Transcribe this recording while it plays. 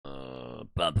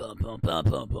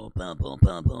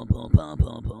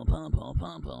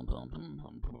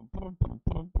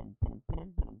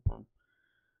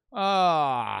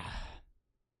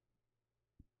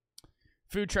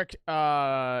Food truck,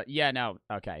 yeah, no,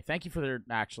 okay. Thank you for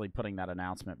actually putting that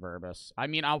announcement, Verbus. I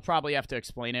mean, I'll probably have to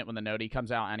explain it when the noti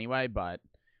comes out anyway, but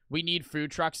we need food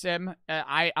truck sim.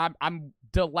 I'm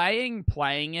delaying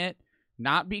playing it,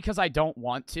 not because I don't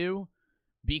want to,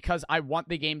 because I want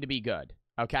the game to be good,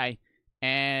 okay?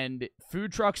 And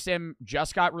food truck sim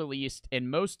just got released,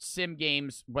 and most sim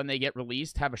games, when they get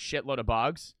released, have a shitload of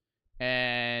bugs.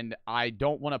 And I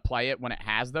don't want to play it when it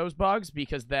has those bugs,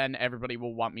 because then everybody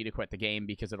will want me to quit the game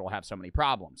because it'll have so many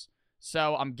problems.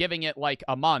 So I'm giving it like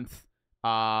a month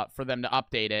for them to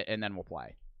update it, and then we'll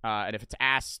play. And if it's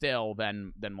ass still,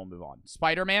 then we'll move on.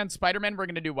 Spider-Man, we're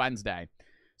going to do Wednesday.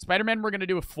 Spider-Man, we're going to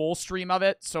do a full stream of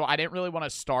it, so I didn't really want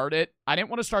to start it. I didn't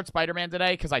want to start Spider-Man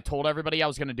today because I told everybody I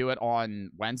was going to do it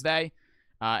on Wednesday.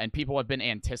 And people have been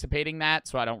anticipating that,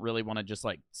 so I don't really want to just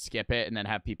like skip it and then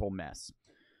have people miss.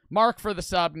 Mark for the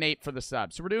sub, Nate for the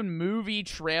sub. So we're doing movie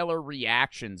trailer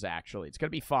reactions, actually. It's going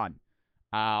to be fun.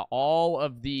 All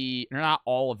of the, not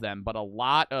all of them, but a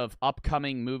lot of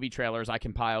upcoming movie trailers. I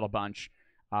compiled a bunch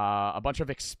of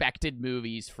expected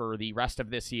movies for the rest of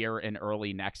this year and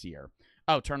early next year.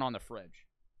 Oh, turn on the fridge.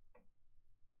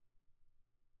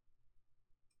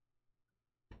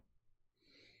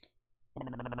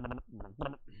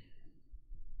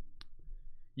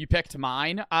 You picked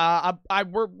mine.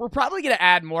 We're probably gonna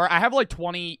add more. I have like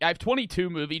 20. I have 22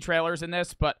 movie trailers in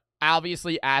this, but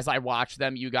obviously, as I watch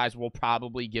them, you guys will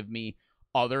probably give me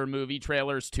other movie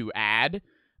trailers to add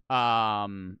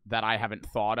that I haven't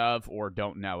thought of or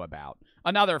don't know about.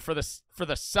 Another for the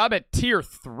sub at tier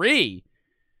 3.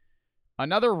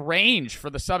 Another range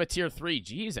for the sub at tier 3.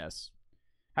 Jesus,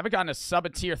 haven't gotten a sub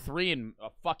at tier 3 in a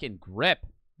fucking grip.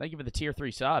 Thank you for the tier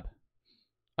 3 sub.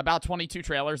 About 22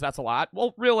 trailers, that's a lot.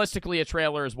 Well, realistically, a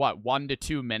trailer is, what, 1 to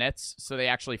 2 minutes? So they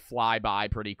actually fly by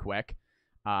pretty quick.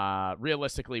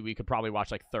 Realistically, we could probably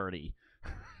watch, like, 30.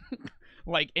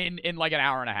 Like, in like, an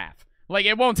hour and a half. Like,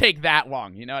 it won't take that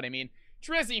long, you know what I mean?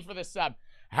 Trizzy for the sub.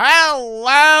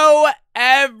 Hello,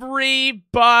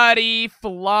 everybody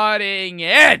flooding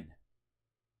in.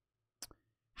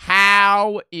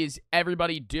 How is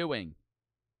everybody doing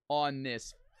on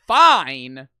this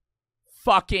fine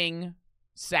fucking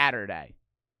Saturday?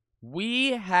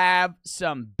 We have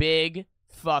some big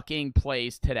fucking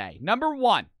plays today. Number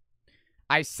one,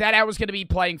 I said I was going to be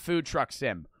playing Food Truck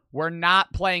Sim. We're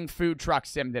not playing Food Truck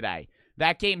Sim today.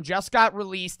 That game just got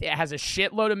released. It has a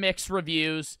shitload of mixed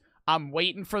reviews. I'm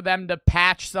waiting for them to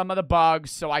patch some of the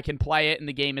bugs so I can play it and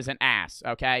the game isn't ass,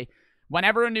 okay?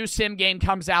 Whenever a new sim game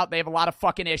comes out, they have a lot of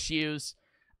fucking issues.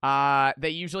 They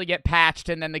usually get patched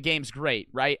and then the game's great,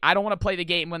 right? I don't want to play the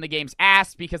game when the game's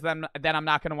ass because then I'm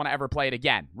not going to want to ever play it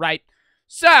again, right?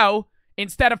 So,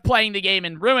 instead of playing the game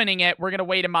and ruining it, we're going to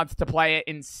wait a month to play it.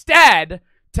 Instead,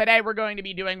 today we're going to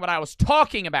be doing what I was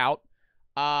talking about.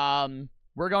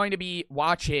 We're going to be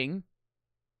watching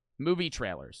movie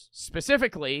trailers.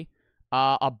 Specifically,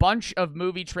 a bunch of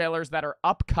movie trailers that are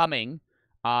upcoming,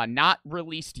 not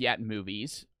released yet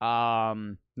movies.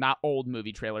 Not old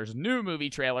movie trailers, new movie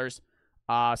trailers.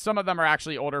 Some of them are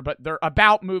actually older, but they're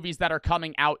about movies that are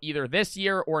coming out either this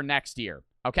year or next year,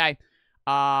 okay?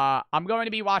 I'm going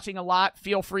to be watching a lot.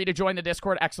 Feel free to join the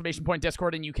Discord,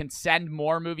 !Discord, and you can send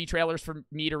more movie trailers for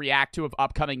me to react to of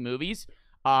upcoming movies.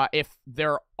 If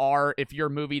your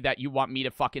movie that you want me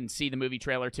to fucking see the movie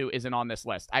trailer to isn't on this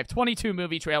list. I have 22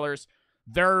 movie trailers.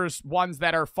 There's ones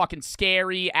that are fucking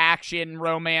scary, action,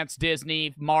 romance,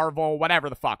 Disney, Marvel, whatever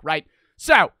the fuck, right?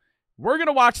 So, we're going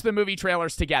to watch the movie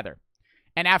trailers together.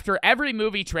 And after every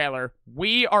movie trailer,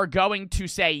 we are going to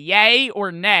say yay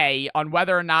or nay on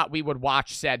whether or not we would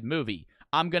watch said movie.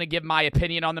 I'm going to give my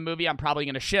opinion on the movie. I'm probably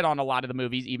going to shit on a lot of the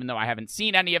movies, even though I haven't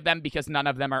seen any of them because none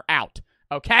of them are out.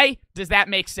 Okay? Does that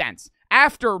make sense?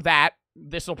 After that,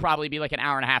 this will probably be like an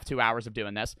hour and a half, 2 hours of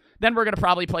doing this. Then we're going to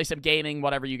probably play some gaming,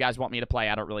 whatever you guys want me to play.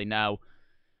 I don't really know.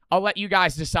 I'll let you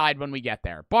guys decide when we get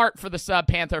there. Bart for the sub,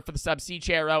 Panther for the sub,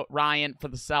 C-Charo, Ryan for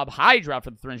the sub, Hydra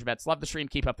for the 300 bets. Love the stream.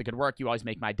 Keep up the good work. You always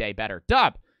make my day better.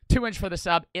 Dub, 2-inch for the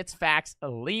sub. It's Fax,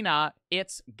 Alina,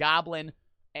 It's Goblin,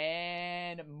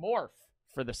 and Morph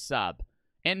for the sub.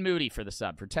 And Moody for the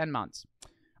sub for 10 months.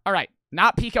 All right.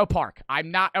 Not Pico Park.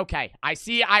 I'm not. Okay. I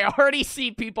already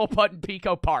see people putting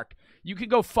Pico Park. You can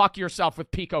go fuck yourself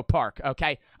with Pico Park,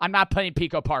 okay? I'm not playing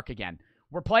Pico Park again.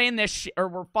 We're playing this or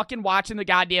we're fucking watching the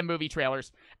goddamn movie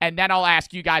trailers, and then I'll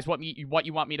ask you guys what you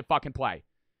want me to fucking play.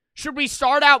 Should we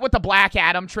start out with the Black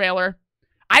Adam trailer?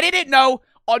 I didn't know.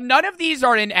 None of these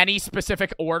are in any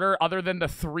specific order other than the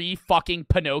 3 fucking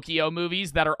Pinocchio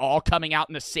movies that are all coming out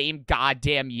in the same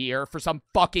goddamn year for some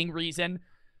fucking reason.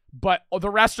 But the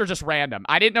rest are just random.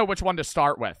 I didn't know which one to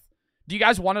start with. Do you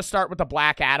guys want to start with the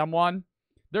Black Adam one?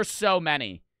 There's so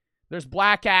many. There's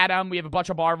Black Adam. We have a bunch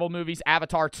of Marvel movies.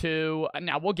 Avatar 2.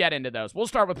 Now, we'll get into those. We'll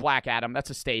start with Black Adam. That's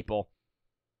a staple.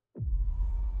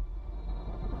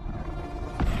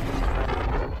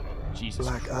 Jesus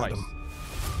Black Christ. Adam.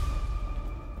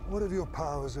 What have your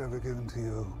powers ever given to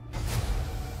you?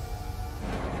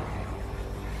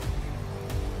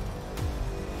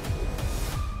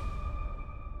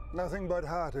 Nothing but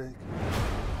heartache.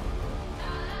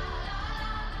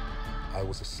 I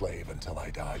was a slave until I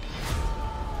died.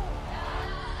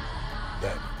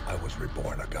 Then I was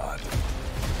reborn a god.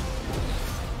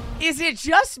 Is it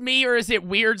just me, or is it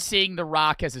weird seeing The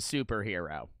Rock as a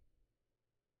superhero?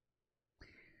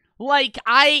 Like,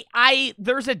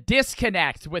 there's a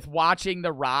disconnect with watching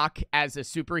The Rock as a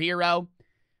superhero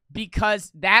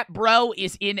because that bro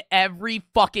is in every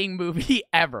fucking movie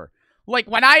ever. Like,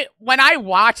 when I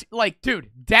watch, like, dude,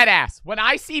 dead ass, when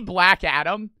I see Black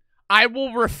Adam, I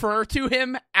will refer to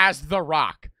him as The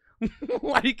Rock.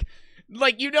 like,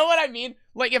 you know what I mean?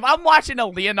 Like, if I'm watching a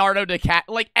Leonardo DiCaprio,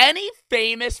 like, any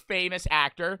famous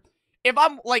actor, if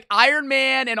I'm, like, Iron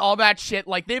Man and all that shit,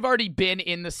 like, they've already been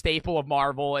in the staple of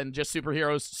Marvel and just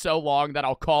superheroes so long that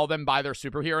I'll call them by their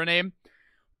superhero name.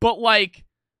 But, like,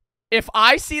 if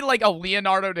I see, like, a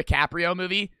Leonardo DiCaprio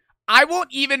movie, I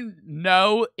won't even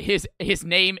know his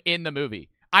name in the movie.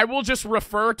 I will just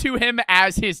refer to him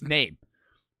as his name.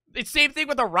 It's same thing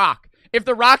with The Rock. If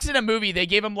The Rock's in a movie, they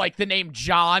gave him, like, the name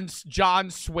John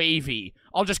Swavey.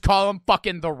 I'll just call him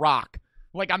fucking The Rock.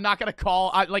 Like, I'm not gonna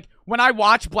call... like, when I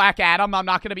watch Black Adam, I'm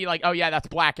not gonna be like, oh, yeah, that's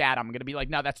Black Adam. I'm gonna be like,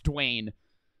 no, that's Dwayne.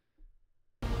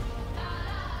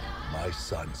 My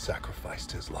son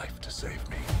sacrificed his life to save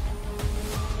me.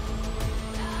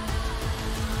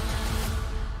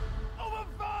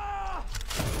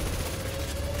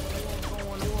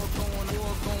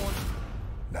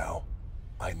 Now,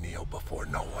 I kneel before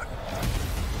no one.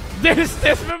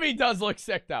 This movie does look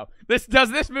sick, though. Does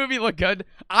this movie look good?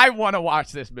 I want to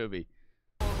watch this movie.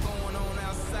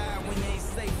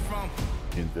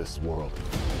 In this world,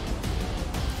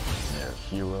 they're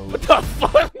heroes. What the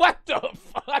fuck? What the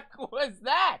fuck was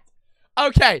that?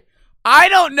 Okay, I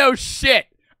don't know shit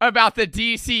about the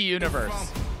DC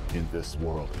universe. In this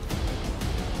world.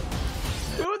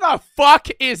 Who the fuck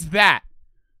is that?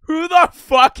 Who the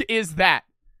fuck is that?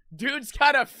 Dude's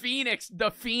got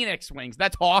the Phoenix wings.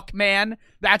 That's Hawkman.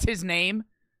 That's his name.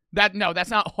 No, that's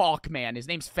not Hawkman. His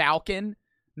name's Falcon.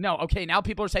 No, okay, now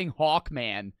people are saying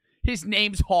Hawkman. His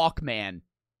name's Hawkman.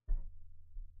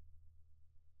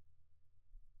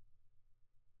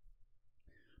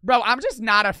 Bro, I'm just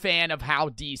not a fan of how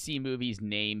DC movies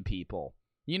name people.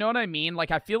 You know what I mean?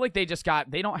 Like, I feel like they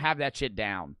don't have that shit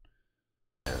down.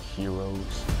 They're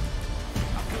heroes.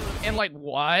 And like,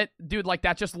 what? Dude, like,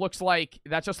 that just looks like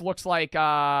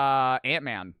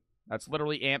Ant-Man. That's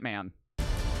literally Ant-Man.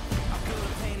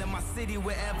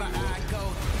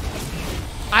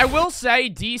 I will say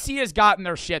DC has gotten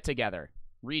their shit together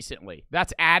recently.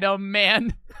 That's Adam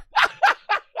Man.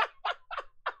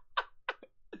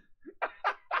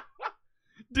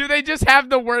 Do they just have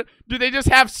the word? Do they just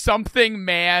have something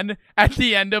man at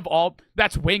the end of all?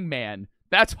 That's Wingman.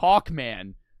 That's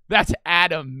Hawkman. That's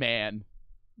Adam Man.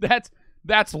 That's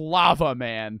Lava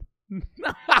Man.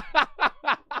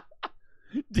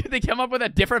 Did they come up with a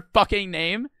different fucking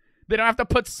name? They don't have to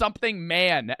put something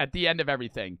man at the end of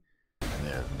everything.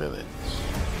 They're villains.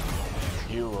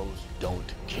 Heroes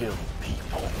don't kill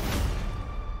people.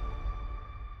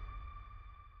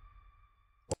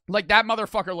 Like, that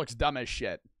motherfucker looks dumb as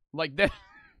shit. Like, that.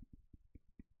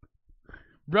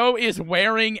 Bro is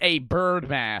wearing a bird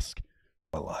mask.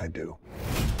 Well, I do.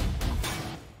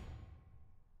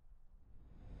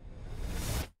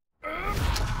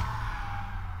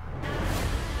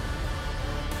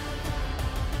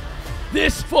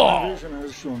 This fall. My vision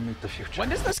has shown me the future. When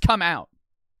does this come out?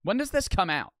 When does this come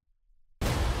out?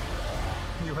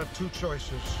 You have two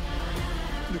choices.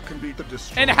 You can be the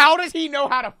destroyer. And how does he know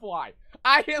how to fly?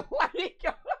 I like,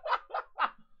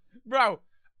 bro.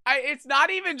 It's not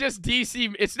even just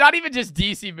DC. It's not even just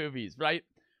DC movies, right?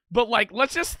 But like,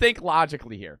 let's just think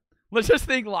logically here.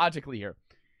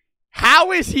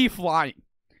 How is he flying?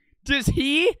 Does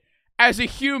he, as a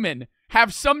human,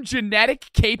 have some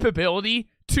genetic capability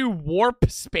to warp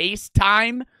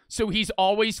space-time so he's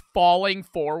always falling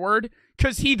forward?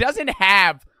 Because he doesn't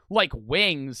have, like,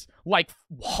 wings like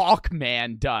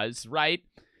Hawkman does, right?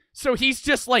 So he's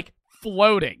just, like,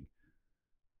 floating.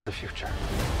 The future.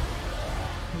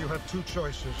 You have two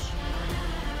choices.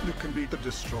 You can be the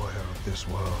destroyer of this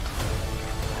world,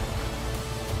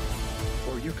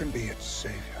 or you can be its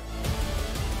savior.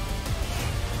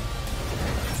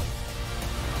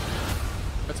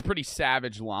 That's a pretty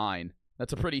savage line.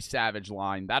 That's a pretty savage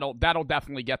line. That'll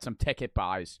definitely get some ticket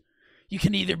buys. You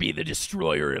can either be the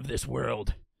destroyer of this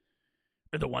world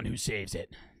or the one who saves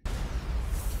it.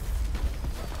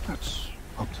 That's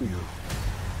up to you.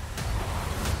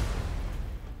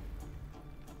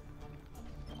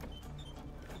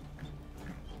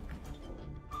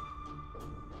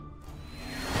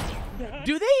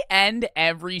 Do they end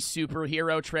every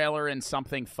superhero trailer in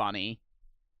something funny?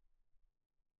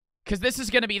 Because this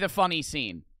is going to be the funny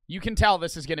scene. You can tell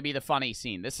this is going to be the funny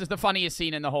scene. This is the funniest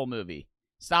scene in the whole movie.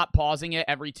 Stop pausing it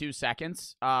every 2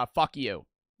 seconds. Fuck you.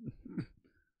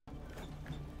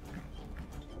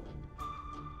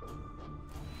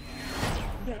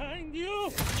 Behind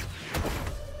you!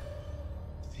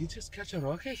 Did he just catch a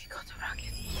rocket? He got a rocket.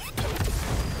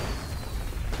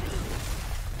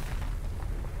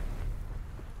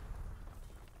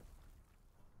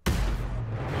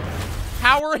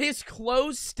 How are his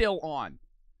clothes still on?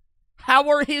 How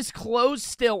are his clothes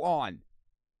still on?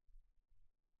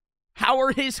 How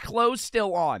are his clothes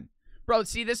still on? Bro,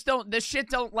 see, this shit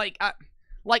don't, like,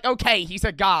 okay, he's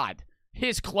a god.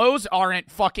 His clothes aren't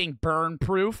fucking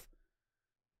burn-proof.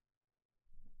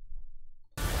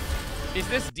 Is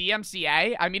this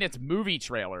DMCA? I mean, it's movie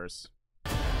trailers.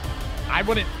 I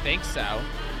wouldn't think so.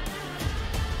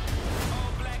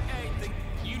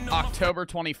 October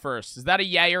 21st. Is that a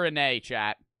yay or a nay,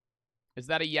 chat? Is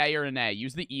that a yay or a nay?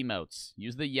 Use the emotes.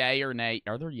 Use the yay or nay.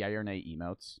 Are there yay or nay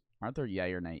emotes? Aren't there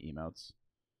yay or nay emotes?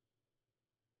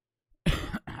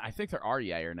 I think there are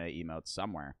yay or nay emotes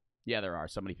somewhere. Yeah, there are.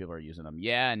 So many people are using them.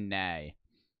 Yeah and nay.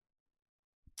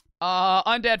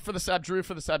 Undead for the sub. Drew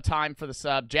for the sub. Time for the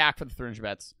sub. Jack for the 300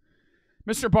 bets.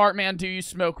 Mr. Bartman, do you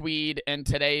smoke weed? And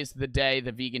today's the day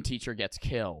the vegan teacher gets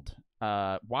killed.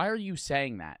 Why are you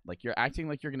saying that? Like, you're acting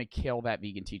like you're going to kill that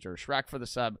vegan teacher. Shrek for the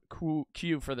sub.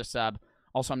 Q for the sub.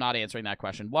 Also, I'm not answering that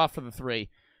question. Love for the 3.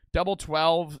 Double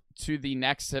 12 to the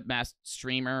next semester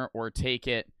streamer or take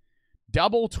it.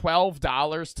 Double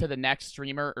 $12 to the next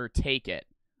streamer or take it.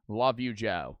 Love you,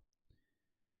 Joe.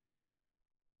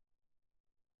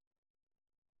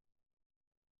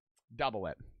 Double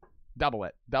it. Double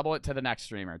it. Double it to the next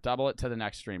streamer. Double it to the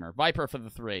next streamer. Viper for the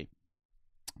 3.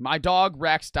 My dog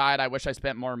Rex died. I wish I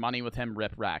spent more money with him.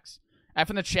 Rip Rex. F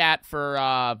in the chat for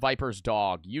Viper's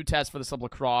dog. U-Test for the sub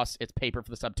lacrosse. It's Paper for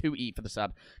the sub. 2E for the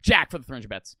sub. Jack for the 300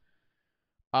 bets.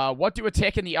 What do a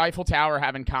tick and the Eiffel Tower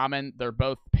have in common? They're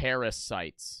both Paris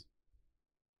sites.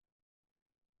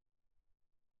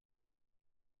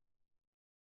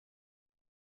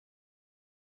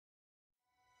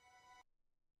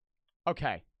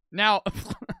 Okay. Now,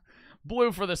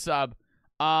 Blue for the sub.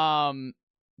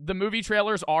 The movie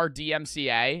trailers are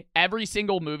DMCA. Every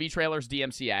single movie trailer's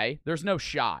DMCA. There's no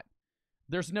shot.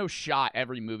 There's no shot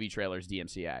every movie trailer's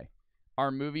DMCA.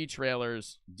 Are movie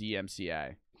trailers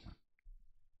DMCA?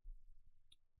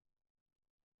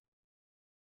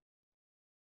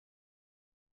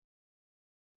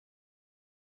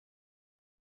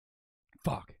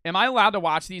 Fuck. Am I allowed to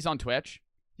watch these on Twitch?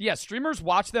 Yeah, streamers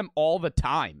watch them all the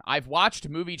time. I've watched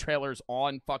movie trailers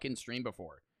on fucking stream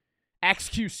before.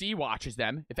 XQC watches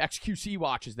them. If XQC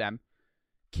watches them,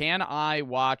 can I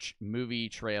watch movie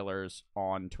trailers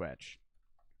on Twitch?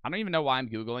 I don't even know why I'm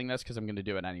Googling this because I'm going to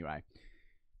do it anyway.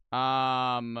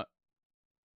 A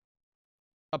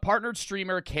partnered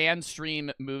streamer can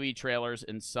stream movie trailers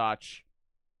and such.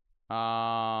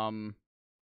 Oh,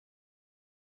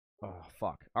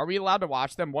 fuck. Are we allowed to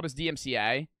watch them? What is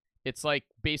DMCA? It's like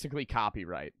basically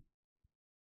copyright.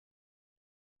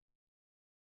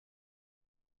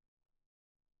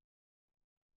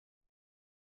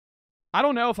 I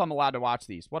don't know if I'm allowed to watch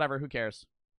these. Whatever, who cares?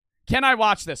 Can I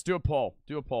watch this? Do a poll.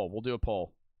 Do a poll. We'll do a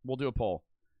poll. We'll do a poll.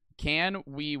 Can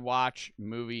we watch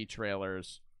movie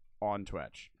trailers on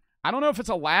Twitch? I don't know if it's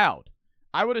allowed.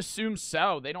 I would assume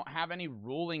so. They don't have any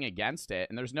ruling against it.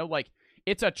 And there's no, like,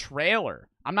 it's a trailer.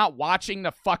 I'm not watching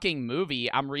the fucking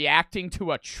movie. I'm reacting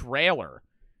to a trailer.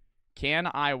 Can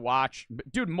I watch...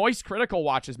 Dude, Moist Critical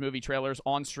watches movie trailers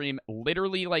on stream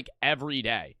literally, like, every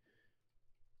day.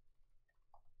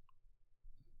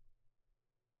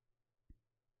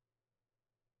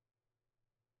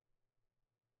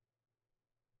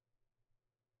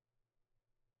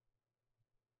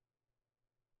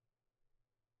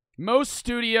 Most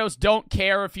studios don't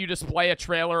care if you display a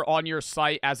trailer on your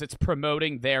site as it's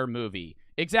promoting their movie.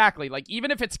 Exactly. Like, even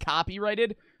if it's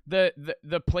copyrighted,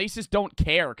 the places don't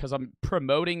care because I'm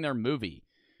promoting their movie.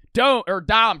 Don't, or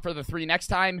Dom for the 3. Next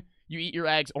time you eat your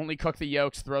eggs, only cook the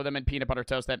yolks, throw them in peanut butter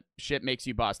toast. That shit makes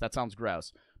you bust. That sounds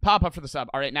gross. Pop up for the sub.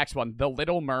 All right, next one. The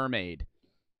Little Mermaid.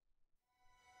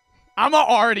 I'm going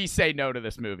to already say no to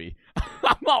this movie.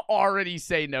 I'm going to already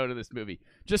say no to this movie.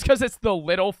 Just because it's The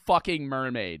Little fucking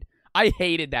Mermaid. I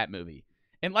hated that movie.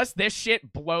 Unless this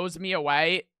shit blows me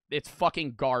away, it's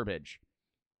fucking garbage.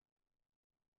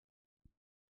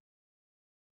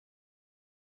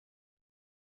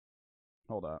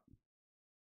 Hold up.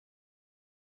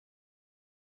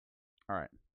 All right.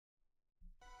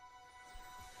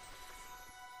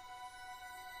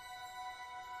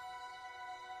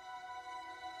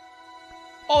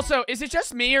 Also, is it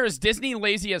just me or is Disney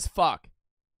lazy as fuck?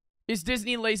 Is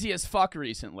Disney lazy as fuck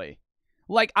recently?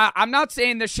 Like, I'm not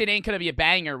saying this shit ain't gonna be a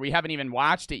banger. We haven't even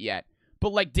watched it yet.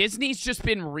 But, like, Disney's just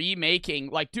been remaking.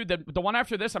 Like, dude, the one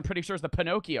after this, I'm pretty sure is the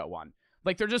Pinocchio one.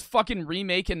 Like, they're just fucking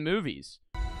remaking movies.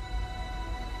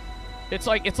 It's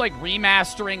like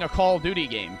remastering a Call of Duty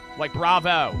game. Like,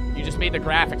 bravo. You just made the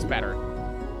graphics better.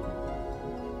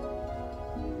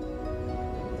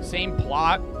 Same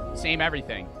plot, same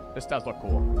everything. This does look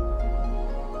cool.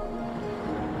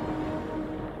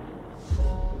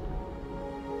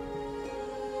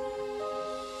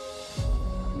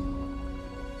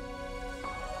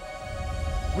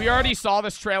 We already saw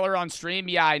this trailer on stream.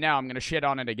 Yeah, I know. I'm going to shit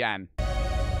on it again.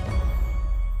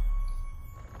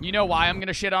 You know why I'm going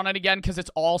to shit on it again? Because it's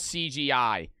all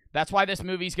CGI. That's why this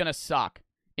movie's going to suck,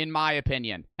 in my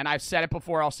opinion. And I've said it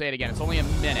before. I'll say it again. It's only a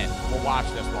minute. We'll watch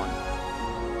this one.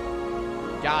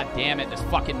 God damn it. This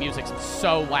fucking music's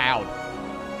so loud.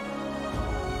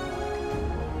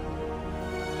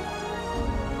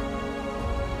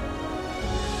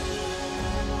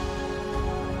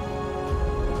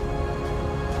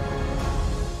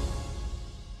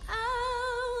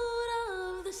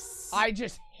 I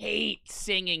just hate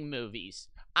singing movies.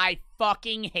 I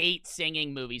fucking hate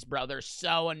singing movies, bro. They're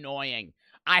so annoying.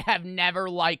 I have never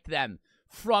liked them.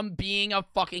 From being a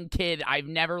fucking kid, I've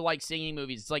never liked singing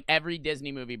movies. It's like every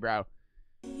Disney movie, bro.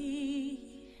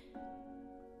 It's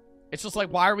just like,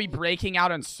 why are we breaking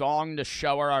out in song to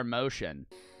show our emotion?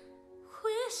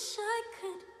 Wish I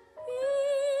could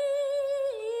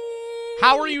be.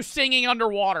 How are you singing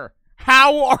underwater?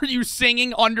 How are you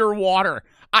singing underwater?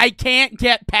 I can't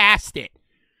get past it.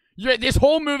 This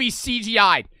whole movie's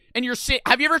CGI'd. And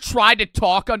have you ever tried to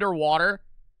talk underwater?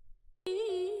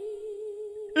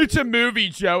 It's a movie,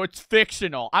 Joe. It's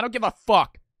fictional. I don't give a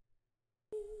fuck.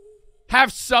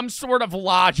 Have some sort of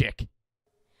logic.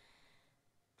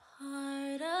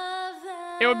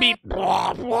 It would be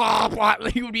blah, blah, blah.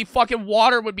 It would be fucking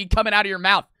water would be coming out of your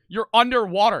mouth. You're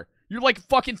underwater. You're like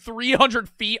fucking 300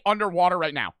 feet underwater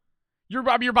right now. You're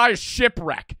about to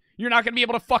shipwreck. You're not going to be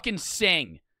able to fucking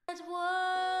sing. It's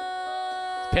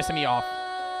pissing me off.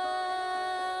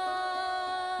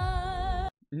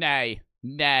 Nay.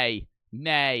 Nay.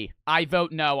 Nay. I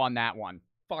vote no on that one.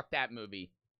 Fuck that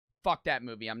movie. Fuck that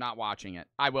movie. I'm not watching it.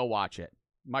 I will watch it.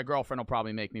 My girlfriend will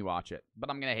probably make me watch it.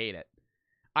 But I'm going to hate it.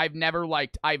 I've never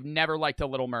liked a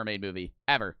Little Mermaid movie.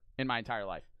 Ever. In my entire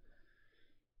life.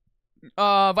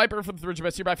 Viper from the Ridge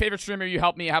of You're my favorite streamer. You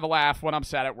help me have a laugh when I'm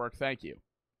sad at work. Thank you.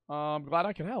 I'm glad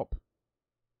I could help.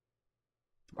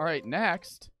 Alright,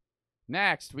 next,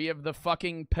 we have the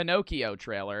fucking Pinocchio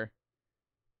trailer.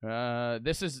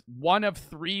 This is one of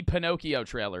 3 Pinocchio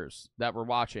trailers that we're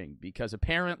watching, because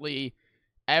apparently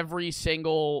every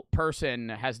single person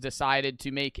has decided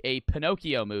to make a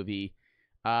Pinocchio movie,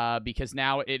 because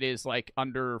now it is, like,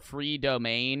 under free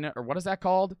domain, or what is that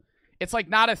called? It's, like,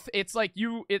 not a, it's, like,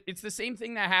 it's the same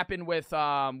thing that happened with,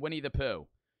 Winnie the Pooh.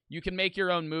 You can make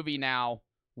your own movie now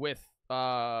with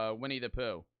Winnie the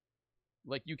Pooh.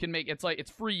 Like, you can make,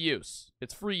 it's free use.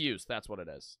 It's free use, that's what it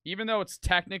is. Even though it's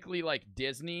technically, like,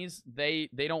 Disney's, they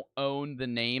don't own the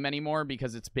name anymore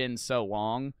because it's been so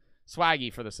long.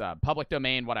 Swaggy for the sub. Public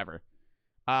domain, whatever.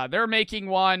 They're making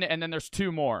one, and then there's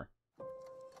 2 more.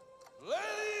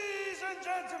 Ladies and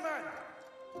gentlemen,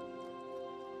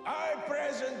 I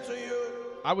present to you...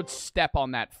 I would step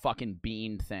on that fucking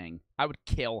bean thing. I would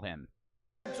kill him.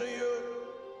 To you,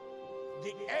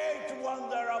 the 8th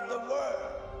wonder of the world.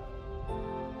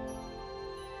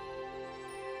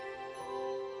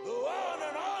 The one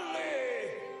and only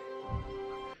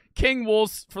King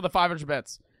Wolves for the 500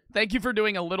 bits. Thank you for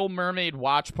doing a Little Mermaid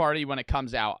watch party when it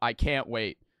comes out. I can't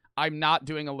wait. I'm not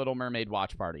doing a Little Mermaid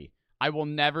watch party. I will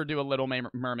never do a Little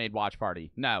Mermaid watch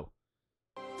party. No.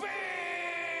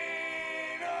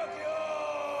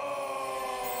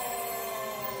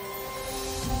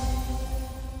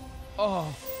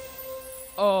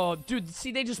 Oh, dude,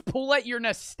 see, they just pull at your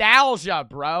nostalgia,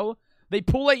 bro. They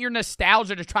pull at your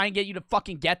nostalgia to try and get you to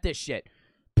fucking get this shit.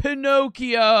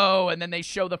 Pinocchio! And then they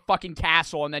show the fucking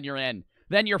castle, and then you're in.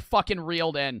 Then you're fucking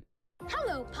reeled in.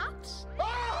 Hello, Pops.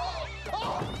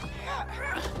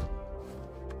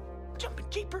 Jumping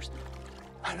jeepers.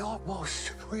 An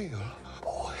almost real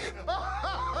boy.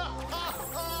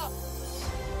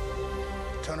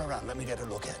 Turn around, let me get a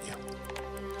look at you.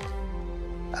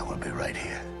 I will be right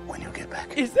here when you get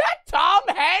back. Is that Tom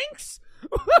Hanks?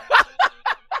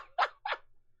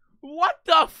 What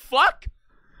the fuck?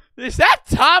 Is that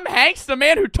Tom Hanks, the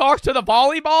man who talks to the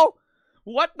volleyball?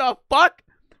 What the fuck?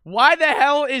 Why the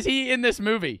hell is he in this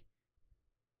movie?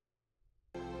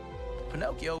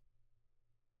 Pinocchio.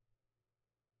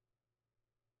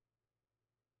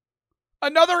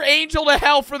 Another angel to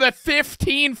hell for the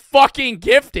 15 fucking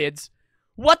gifteds.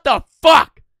 What the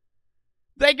fuck?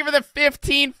 Thank you for the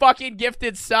 15 fucking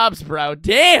gifted subs, bro.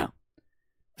 Damn.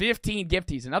 15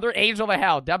 gifties. Another angel to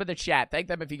hell. Dub in the chat. Thank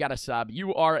them if you got a sub.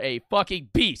 You are a fucking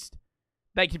beast.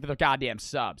 Thank you for the goddamn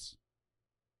subs.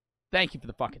 Thank you for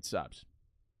the fucking subs.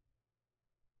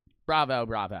 Bravo,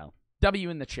 bravo.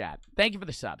 W in the chat. Thank you for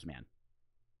the subs, man.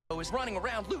 Is running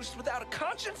around loose without a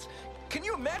conscience? Can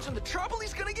you imagine the trouble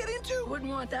he's gonna get into? Wouldn't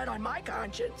want that on my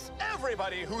conscience.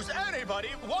 Everybody who's anybody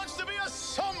wants to be a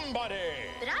somebody.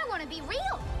 But I want to be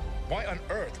real. Why on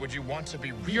earth would you want to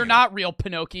be real? You're not real,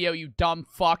 Pinocchio, you dumb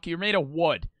fuck. You're made of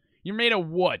wood. You're made of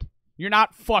wood. You're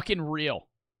not fucking real.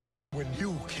 When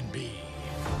you can be.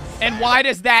 And why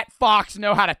does that fox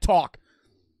know how to talk?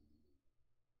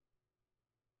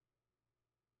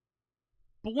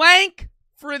 Blank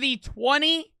for the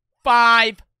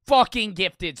 25 fucking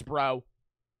gifteds, bro.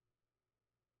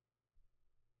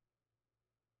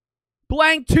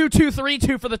 Blank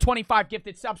 2232 for the 25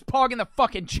 gifted subs. Pog in the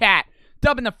fucking chat.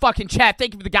 Dub in the fucking chat.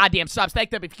 Thank you for the goddamn subs. Thank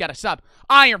them if you got a sub.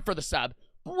 Iron for the sub.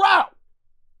 Bro!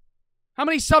 How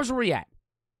many subs were we at?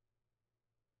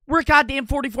 We're at goddamn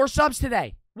 44 subs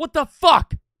today. What the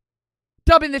fuck?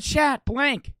 Dub in the chat.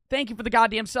 Blank. Thank you for the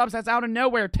goddamn subs. That's out of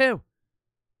nowhere, too.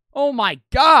 Oh my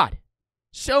god.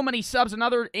 So many subs.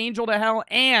 Another angel to hell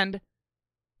and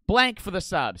blank for the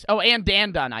subs. Oh, and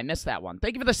Dan Dunn. I missed that one.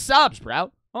 Thank you for the subs,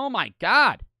 bro. Oh my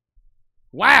god.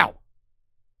 Wow.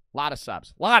 Lot of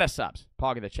subs. Lot of subs.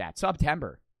 Pog in the chat.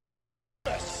 September.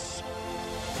 Yes.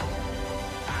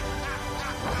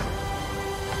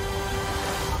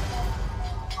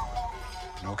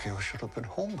 Pinocchio should have been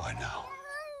home by now.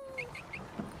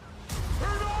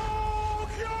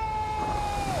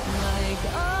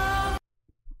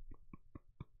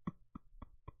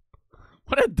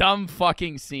 What a dumb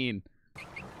fucking scene.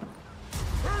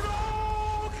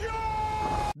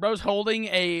 Bro's holding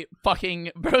a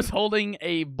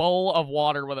bowl of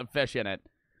water with a fish in it.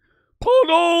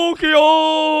 Pinocchio!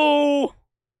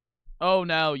 Oh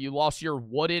no, you lost your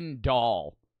wooden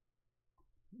doll.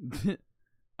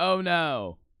 Oh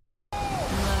no.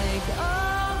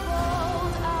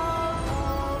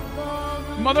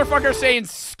 Motherfucker saying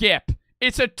skip.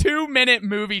 It's a 2-minute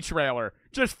movie trailer.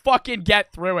 Just fucking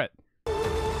get through it. You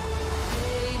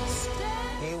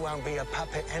won't be a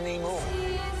puppet anymore.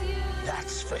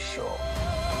 That's for sure.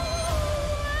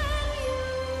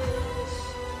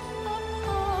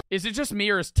 Is it just me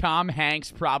or is Tom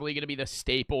Hanks probably going to be the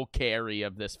staple carry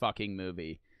of this fucking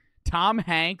movie? Tom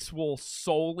Hanks will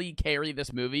solely carry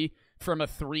this movie from a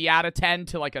 3 out of 10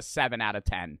 to like a 7 out of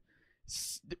 10.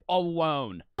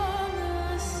 Alone.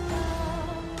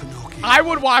 Pinocchio. I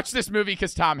would watch this movie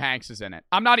because Tom Hanks is in it.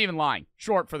 I'm not even lying.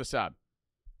 Short for the sub.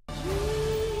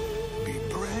 Be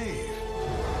brave.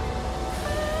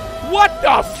 What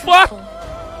the fuck?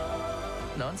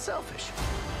 Non-selfish.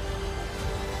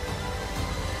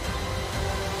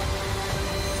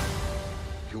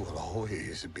 You will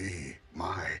always be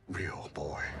my real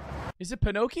boy. Is it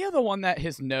Pinocchio the one that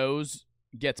his nose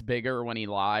gets bigger when he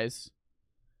lies?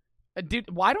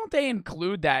 Dude, why don't they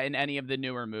include that in any of the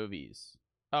newer movies?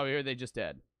 Oh, here they just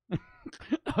did. I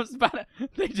was about to...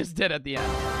 They just did at the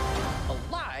end. A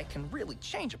lie can really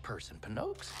change a person,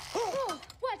 Pinocchio. Whoa,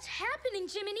 what's happening,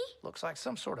 Jiminy? Looks like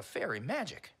some sort of fairy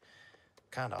magic.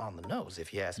 Kinda on the nose,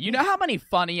 if you ask me. You know how many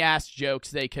funny-ass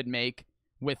jokes they could make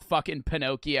with fucking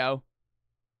Pinocchio?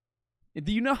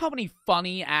 Do you know how many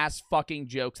funny-ass fucking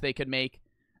jokes they could make?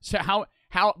 So how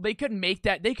they could make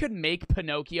that... They could make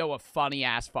Pinocchio a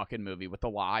funny-ass fucking movie with the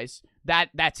lies.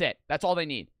 That's it. That's all they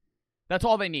need. That's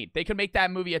all they need. They could make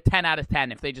that movie a 10 out of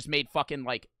 10 if they just made fucking,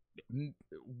 like,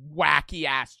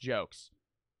 wacky-ass jokes.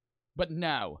 But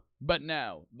no.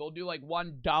 They'll do, like,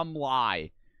 one dumb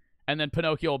lie. And then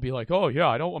Pinocchio will be like, oh, yeah,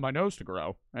 I don't want my nose to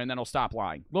grow. And then he'll stop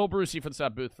lying. Lil Brucey for the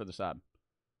sub, Booth for the sub.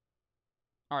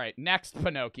 All right, next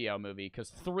Pinocchio movie, because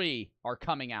 3 are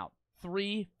coming out.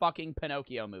 3 fucking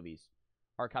Pinocchio movies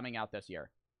are coming out this year.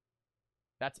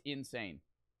 That's insane.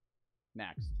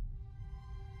 Next.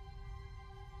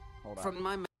 Hold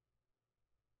on.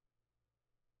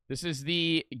 This is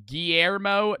the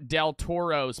Guillermo del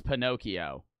Toro's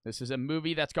Pinocchio. This is a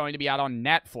movie that's going to be out on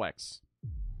Netflix.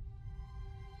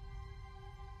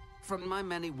 From my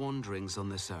many wanderings on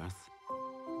this earth,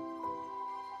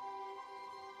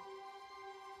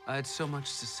 I had so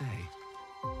much to say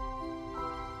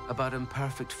about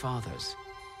imperfect fathers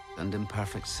and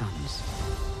imperfect sons.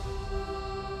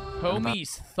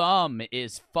 Homie's thumb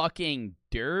is fucking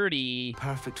dirty.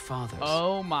 Perfect fathers.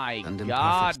 Oh my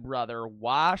god, brother.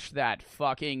 Wash that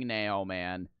fucking nail,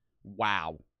 man.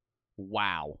 Wow.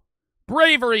 Wow.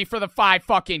 Bravery for the 5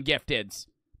 fucking gifteds.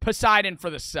 Poseidon for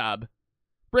the sub.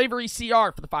 Bravery CR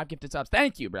for the 5 gifted subs.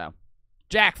 Thank you, bro.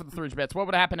 Jack for the 3 bits. What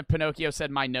would happen if Pinocchio said,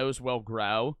 my nose will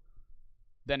grow?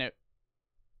 Then it...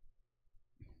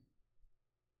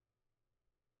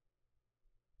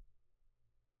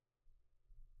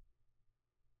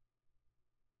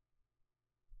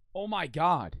 Oh my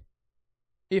god.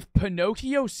 If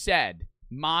Pinocchio said,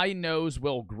 my nose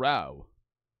will grow,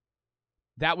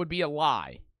 that would be a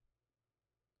lie.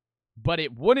 But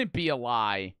it wouldn't be a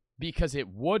lie because it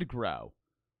would grow.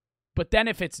 But then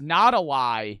if it's not a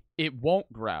lie, it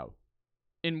won't grow.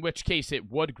 In which case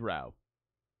it would grow.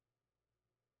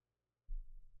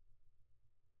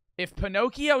 If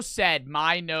Pinocchio said,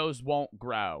 my nose won't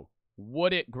grow,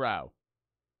 would it grow?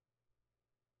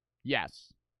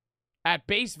 Yes. At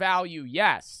base value,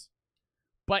 yes.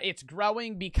 But it's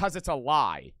growing because it's a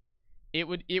lie. It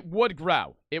would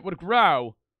grow. It would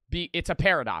grow. It's a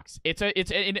paradox. It's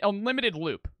an unlimited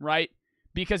loop, right?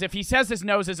 Because if he says his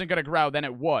nose isn't going to grow, then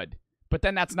it would. But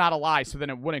then that's not a lie, so then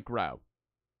it wouldn't grow.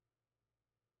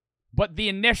 But the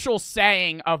initial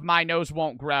saying of my nose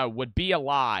won't grow would be a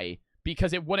lie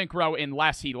because it wouldn't grow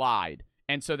unless he lied.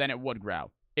 And so then it would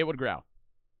grow. It would grow.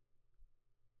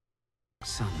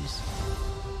 Sons.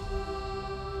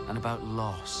 And about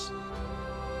loss.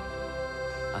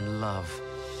 And love.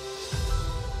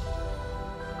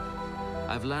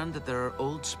 I've learned that there are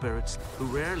old spirits who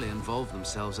rarely involve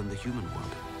themselves in the human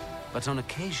world. But on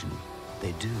occasion,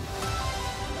 they do.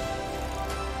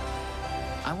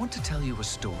 I want to tell you a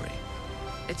story.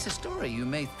 It's a story you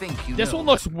may think you know. This one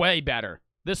looks way better.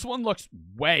 This one looks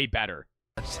way better.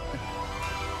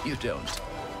 You don't.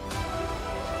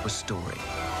 A story.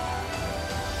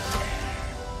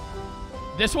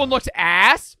 This one looks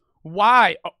ass?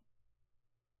 Why? Oh.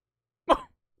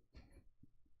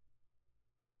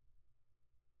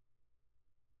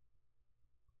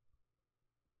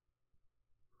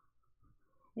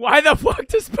 Why the fuck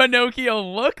does Pinocchio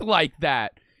look like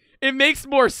that? It makes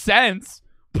more sense,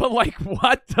 but like,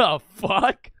 what the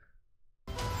fuck?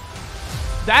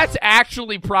 That's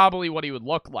actually probably what he would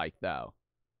look like, though.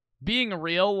 Being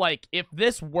real, like, if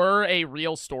this were a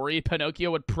real story,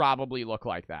 Pinocchio would probably look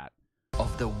like that.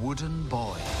 Of the wooden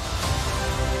boy.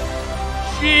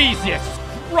 Jesus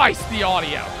Christ, the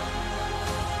audio.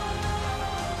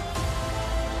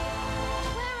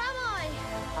 Where am I?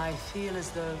 I feel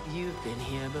as though you've been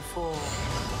here before.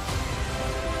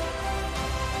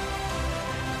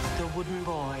 The wooden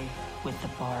boy with the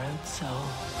borrowed soul.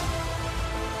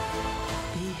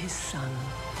 Be his son.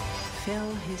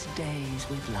 Fill his days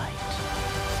with light.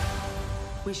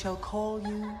 We shall call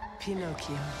you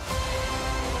Pinocchio.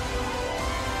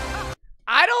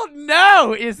 I don't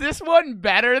know. Is this one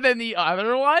better than the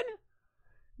other one?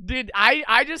 Dude,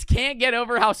 I just can't get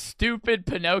over how stupid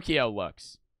Pinocchio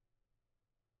looks.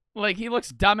 Like, he looks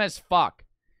dumb as fuck.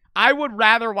 I would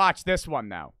rather watch this one,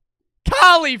 though.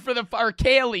 Kali for the 5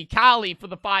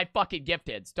 fucking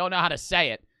gifteds. Don't know how to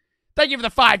say it. Thank you for the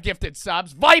 5 gifted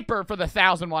subs. Viper for the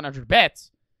 1,100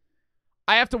 bits.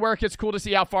 I have to work. It's cool to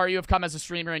see how far you have come as a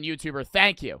streamer and YouTuber.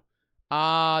 Thank you.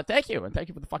 Thank you. And thank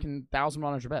you for the fucking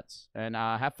 1,100 bits. And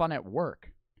have fun at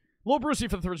work. Lil Brucey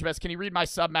for the 300 bits. Can you read my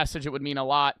sub message? It would mean a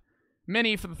lot.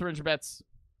 Minnie for the 300 bits.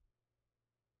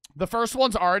 The first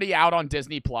one's already out on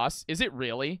Disney Plus. Is it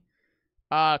really?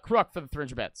 Crook for the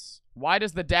 300 bits. Why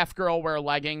does the deaf girl wear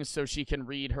leggings so she can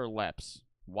read her lips?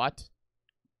 What?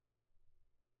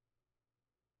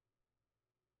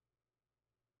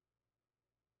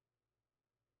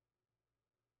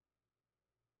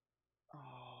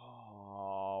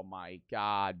 Oh my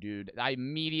god, dude. I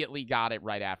immediately got it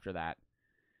right after that.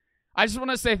 I just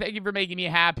want to say thank you for making me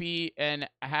happy and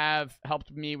have helped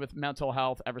me with mental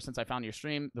health ever since I found your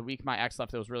stream. The week my ex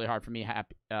left, it was really hard for me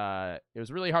it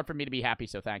was really hard for me to be happy,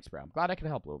 so thanks, bro. I'm glad I could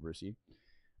help, Lil Brucey.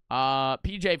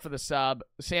 PJ for the sub.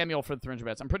 Samuel for the 300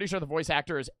 bits. I'm pretty sure the voice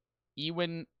actor is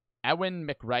Ewan Ewan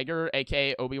McGregor,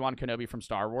 a.k.a. Obi-Wan Kenobi from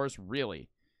Star Wars. Really?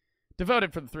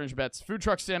 Devoted for the 300 bits. Food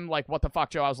Truck Sim, like, what the fuck,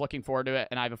 Joe? I was looking forward to it,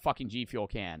 and I have a fucking G Fuel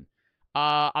can.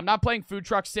 I'm not playing Food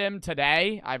Truck Sim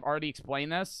today. I've already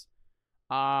explained this.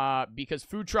 Because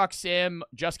Food Truck Sim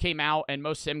just came out, and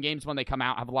most sim games, when they come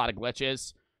out, have a lot of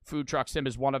glitches. Food Truck Sim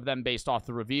is one of them based off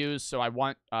the reviews, so I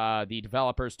want the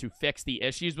developers to fix the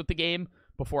issues with the game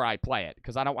before I play it,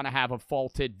 because I don't want to have a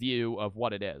faulted view of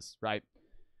what it is, right?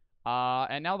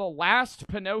 And now the last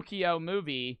Pinocchio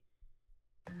movie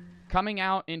coming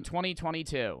out in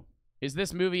 2022. Is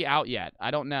this movie out yet? I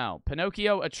don't know.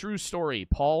 Pinocchio, A True Story.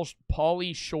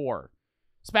 Pauly Shore.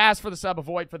 Spaz for the sub.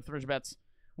 Avoid for the 300 bits.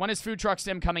 When is Food Truck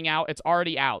Sim coming out? It's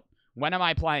already out. When am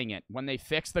I playing it? When they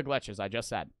fix the glitches I just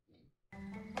said.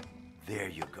 There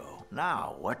you go.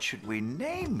 Now, what should we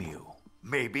name you?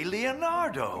 Maybe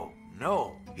Leonardo.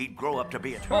 No, he'd grow up to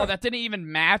be a turtle. Oh, that didn't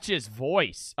even match his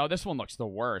voice. Oh, this one looks the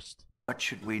worst. What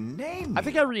should we name you? I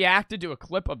think I reacted to a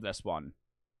clip of this one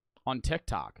on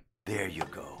TikTok. There you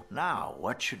go. Now,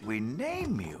 what should we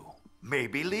name you?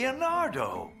 Maybe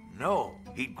Leonardo. No,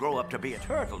 he'd grow up to be a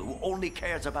turtle who only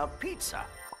cares about pizza.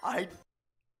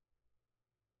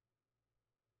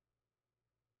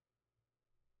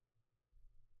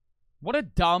 What a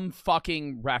dumb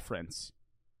fucking reference.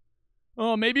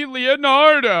 Oh, maybe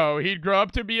Leonardo. He'd grow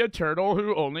up to be a turtle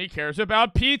who only cares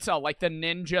about pizza, like the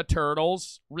Ninja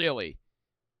Turtles. Really?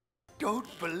 Don't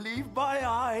believe my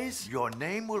eyes. Your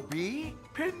name will be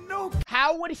Pinocchio.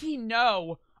 How would he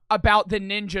know about the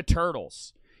Ninja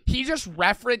Turtles? He just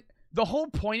referenced... The whole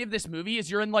point of this movie is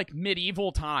you're in, like,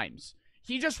 medieval times.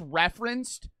 He just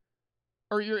referenced...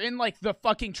 Or you're in, like, the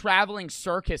fucking traveling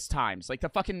circus times. Like, the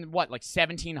fucking, what, like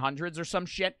 1700s or some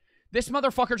shit? This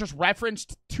motherfucker just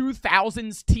referenced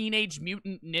 2000s Teenage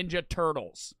Mutant Ninja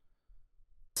Turtles.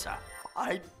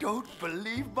 I don't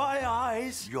believe my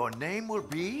eyes. Your name will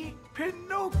be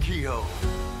Pinocchio.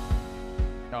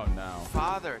 Oh, no.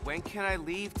 Father, when can I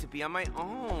leave to be on my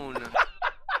own?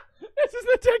 This is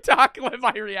the TikTok clip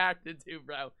I reacted to,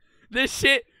 bro. This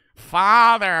shit.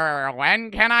 Father,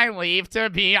 when can I leave to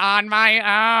be on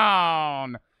my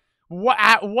own?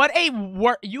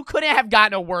 You couldn't have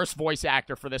gotten a worse voice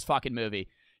actor for this fucking movie.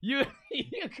 You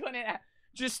couldn't have.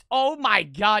 Just, oh my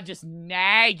God, just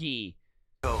naggy.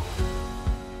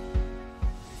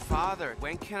 Father,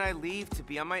 when can I leave to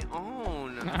be on my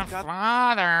own?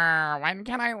 Father, when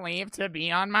can I leave to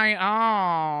be on my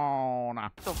own?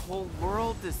 The whole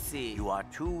world to see. You are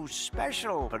too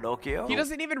special, Pinocchio. He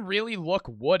doesn't even really look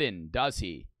wooden, does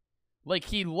he? Like,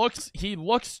 he looks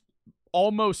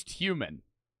almost human.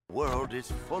 The world is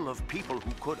full of people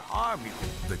who could harm you.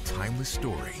 The timeless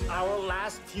story. Our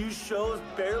last few shows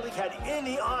barely had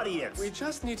any audience. We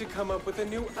just need to come up with a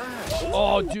new act.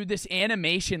 Oh, dude, this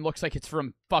animation looks like it's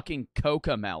from fucking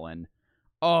Cocomelon.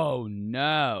 Oh,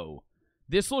 no.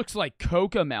 This looks like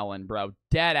Cocomelon, bro.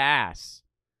 Dead ass.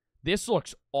 This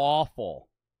looks awful.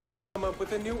 Come up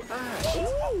with a new act.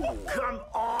 Ooh, come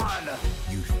on.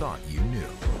 You thought you knew.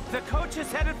 The coach is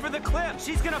headed for the cliff.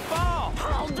 She's gonna fall.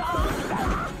 Hold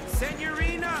on.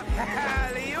 Senorina,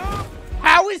 alley-oop.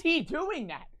 How is he doing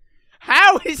that?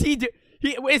 How is he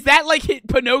is that like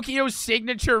Pinocchio's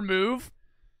signature move?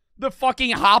 The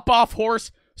fucking hop-off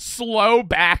horse slow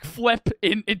backflip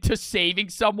into saving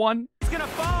someone? She's gonna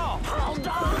fall. Hold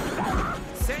on.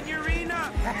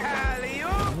 Senorina,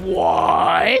 alley-oop.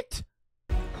 What?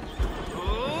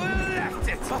 Left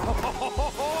it.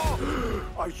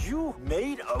 Are you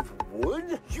made of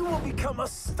wood? You will become a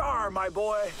star, my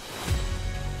boy.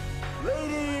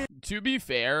 Ladies. To be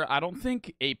fair, I don't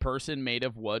think a person made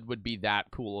of wood would be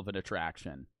that cool of an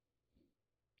attraction.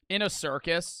 In a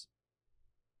circus,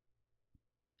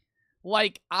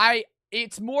 like,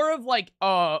 it's more of like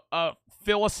a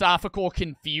philosophical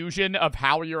confusion of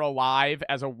how you're alive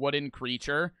as a wooden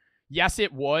creature. Yes,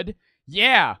 it would.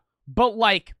 Yeah, but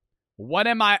like, what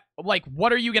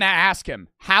are you gonna ask him?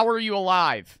 How are you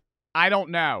alive? I don't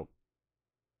know.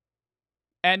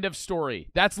 End of story.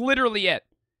 That's literally it.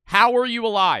 How are you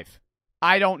alive?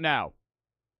 I don't know.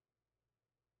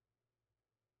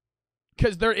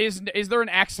 Because is there an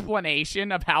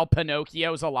explanation of how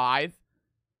Pinocchio's alive?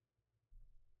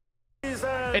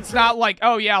 It's not like,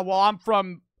 oh yeah, well I'm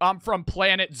from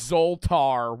planet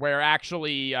Zoltar, where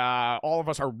actually all of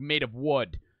us are made of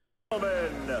wood.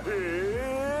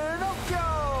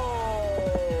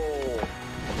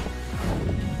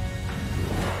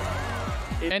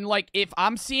 And, like, if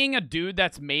I'm seeing a dude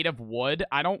that's made of wood,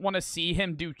 I don't want to see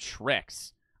him do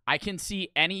tricks. I can see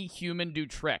any human do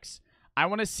tricks. I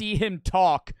want to see him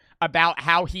talk about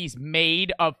how he's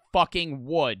made of fucking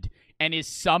wood and is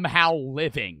somehow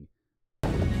living.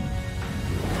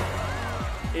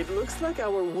 It looks like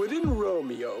our wooden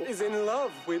Romeo is in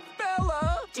love with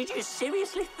Bella. Did you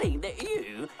seriously think that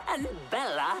you and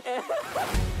Bella...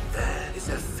 There is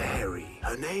a fairy.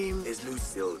 Her name is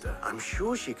Lucilda. I'm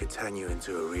sure she could turn you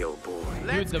into a real boy.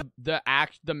 Dude,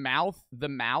 the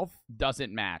mouth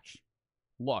doesn't match.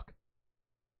 Look.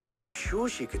 Sure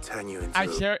she could turn you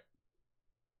into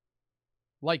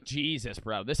like, Jesus,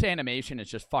 bro. This animation is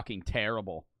just fucking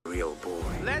terrible. Real boy.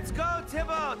 Let's go,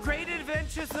 Tybalt! Great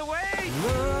adventures away!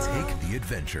 Take the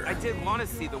adventure. I did want to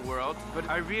see the world, but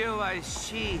I realized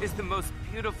she is the most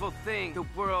beautiful thing the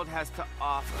world has to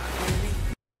offer.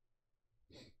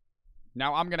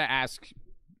 Now I'm gonna ask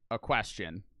a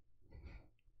question.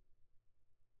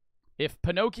 If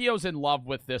Pinocchio's in love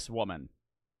with this woman,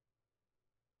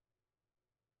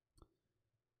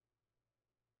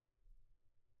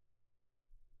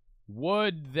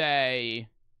 would they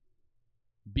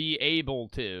be able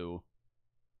to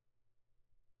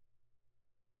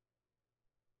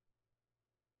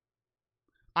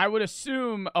I would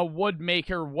assume a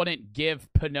woodmaker wouldn't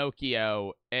give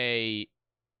Pinocchio a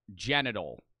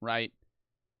genital, right?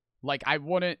 Like, I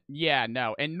wouldn't, yeah,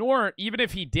 no. And nor, even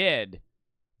if he did,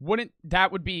 wouldn't,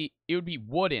 that would be, it would be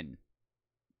wooden.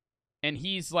 And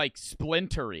he's, like,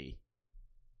 splintery.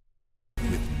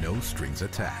 With no strings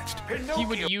attached. Pinocchio. He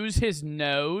would use his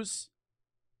nose.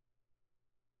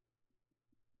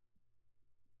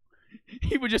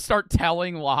 He would just start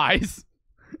telling lies.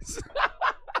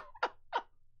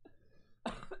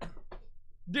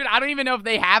 Dude, I don't even know if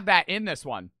they have that in this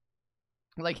one.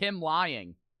 Like him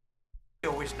lying.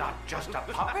 Is not just a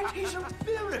puppet, he's a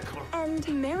miracle.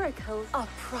 And miracles are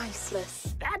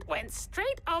priceless. That went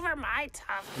straight over my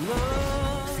tongue.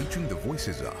 Featuring the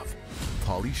voices of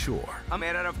Pauly Shore. I'm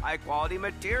made out of high-quality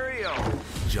material.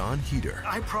 John Heder.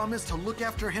 I promise to look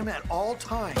after him at all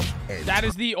times. That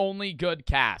is the only good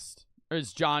cast.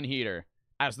 Is John Heder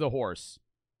as the horse.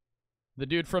 The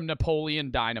dude from Napoleon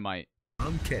Dynamite.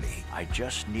 I'm Kenny. I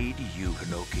just need you,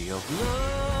 Pinocchio.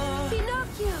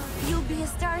 Pinocchio, you'll be a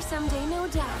star someday, no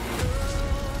doubt.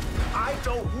 I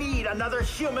don't need another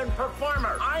human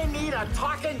performer. I need a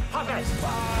talking puppet.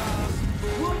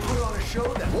 We'll put on a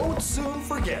show that won't soon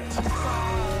forget.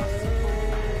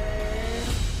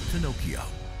 Pinocchio.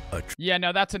 Yeah,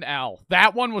 no, that's an L.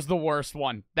 That one was the worst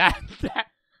one.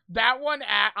 That one,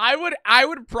 I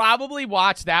would probably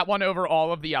watch that one over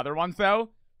all of the other ones, though,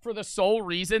 for the sole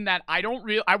reason that I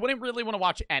wouldn't really want to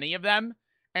watch any of them,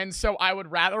 and so I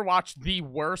would rather watch the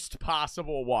worst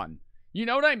possible one. You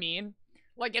know what I mean?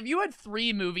 Like, if you had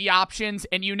 3 movie options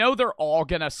and you know they're all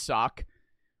gonna suck,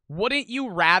 wouldn't you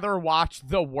rather watch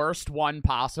the worst one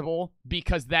possible?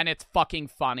 Because then it's fucking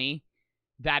funny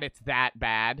that it's that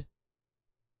bad.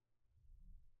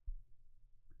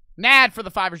 Nad for the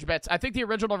 500 bits. I think the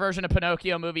original version of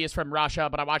Pinocchio movie is from Russia,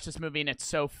 but I watched this movie and it's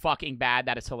so fucking bad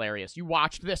that it's hilarious. You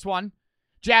watched this one?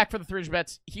 Jack for the 300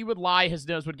 bits. He would lie, his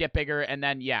nose would get bigger, and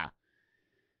then, yeah.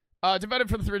 Devoted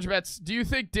for the 300 bits. Do you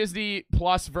think Disney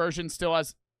Plus version still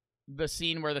has the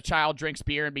scene where the child drinks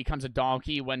beer and becomes a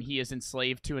donkey when he is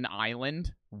enslaved to an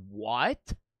island?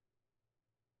 What?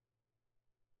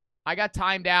 I got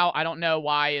timed out. I don't know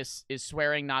why is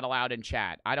swearing not allowed in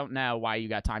chat. I don't know why you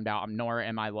got timed out, nor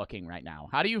am I looking right now.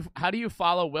 How do you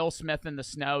follow Will Smith in the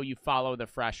snow? You follow the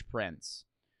Fresh Prince.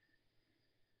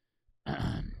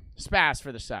 Spaz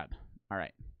for the sub. All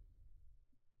right.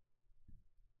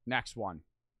 Next one.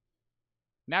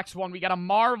 Next one, we got a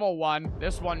Marvel one.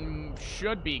 This one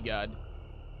should be good.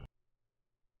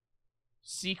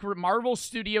 Marvel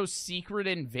Studios Secret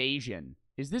Invasion.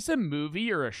 Is this a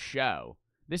movie or a show?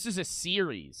 This is a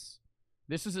series.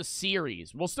 This is a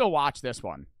series. We'll still watch this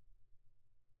one.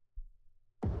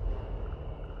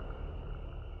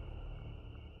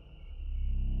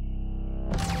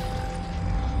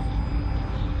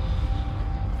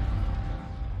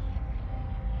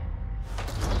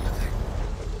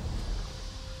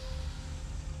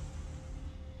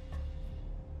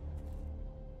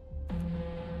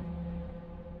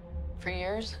 For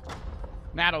years,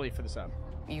 Natalie for the sub.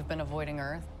 You've been avoiding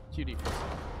Earth. QD for the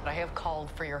sub. But I have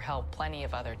called for your help plenty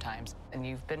of other times, and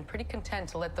you've been pretty content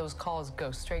to let those calls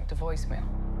go straight to voicemail.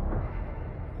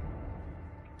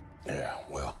 Yeah,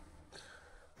 well,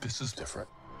 this is different.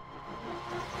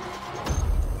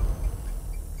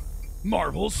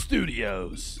 Marvel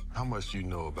Studios. How much do you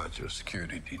know about your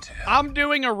security detail? I'm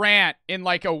doing a rant in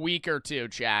like a week or two,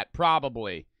 chat,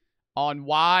 probably, on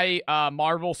why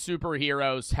Marvel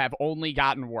superheroes have only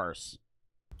gotten worse.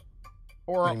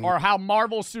 Or how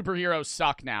Marvel superheroes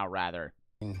suck now, rather.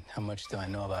 How much do I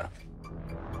know about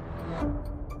him?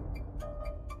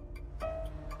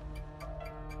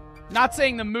 Not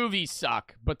saying the movies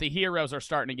suck, but the heroes are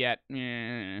starting to get...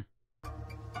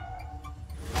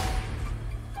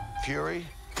 Fury,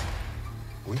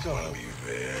 we gotta be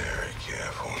very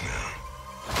careful now.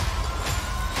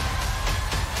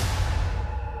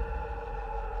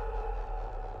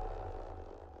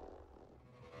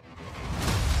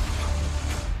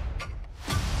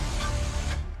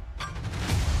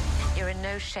 You're in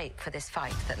no shape for this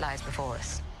fight that lies before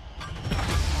us.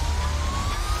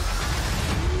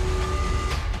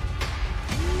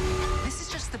 This is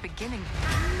just the beginning.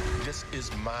 This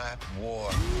is my war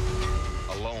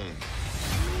alone.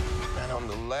 And I'm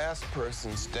the last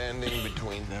person standing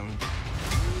between them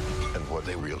and what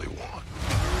they really want.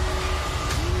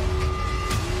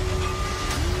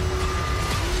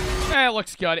 It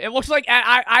looks good. It looks like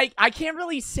I can't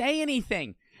really say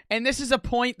anything. And this is a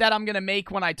point that I'm going to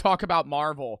make when I talk about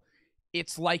Marvel.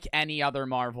 It's like any other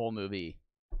Marvel movie.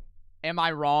 Am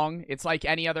I wrong? It's like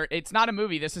any other... It's not a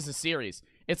movie. This is a series.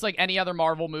 It's like any other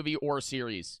Marvel movie or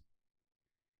series.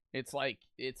 It's like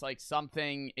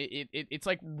something... It's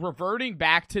like reverting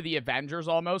back to the Avengers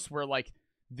almost, where like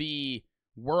the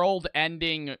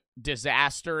world-ending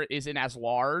disaster isn't as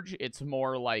large. It's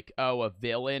more like, oh, a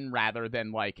villain rather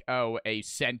than like, oh, a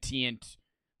sentient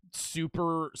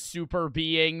super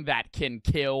being that can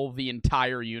kill the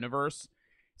entire universe.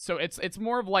 So it's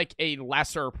more of like a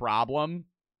lesser problem,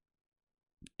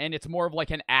 and it's more of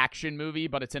like an action movie,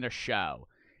 but it's in a show.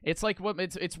 It's like what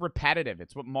it's repetitive.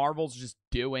 It's what Marvel's just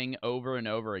doing over and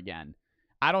over again.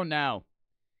 I don't know.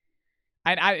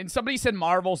 And somebody said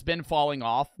Marvel's been falling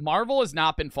off. Marvel has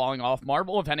not been falling off.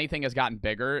 Marvel, if anything, has gotten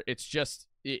bigger. It's just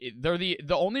they're the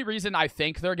only reason I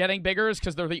think they're getting bigger is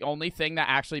because they're the only thing that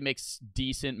actually makes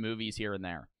decent movies here and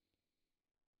there.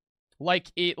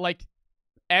 Like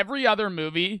every other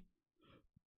movie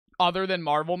other than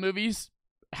Marvel movies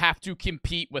have to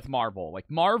compete with Marvel. Like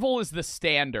Marvel is the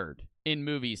standard in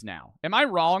movies now. Am I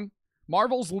wrong?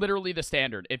 Marvel's literally the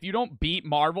standard. If you don't beat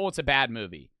Marvel, it's a bad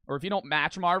movie. Or if you don't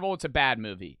match Marvel, it's a bad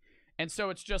movie. And so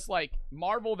it's just like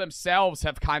Marvel themselves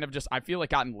have kind of just, I feel like,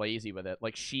 gotten lazy with it.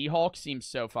 Like She-Hulk seems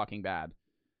so fucking bad.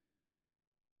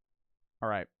 All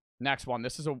right. Next one.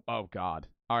 This is a, oh God.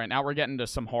 All right. Now we're getting to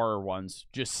some horror ones.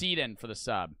 Jaceedin for the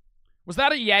sub. Was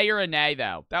that a yay or a nay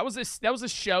though? That was a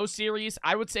show series.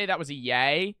 I would say that was a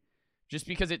yay. Just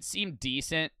because it seemed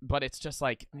decent, but it's just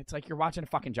like, it's like you're watching a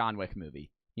fucking John Wick movie.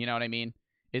 You know what I mean?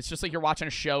 It's just like you're watching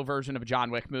a show version of a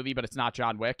John Wick movie, but it's not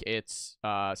John Wick. It's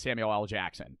Samuel L.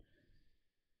 Jackson.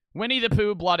 Winnie the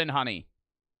Pooh, Blood and Honey.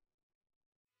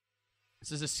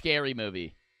 This is a scary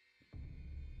movie.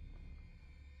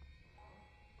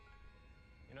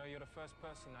 You know, you're the first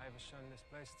person I ever shown this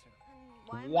place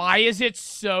to. Why is it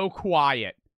so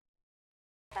quiet?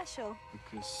 Special.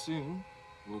 Because soon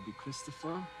we'll be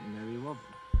Christopher and Mary Robin.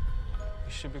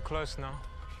 We should be close now.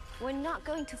 We're not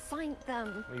going to find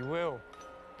them. We will.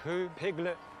 Pooh,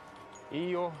 Piglet,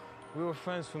 Eeyore. We were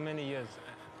friends for many years,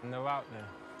 and they're out there.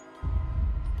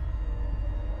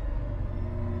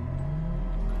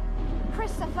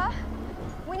 Christopher,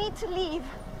 we need to leave.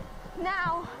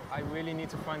 Now. I really need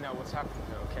to find out what's happening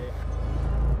there, okay?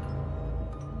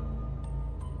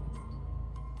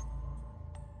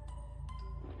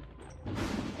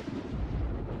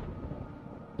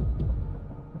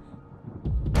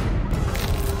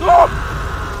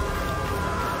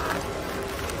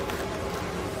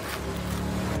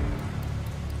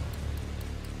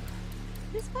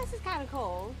 This place is kind of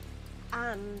cool.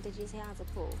 Did you say it has a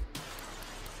pool?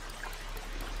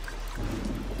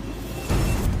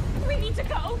 We need to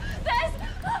go.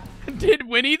 There's... Did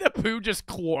Winnie the Pooh just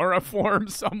chloroform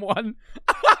someone?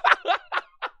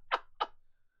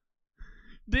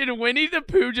 Did Winnie the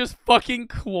Pooh just fucking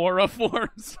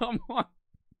chloroform someone?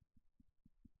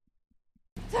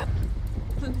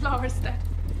 Laura's dead.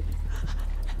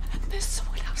 There's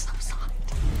someone else outside.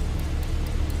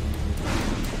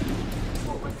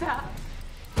 What was that?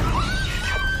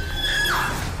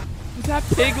 Was that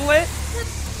Piglet?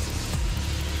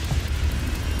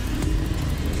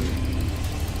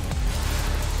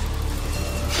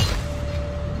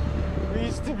 We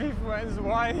used to be friends.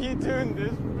 Why are you doing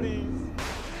this, please?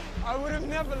 I would have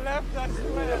never left, I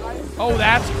swear. Oh,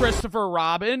 that's Christopher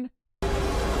Robin?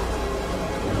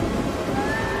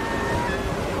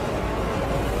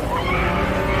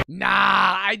 Nah,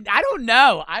 I don't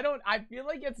know. I feel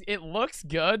like it looks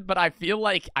good, but I feel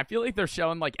like they're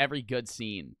showing like every good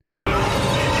scene.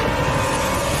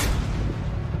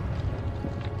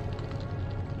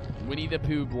 Winnie the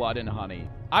Pooh, Blood and Honey.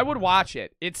 I would watch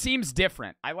it. It seems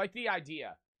different. I like the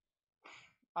idea.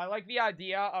 I like the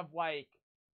idea of like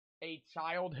a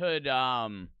childhood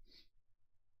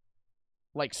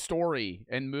like, story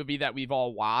and movie that we've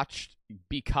all watched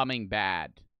becoming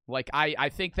bad. Like, I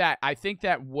think that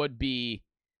would be...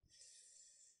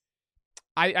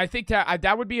 I think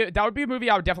that would be a movie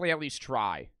I would definitely at least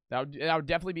try. That would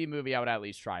definitely be a movie I would at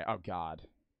least try. Oh God.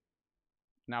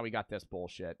 Now we got this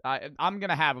bullshit. I'm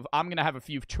gonna have a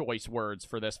few choice words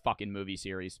for this fucking movie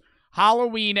series.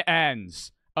 Halloween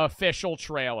Ends official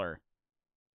trailer.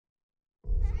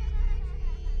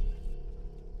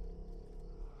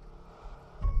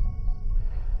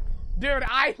 Dude,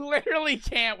 I literally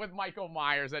can't with Michael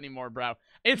Myers anymore, bro.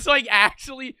 It's like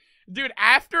actually, dude,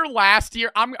 after last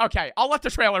year, okay, I'll let the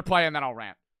trailer play and then I'll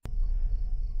rant.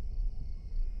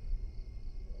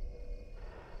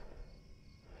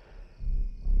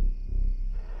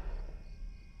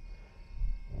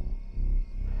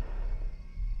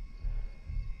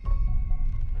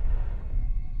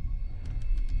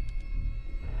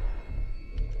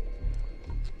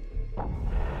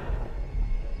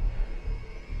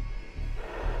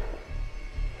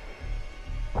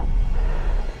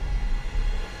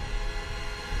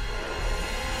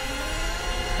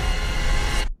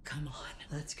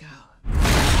 Let's go.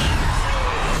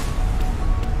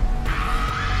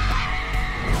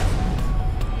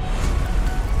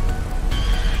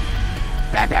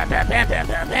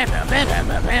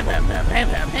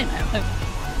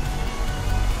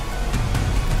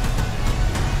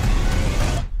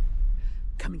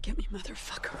 Come and get me,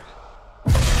 motherfucker.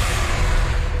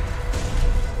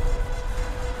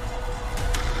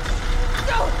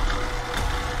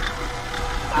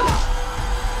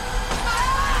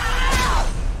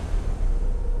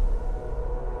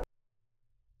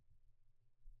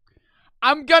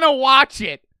 I'm gonna watch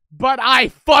it, but I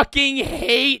fucking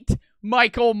hate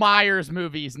Michael Myers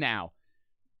movies now.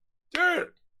 Dude.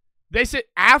 They said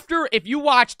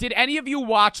did any of you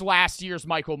watch last year's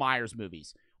Michael Myers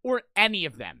movies? Or any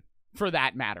of them, for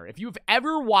that matter. If you've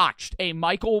ever watched a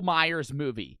Michael Myers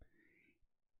movie,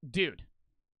 dude,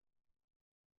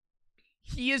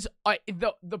 he is,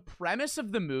 the premise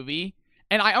of the movie,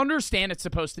 and I understand it's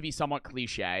supposed to be somewhat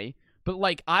cliche, but,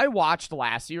 like, I watched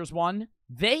last year's one.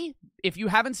 If you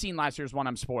haven't seen last year's one,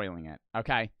 I'm spoiling it,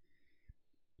 okay?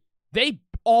 They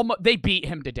beat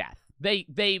him to death.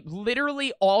 They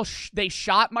literally they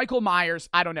shot Michael Myers,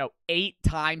 I don't know, 8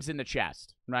 times in the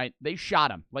chest, right? They shot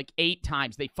him, like, 8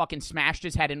 times. They fucking smashed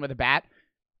his head in with a bat.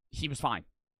 He was fine.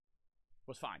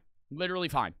 Was fine. Literally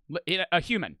fine. A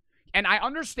human. And I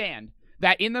understand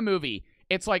that in the movie,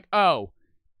 it's like, oh,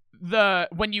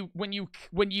 when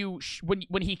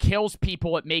he kills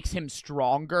people, it makes him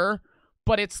stronger.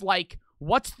 But it's like,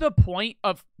 what's the point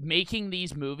of making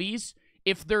these movies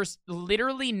if there's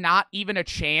literally not even a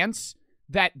chance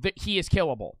that he is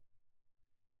killable?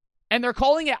 And they're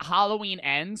calling it Halloween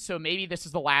Ends, so maybe this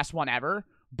is the last one ever.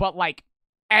 But, like,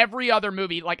 every other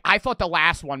movie, like, I thought the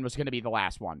last one was going to be the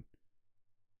last one.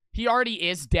 He already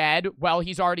is dead. Well,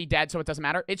 he's already dead, so it doesn't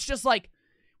matter. It's just like,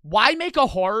 why make a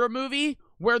horror movie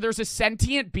where there's a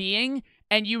sentient being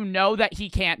and you know that he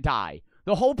can't die?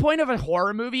 The whole point of a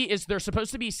horror movie is there's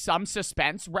supposed to be some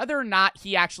suspense. Whether or not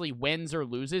he actually wins or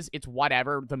loses, it's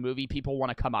whatever the movie people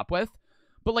want to come up with.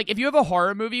 But, like, if you have a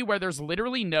horror movie where there's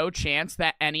literally no chance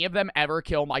that any of them ever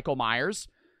kill Michael Myers,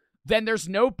 then there's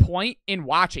no point in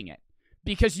watching it.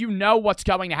 Because you know what's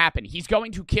going to happen. He's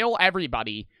going to kill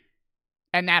everybody,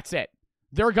 and that's it.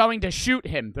 They're going to shoot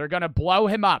him. They're going to blow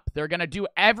him up. They're going to do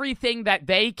everything that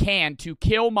they can to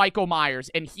kill Michael Myers,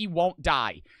 and he won't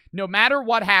die. No matter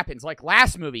what happens, like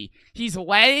last movie, he's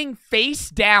laying face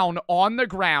down on the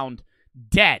ground,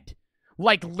 dead.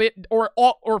 Like,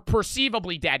 or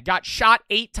perceivably dead. Got shot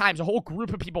 8 times. A whole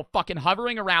group of people fucking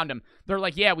hovering around him. They're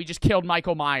like, yeah, we just killed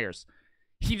Michael Myers.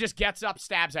 He just gets up,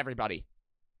 stabs everybody.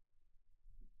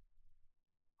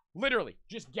 Literally,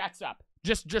 just gets up.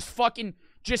 Just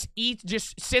eats,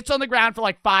 just sits on the ground for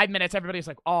like 5 minutes. Everybody's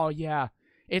like, oh yeah,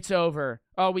 it's over.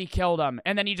 Oh, we killed him.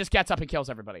 And then he just gets up and kills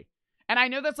everybody. And I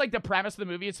know that's like the premise of the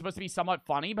movie. It's supposed to be somewhat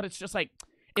funny, but it's just like,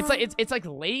 it's like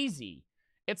lazy.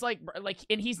 It's like,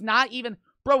 and he's not even,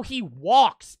 bro, he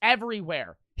walks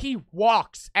everywhere. He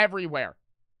walks everywhere.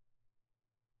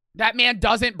 That man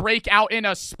doesn't break out in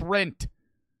a sprint.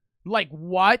 Like,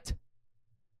 what?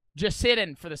 Just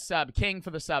sitting for the sub. King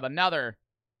for the sub. Another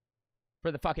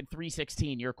for the fucking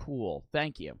 316. You're cool.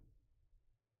 Thank you.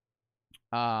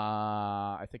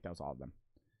 I think that was all of them.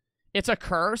 It's a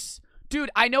curse.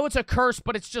 Dude, I know it's a curse,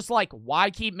 but it's just like,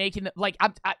 why keep making it? Like,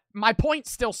 my point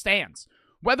still stands.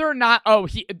 Whether or not,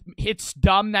 it's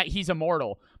dumb that he's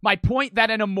immortal. My point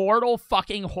that an immortal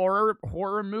fucking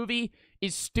horror movie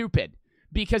is stupid.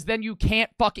 Because then you can't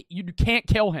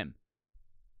kill him.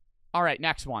 All right,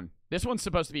 next one. This one's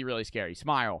supposed to be really scary.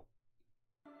 Smile.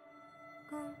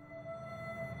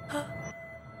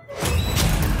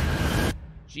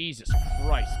 Jesus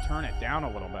Christ, turn it down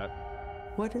a little bit.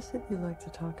 What is it you like to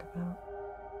talk about?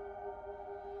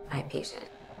 Hi, patient.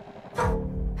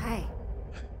 Hi.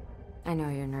 I know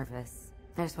you're nervous.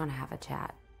 I just want to have a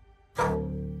chat.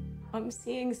 I'm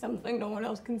seeing something no one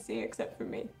else can see except for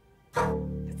me.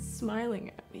 It's smiling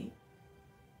at me.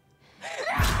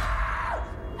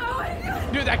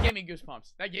 Dude, that gave me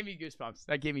goosebumps. That gave me goosebumps.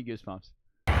 That gave me goosebumps.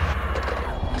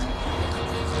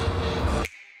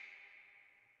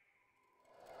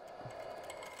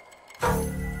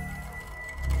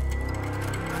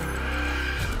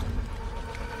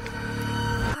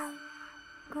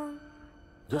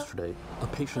 Yesterday, a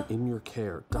patient in your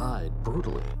care died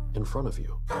brutally in front of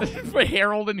you. For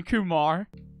Harold and Kumar.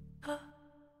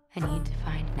 I need to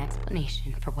find an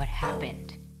explanation for what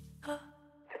happened.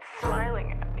 It's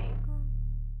smiling at me.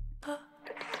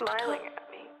 It's smiling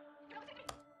at me.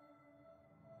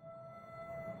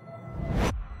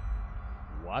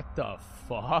 What the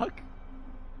fuck?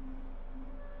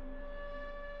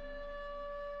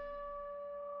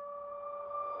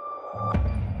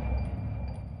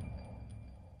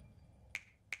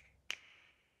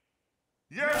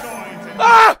 You're going to...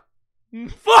 Ah!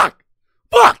 Fuck!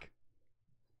 Fuck!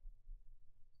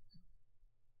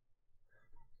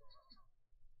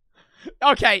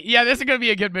 Okay, yeah, this is gonna be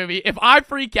a good movie. If I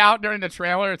freak out during the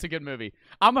trailer, it's a good movie.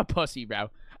 I'm a pussy, bro.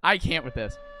 I can't with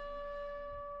this.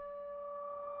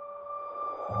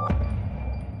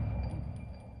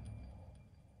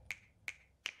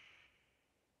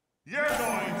 You're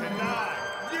going to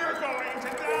die! You're going to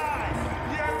die!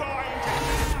 You're going to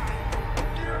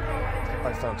die! You're going to...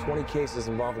 I found 20 cases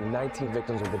involving 19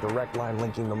 victims with a direct line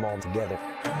linking them all together.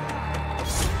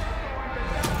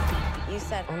 You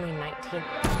said only 19.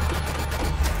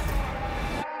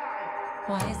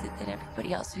 Why is it that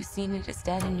everybody else who's seen it is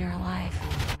dead and you're alive?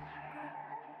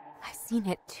 I've seen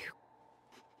it too.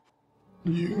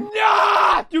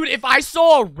 Nah! Dude, if I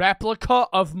saw a replica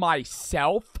of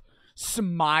myself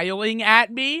smiling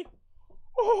at me,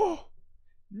 oh,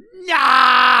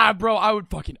 nah, bro, I would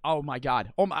fucking, oh my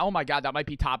god, oh my god, that might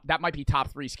be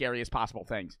top 3 scariest possible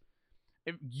things.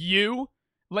 If you,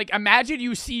 like, imagine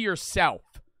you see yourself,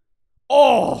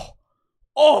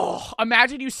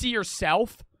 imagine you see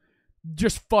yourself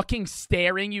just fucking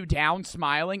staring you down,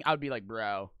 smiling. I'd be like,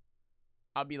 bro,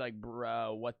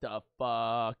 what the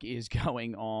fuck is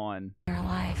going on? You're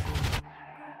alive.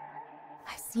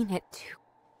 I've seen it too.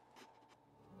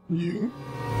 You?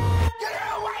 Get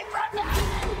away from me!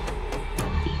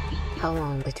 How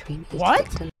long between each What?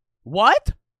 victim?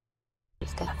 What?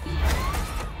 Is death?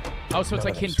 Oh, so it's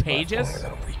like contagious?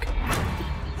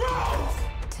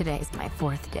 Today's my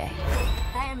 4th day.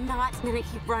 I am not gonna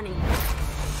keep running.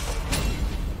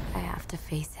 I have to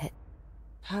face it.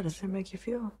 How does it make you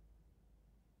feel?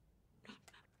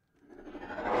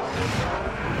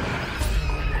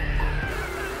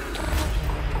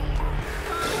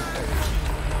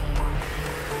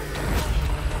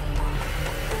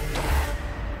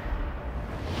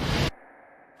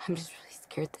 I'm just really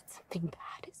scared that something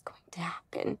bad is going to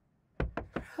happen.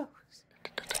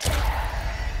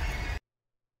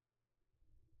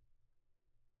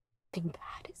 Something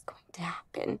bad is going to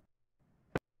happen.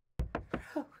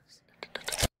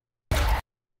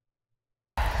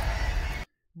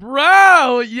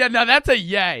 Bro, yeah, no, that's a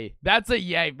yay. That's a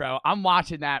yay, bro. I'm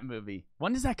watching that movie.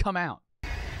 When does that come out?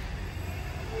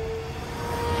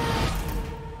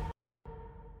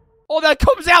 Oh, that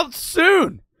comes out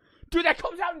soon. Dude, that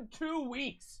comes out in 2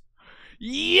 weeks.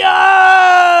 Yo!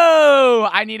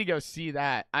 I need to go see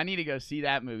that. I need to go see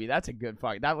that movie. That's a good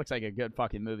fuck. That looks like a good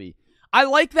fucking movie. I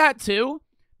like that too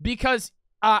because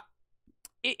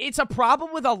it's a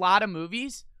problem with a lot of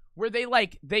movies where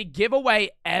they give away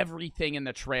everything in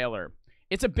the trailer.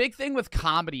 It's a big thing with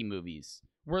comedy movies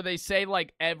where they say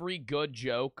like every good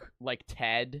joke, like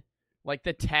Ted, like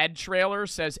the Ted trailer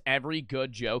says every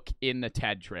good joke in the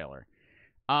Ted trailer.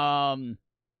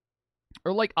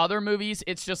 Or like other movies,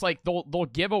 it's just like they'll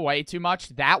give away too much.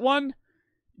 That one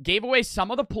gave away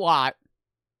some of the plot,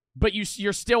 but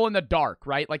you're still in the dark,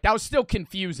 right? Like that was still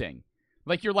confusing.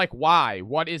 Like you're like, why?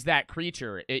 What is that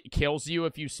creature? It kills you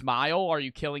if you smile. Are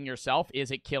you killing yourself?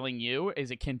 Is it killing you? Is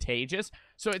it contagious?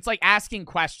 So it's like asking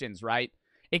questions, right?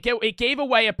 It gave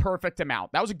away a perfect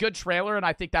amount. That was a good trailer, and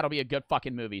I think that'll be a good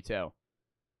fucking movie too.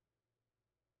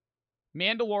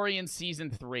 Mandalorian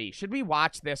Season 3. Should we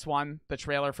watch this one? The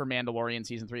trailer for Mandalorian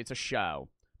Season 3. It's a show,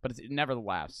 but it's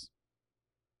nevertheless.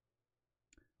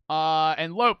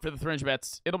 And Lope for the Fringe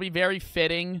Bits. It'll be very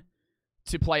fitting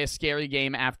to play a scary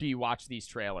game after you watch these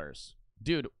trailers.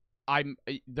 Dude,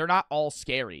 they're not all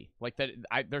scary. Like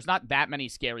there's not that many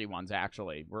scary ones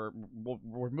actually. We're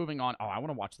moving on. Oh, I want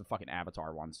to watch the fucking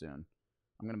Avatar one soon.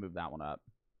 I'm gonna move that one up.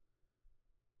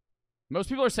 Most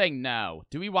people are saying no.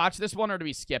 Do we watch this one or do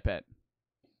we skip it?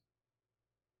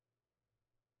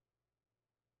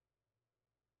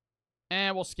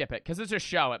 We'll skip it because it's a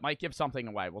show. It might give something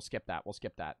away. We'll skip that. We'll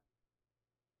skip that.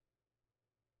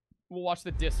 We'll watch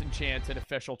the Disenchanted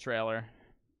official trailer.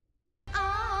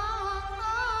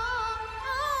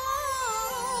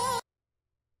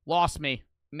 Lost me.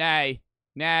 Nay.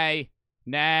 Nay.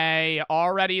 Nay.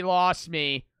 Already lost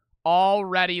me.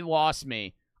 Already lost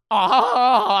me.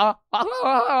 Shut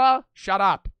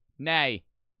up. Nay.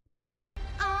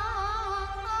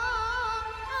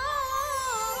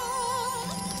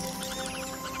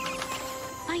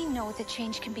 I know that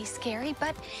change can be scary,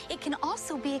 but it can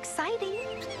also be exciting.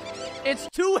 It's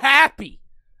too happy.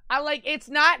 It's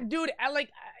not, dude,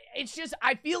 it's just,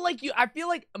 I feel like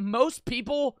most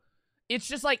people, it's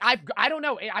just like, I don't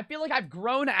know, I feel like I've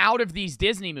grown out of these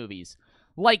Disney movies.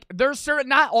 Like, there's certain,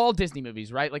 not all Disney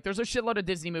movies, right? Like, there's a shitload of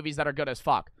Disney movies that are good as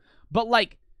fuck. But,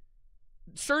 like,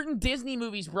 certain Disney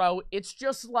movies, bro, it's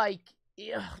just like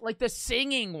the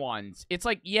singing ones. It's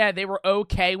like, yeah, they were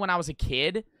okay when I was a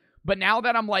kid. But now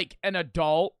that I'm, like, an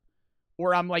adult,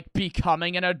 or I'm, like,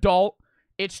 becoming an adult,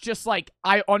 it's just, like,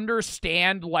 I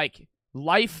understand, like,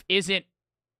 life isn't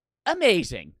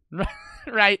amazing,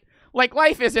 right? Like,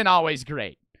 life isn't always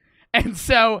great. And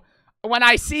so, when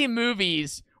I see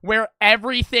movies where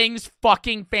everything's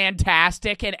fucking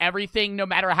fantastic and everything, no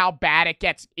matter how bad it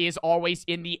gets, is always,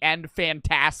 in the end,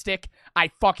 fantastic,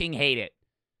 I fucking hate it.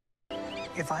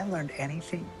 If I learned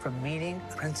anything from meeting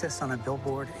a princess on a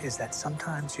billboard, is that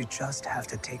sometimes you just have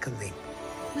to take a leap.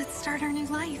 Let's start our new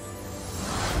life.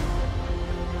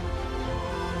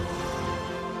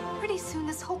 Pretty soon,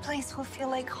 this whole place will feel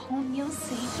like home, you'll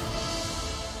see.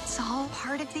 It's all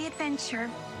part of the adventure.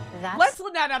 Let's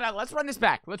run this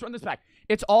back. Let's run this back.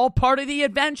 It's all part of the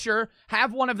adventure.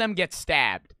 Have one of them get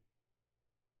stabbed.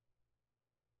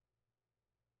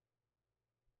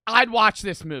 I'd watch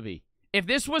this movie. If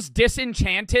this was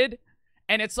Disenchanted,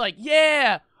 and it's like,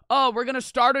 yeah, oh, we're gonna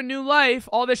start a new life,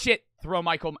 all this shit,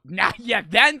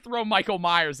 then throw Michael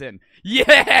Myers in.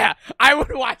 Yeah, I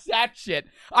would watch that shit.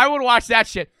 I would watch that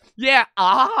shit. Yeah,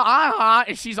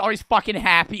 and she's always fucking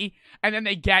happy. And then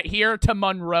they get here to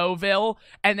Monroeville,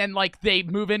 and then, like, they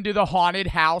move into the haunted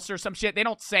house or some shit. They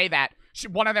don't say that.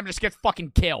 One of them just gets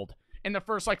fucking killed in the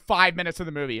first, like, 5 minutes of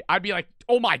the movie. I'd be like,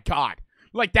 oh my god.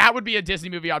 Like, that would be a Disney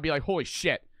movie. I'd be like, holy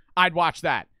shit. I'd watch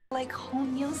that. Like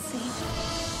home, you'll see.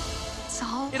 It's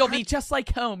all It'll be just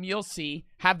like home, you'll see.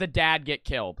 Have the dad get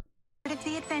killed. part of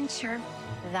the adventure.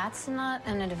 That's not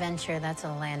an adventure, that's a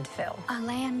landfill. A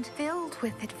land filled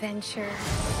with adventure.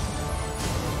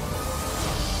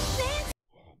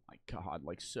 Oh my god,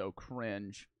 like, so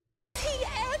cringe. Hey,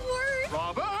 Edward!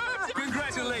 Robert!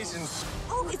 Congratulations!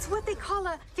 Oh, it's what they call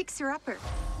a fixer-upper.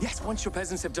 Yes, once your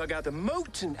peasants have dug out the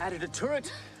moat and added a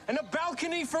turret and a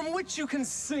balcony from which you can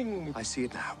sing. I see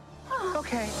it now.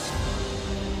 Okay.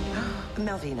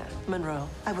 Melvina, Monroe,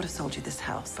 I would have sold you this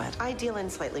house, but I deal in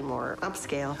slightly more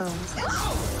upscale homes.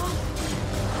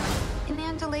 In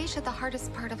Andalasia, the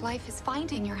hardest part of life is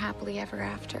finding your happily ever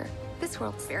after. This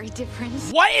world's very different.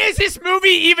 What is this movie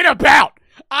even about?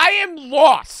 I am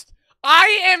lost.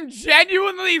 I am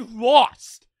genuinely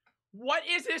lost. What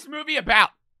is this movie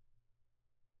about?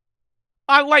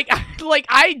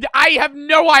 I have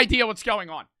no idea what's going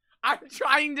on. I'm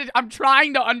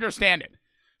trying to understand it.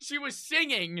 She was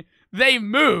singing, they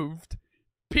moved,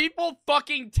 people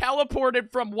fucking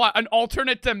teleported from what, an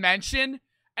alternate dimension?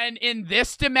 And in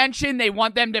this dimension, they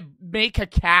want them to make a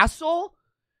castle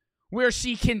where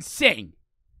she can sing.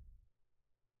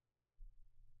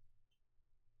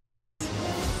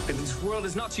 If this world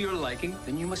is not to your liking,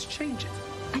 then you must change it.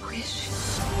 I wish.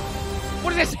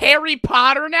 What is this, Harry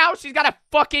Potter now? She's got a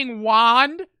fucking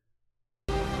wand?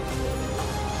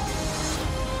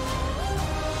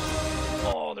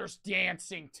 Oh, there's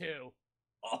dancing, too.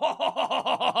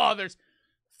 Oh, there's...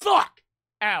 Fuck!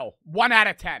 Ow. 1 out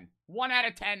of 10. 1 out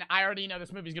of 10. I already know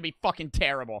this movie's gonna be fucking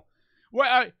terrible.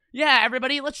 Well, yeah,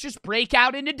 everybody, let's just break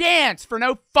out into dance for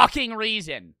no fucking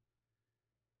reason.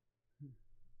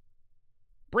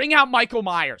 Bring out Michael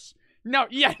Myers. No,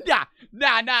 yeah, nah.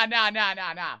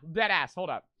 Dead ass. Hold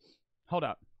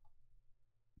up.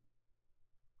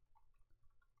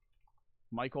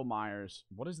 Michael Myers.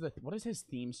 What is his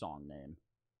theme song name?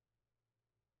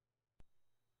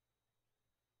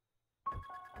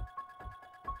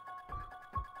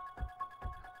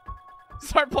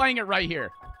 Start playing it right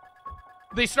here.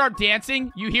 They start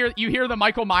dancing. You hear the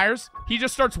Michael Myers. He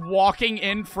just starts walking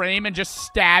in frame and just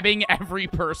stabbing every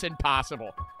person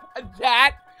possible.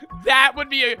 That would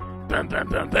be a boom, boom,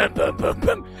 boom, boom, boom, boom,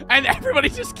 boom, and everybody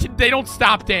they don't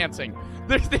stop dancing.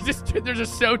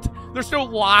 They're so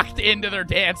locked into their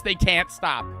dance they can't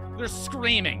stop. They're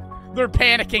screaming. They're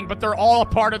panicking, but they're all a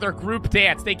part of their group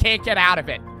dance. They can't get out of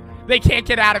it. They can't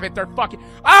get out of it. They're fucking,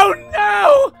 oh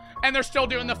no! And they're still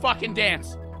doing the fucking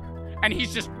dance. And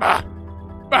he's just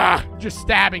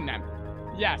stabbing them.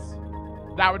 Yes.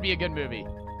 That would be a good movie.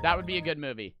 That would be a good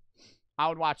movie. I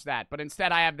would watch that. But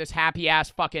instead I have this happy ass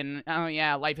fucking, oh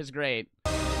yeah, life is great.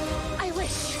 I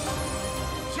wish.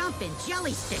 Jumping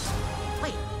jelly sticks.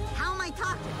 Wait, how am I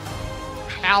talking?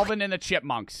 Alvin and the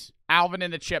Chipmunks. Alvin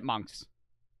and the Chipmunks.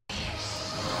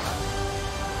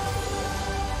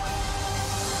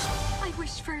 I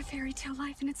wished for a fairy tale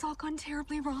life and it's all gone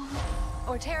terribly wrong.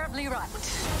 Or terribly right.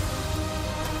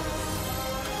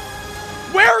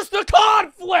 Where's the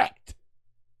conflict?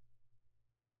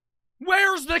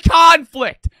 Where's the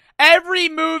conflict? Every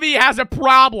movie has a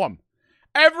problem.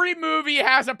 Every movie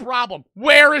has a problem.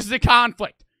 Where is the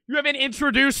conflict? You haven't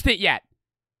introduced it yet.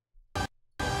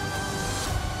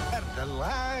 At the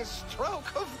last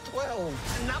stroke of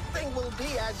 12, nothing will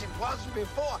be as it was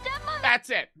before. That's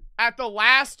it. At the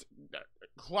last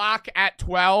clock at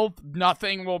 12,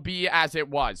 nothing will be as it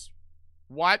was.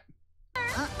 What?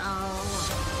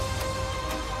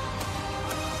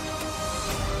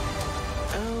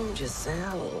 Oh,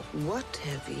 Giselle, what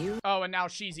have you... Oh, and now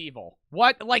she's evil.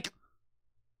 What? Like...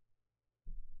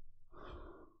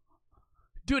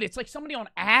 Dude, it's like somebody on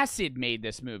acid made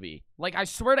this movie. Like, I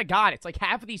swear to God, it's like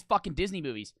half of these fucking Disney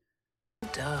movies.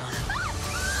 Duh.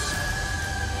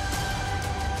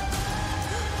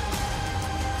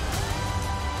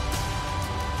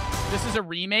 This is a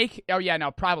remake? Oh, yeah,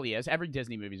 no, probably is. Every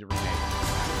Disney movie's a remake.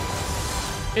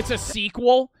 It's a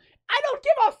sequel? I don't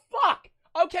give a fuck!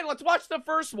 Okay, let's watch the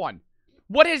first one.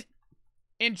 What is...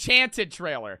 Enchanted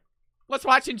trailer. Let's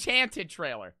watch Enchanted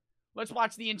trailer. Let's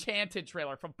watch the Enchanted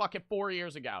trailer from fucking 4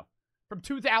 years ago. From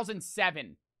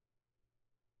 2007.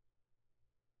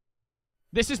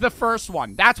 This is the first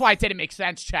one. That's why it didn't make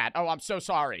sense, chat. Oh, I'm so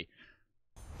sorry.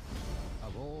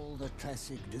 Of all the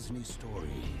classic Disney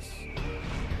stories...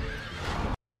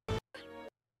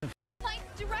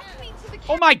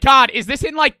 Oh my God, is this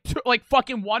in like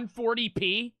fucking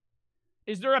 140p?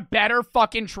 Is there a better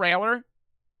fucking trailer?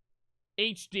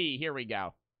 HD, here we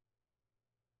go.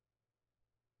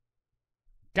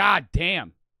 God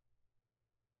damn.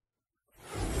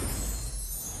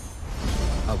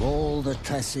 Of all the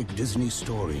classic Disney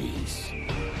stories,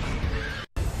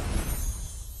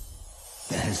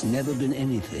 there has never been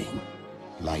anything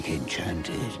like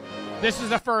Enchanted. This is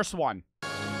the first one.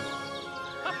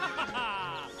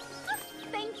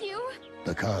 Thank you.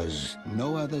 Because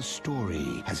no other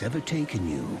story has ever taken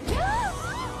you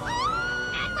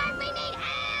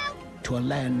to a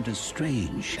land as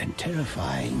strange and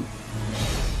terrifying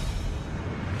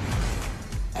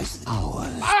as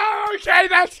ours. Okay,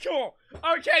 that's cool.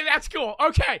 Okay, that's cool.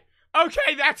 Okay,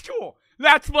 that's cool.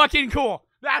 That's fucking cool.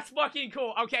 That's fucking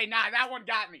cool. Okay, nah, that one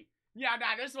got me. Yeah,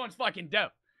 nah, this one's fucking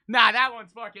dope. Nah, that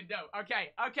one's fucking dope.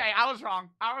 Okay, I was wrong.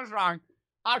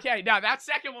 Okay, now that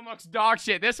second one looks dog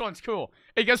shit. This one's cool.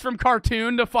 It goes from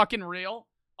cartoon to fucking real.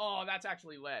 Oh, that's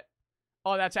actually lit.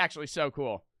 Oh, that's actually so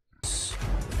cool.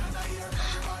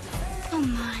 Oh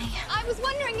my. I was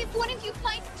wondering if one of you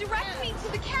might direct me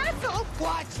to the castle.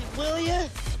 Watch it, will you?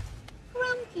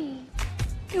 Grumpy.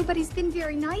 Nobody's been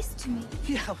very nice to me.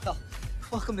 Yeah, well,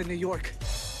 welcome to New York.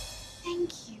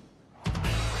 Thank you.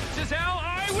 Giselle,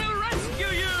 I will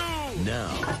rescue you! Now.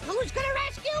 Who's gonna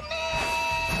rescue me?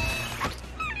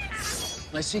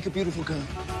 I seek a beautiful girl.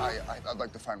 I'd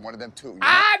like to find one of them too. You know?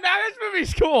 Ah, no, this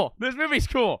movie's cool. This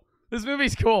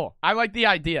movie's cool. I like the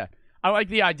idea. I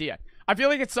feel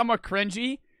like it's somewhat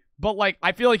cringy, but like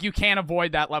I feel like you can't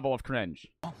avoid that level of cringe.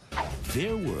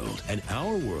 Their world and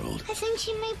our world I think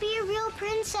she may be a real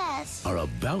princess. are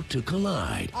about to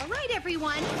collide. All right,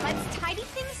 everyone. Let's tidy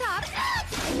things up.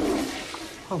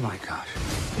 Oh my gosh.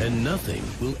 And nothing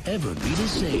will ever be the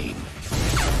same.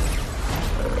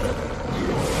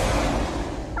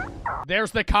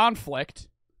 There's the conflict.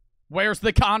 Where's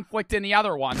the conflict in the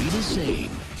other one? Be the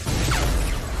same.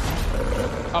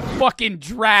 A fucking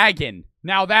dragon.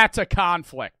 Now that's a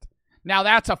conflict. Now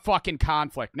that's a fucking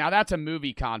conflict. Now that's a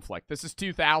movie conflict. This is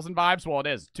 2000 vibes? Well, it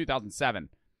is. 2007.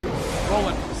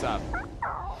 Rolling for this up.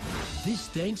 This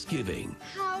Thanksgiving.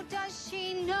 How does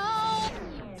she know?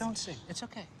 Don't sing. It's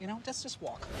okay. You know, let's just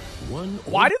walk.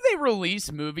 Why do they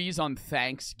release movies on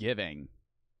Thanksgiving?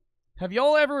 Have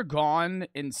y'all ever gone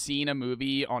and seen a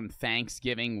movie on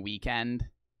Thanksgiving weekend?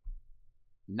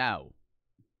 No.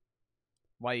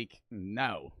 Like,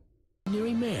 no.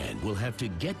 Ordinary man will have to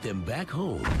get them back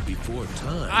home before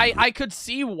time. I could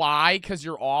see why, because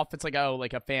you're off. It's like, oh,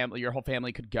 like a family, your whole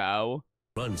family could go.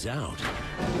 Runs out.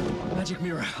 Magic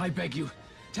Mirror, I beg you.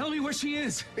 Tell me where she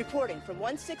is. Reporting from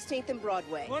 116th and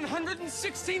Broadway.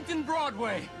 116th and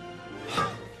Broadway.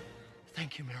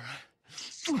 Thank you, Mirror.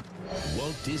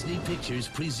 Walt Disney Pictures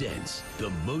presents the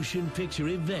motion picture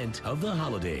event of the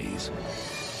holidays.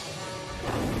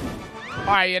 All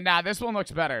right, yeah, nah, this one looks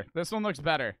better. This one looks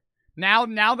better. Now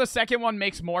the second one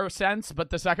makes more sense, but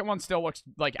the second one still looks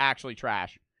like actually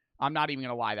trash. I'm not even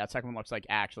gonna lie, that second one looks like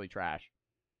actually trash.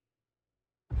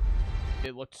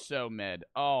 It looked so mid.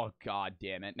 Oh, god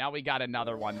damn it. Now we got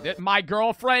another one. My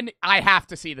girlfriend, I have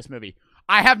to see this movie.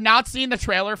 I have not seen the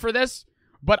trailer for this,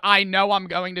 but I know I'm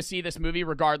going to see this movie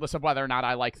regardless of whether or not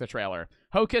I like the trailer.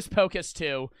 Hocus Pocus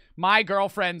 2, my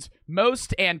girlfriend's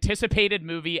most anticipated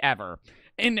movie ever.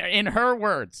 In her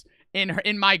words,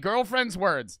 in my girlfriend's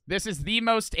words, this is the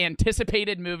most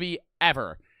anticipated movie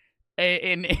ever.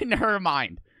 In her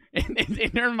mind.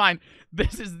 In her mind,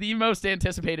 this is the most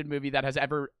anticipated movie that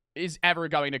is ever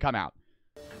going to come out.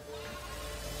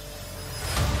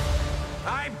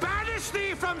 I banish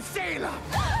thee from Salem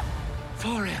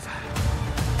forever.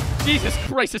 Jesus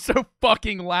Christ, it's so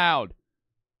fucking loud.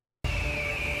 They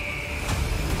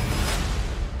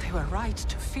were right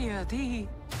to fear thee.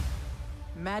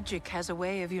 Magic has a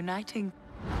way of uniting.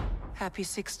 Happy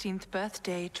 16th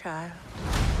birthday, child.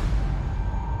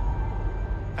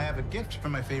 I have a gift for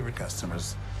my favorite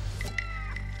customers.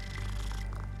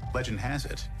 Legend has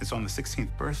it, it's on the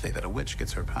 16th birthday that a witch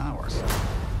gets her powers.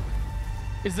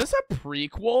 Is this a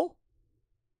prequel?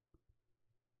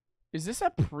 Is this a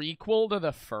prequel to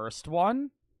the first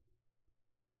one?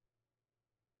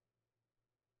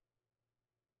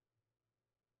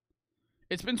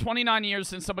 It's been 29 years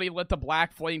since somebody lit the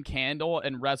black flame candle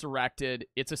and resurrected.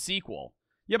 It's a sequel.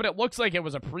 Yeah, but it looks like it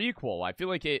was a prequel. I feel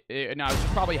like no, it's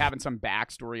probably having some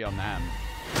backstory on them.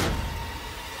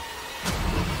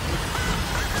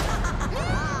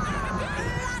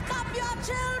 Lock up your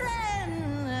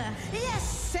children! Yes,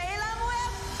 Salem,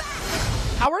 we're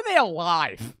back! How are they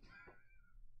alive?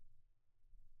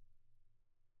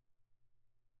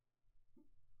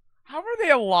 How are they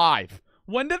alive?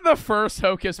 When did the first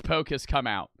Hocus Pocus come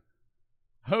out?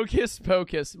 Hocus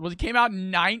Pocus it came out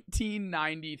in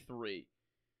 1993.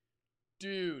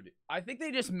 Dude, I think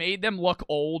they just made them look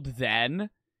old then,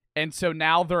 and so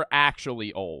now they're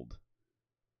actually old.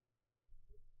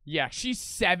 Yeah, she's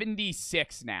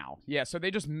 76 now. Yeah, so they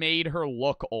just made her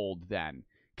look old then.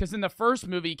 Because in the first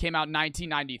movie, came out in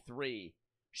 1993,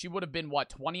 she would have been, what,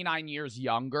 29 years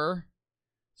younger?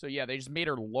 So yeah, they just made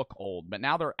her look old, but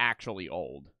now they're actually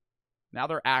old. Now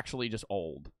they're actually just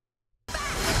old.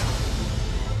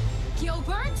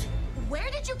 Gilbert?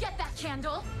 Where did you get that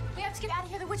candle? We have to get out of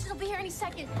here. The witches will be here any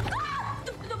second. Ah!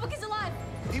 The book is alive.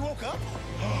 He woke up?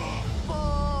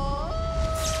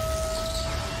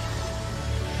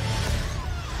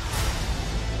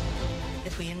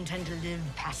 If we intend to live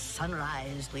past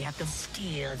sunrise, we have to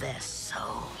steal their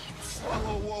souls.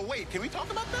 Whoa, wait, can we talk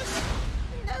about this?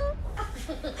 No.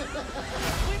 We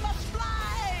must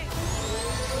fly!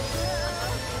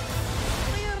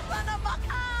 We run amok!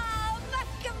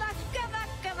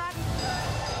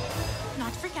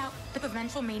 Not to freak out. The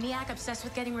vengeful maniac obsessed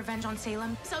with getting revenge on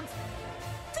Salem.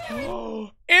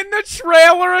 So... In the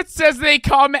trailer, it says they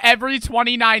come every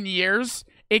 29 years.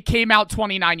 It came out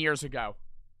 29 years ago.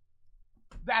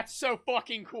 That's so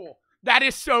fucking cool. That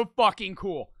is so fucking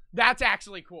cool. That's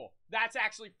actually cool. That's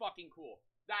actually fucking cool.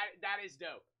 That is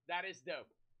dope. That is dope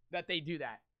that they do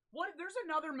that. What? There's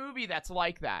another movie that's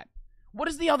like that. What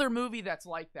is the other movie that's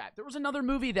like that? There was another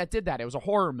movie that did that. It was a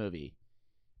horror movie.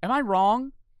 Am I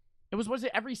wrong? It was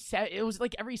it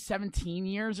like every 17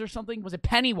 years or something? Was it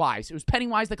Pennywise? It was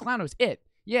Pennywise the Clown. It was It.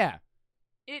 Yeah.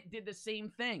 It did the same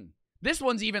thing. This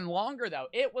one's even longer though.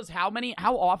 It was how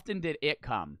often did it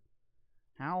come?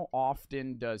 How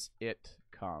often does it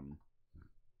come?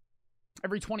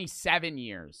 Every 27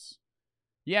 years.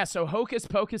 Yeah, so Hocus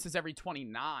Pocus is every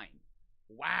 29.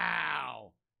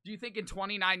 Wow. Do you think in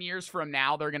 29 years from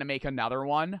now they're going to make another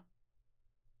one?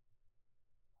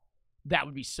 That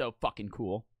would be so fucking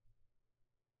cool.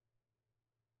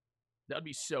 That would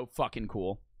be so fucking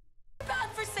cool.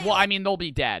 Well, I mean, they'll be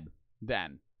dead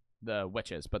then, the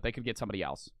witches, but they could get somebody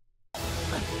else.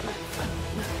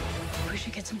 We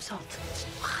should get some salt.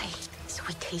 Why? So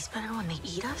we taste better when they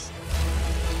eat us?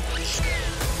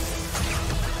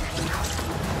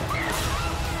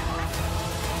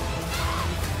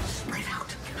 Spread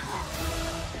out.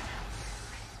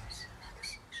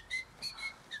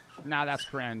 Nah, that's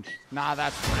cringe. Nah,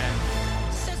 that's cringe.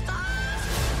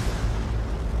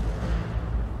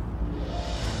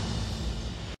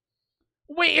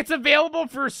 Wait, it's available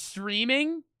for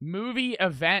streaming? Movie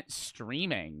event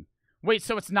streaming. Wait,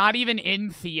 so it's not even in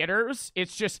theaters?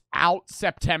 It's just out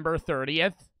September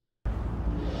 30th?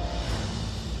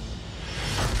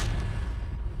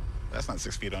 That's not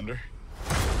 6 feet under.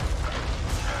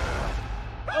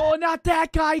 Oh, not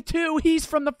that guy, too. He's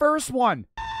from the first one.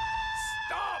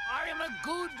 Stop! I am a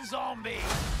good zombie.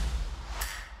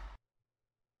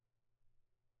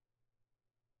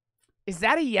 Is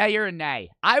that a yay or a nay?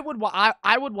 I would watch.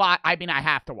 I mean, I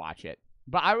have to watch it,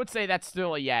 but I would say that's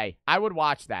still a yay. I would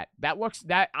watch that.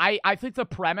 I think the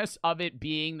premise of it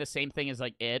being the same thing as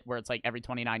like It, where it's like every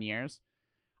 29 years.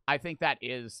 I think that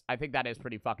is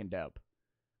pretty fucking dope.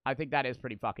 I think that is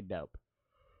pretty fucking dope.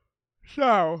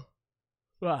 So,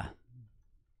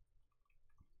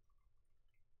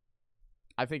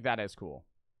 I think that is cool.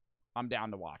 I'm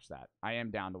down to watch that. I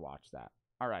am down to watch that.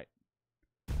 All right.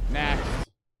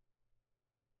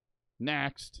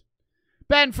 Next.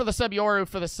 Ben for the sub, Yoru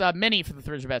for the sub, Mini for the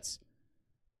 300 bits.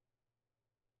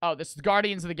 Oh, this is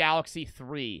Guardians of the Galaxy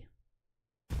 3.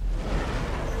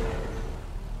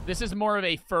 This is more of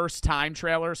a first-time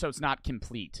trailer, so it's not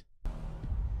complete.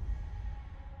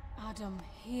 Adam,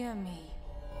 hear me.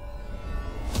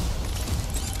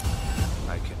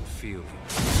 I can feel you.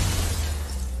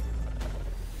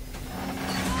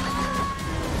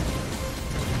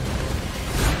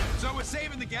 So we're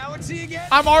saving the galaxy again?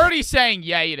 I'm already saying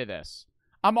yay to this.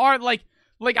 I'm already,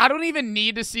 like, I don't even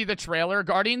need to see the trailer.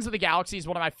 Guardians of the Galaxy is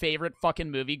one of my favorite fucking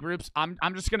movie groups. I'm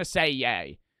just gonna say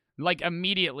yay. Like,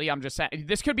 immediately, I'm just saying.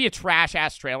 This could be a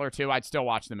trash-ass trailer, too. I'd still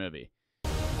watch the movie.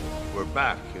 We're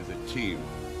back as a team.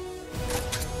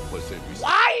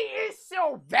 Why is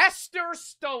Sylvester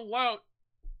Stallone?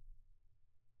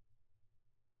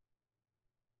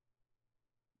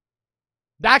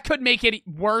 That could make it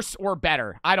worse or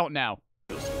better. I don't know.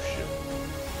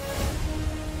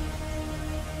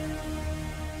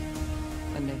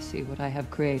 When they see what I have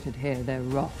created here, their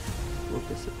wrath will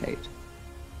dissipate.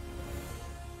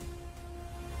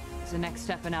 It's the next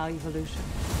step in our evolution.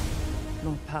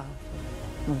 More powerful,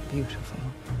 more beautiful.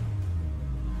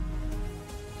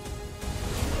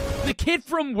 The kid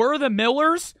from We're the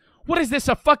Millers? What is this,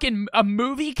 a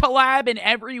movie collab in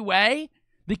every way?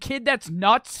 The kid that's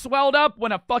nuts swelled up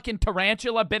when a fucking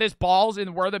tarantula bit his balls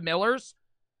in We're the Millers?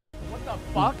 What the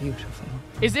fuck? Beautiful.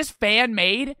 Is this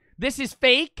fan-made? This is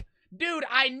fake? Dude,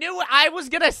 I knew what I was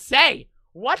gonna say.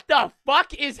 What the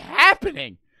fuck is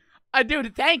happening?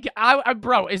 Dude,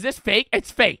 bro, is this fake?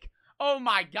 It's fake. Oh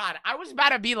my god, I was about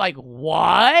to be like,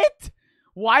 what?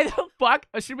 Why the fuck?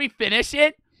 Should we finish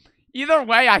it? Either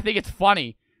way, I think it's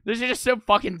funny. This is just so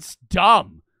fucking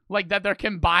dumb. Like, that they're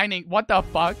combining. What the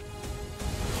fuck?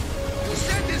 You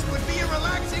said this would be a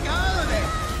relaxing holiday.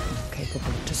 Capable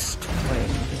of destroying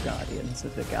the Guardians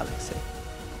of the Galaxy.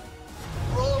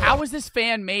 How is this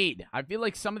fan made? I feel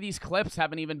like some of these clips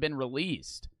haven't even been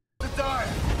released.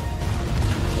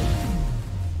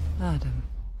 Adam.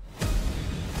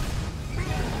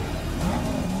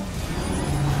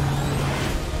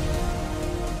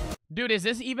 Dude, is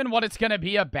this even what it's gonna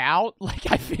be about?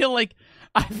 Like, I feel like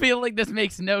this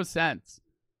makes no sense.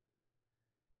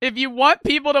 If you want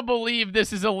people to believe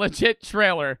this is a legit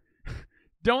trailer,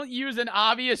 don't use an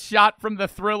obvious shot from the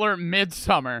thriller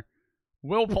Midsummer.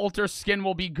 Will Poulter's skin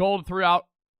will be gold throughout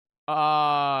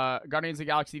Guardians of the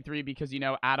Galaxy 3 because, you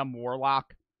know, Adam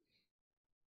Warlock.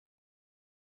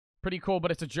 Pretty cool,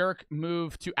 but it's a jerk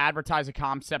move to advertise a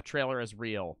concept trailer as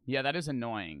real. Yeah, that is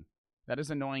annoying. That is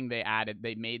annoying they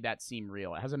made that seem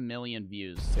real. It has 1 million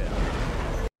views, too.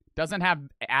 Doesn't have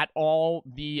at all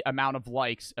the amount of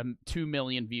likes 2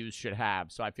 million views should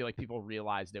have, so I feel like people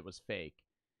realized it was fake.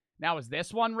 Now, is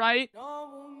this one right?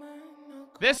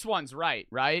 This one's right?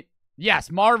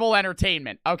 Yes, Marvel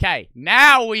Entertainment. Okay,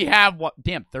 now we have what?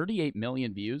 Damn, 38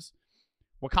 million views.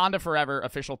 Wakanda Forever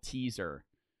official teaser.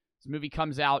 This movie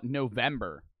comes out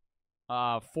November.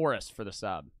 Forrest for the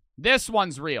sub. This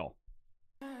one's real.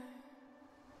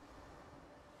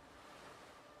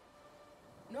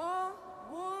 No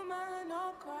woman,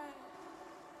 no cry.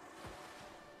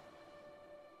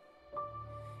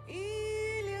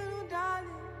 Little darling,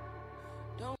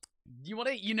 don't.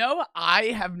 You know, I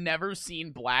have never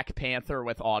seen Black Panther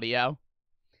with audio,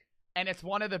 and it's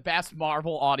one of the best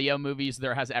Marvel audio movies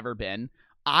there has ever been.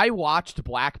 I watched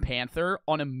Black Panther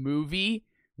on a movie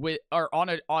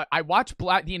I watched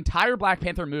the entire Black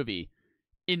Panther movie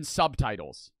in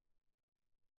subtitles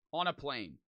on a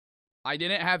plane. I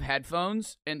didn't have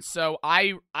headphones, and so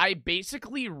I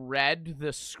basically read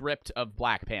the script of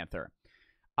Black Panther.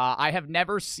 I have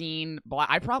never seen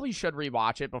I probably should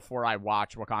rewatch it before I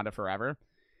watch Wakanda Forever.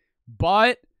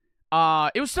 But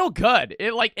it was still good.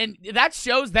 And that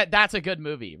shows that that's a good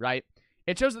movie, right?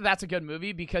 It shows that that's a good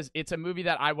movie because it's a movie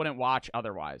that I wouldn't watch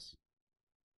otherwise.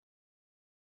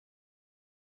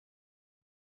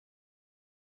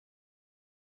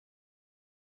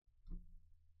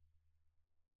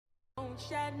 Don't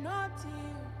shed no tear,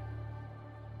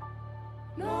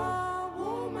 no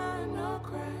woman, no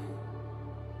cry.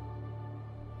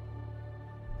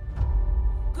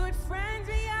 Good friends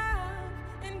we have,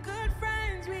 and good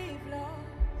friends we've lost.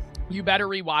 You better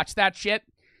rewatch that shit.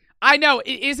 I know.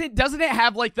 Doesn't it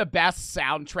have like the best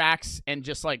soundtracks and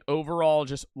just like overall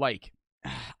just like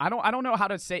I don't know how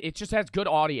to say it just has good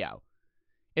audio.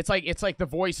 It's like the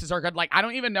voices are good. Like I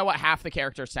don't even know what half the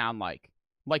characters sound like.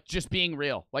 Like just being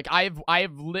real. Like I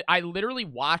literally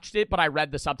watched it, but I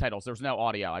read the subtitles. There's no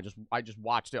audio. I just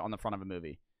watched it on the front of a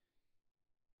movie.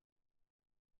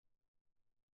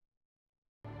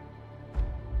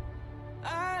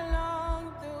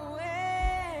 Along the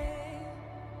way,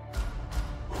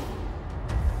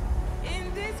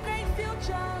 in this great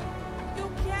future,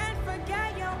 you can't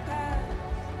forget your past.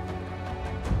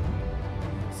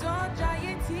 So dry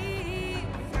your tears,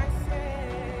 I say.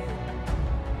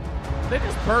 They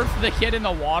just birthed the kid in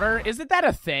the water. Isn't that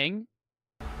a thing?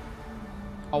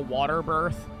 A water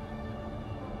birth?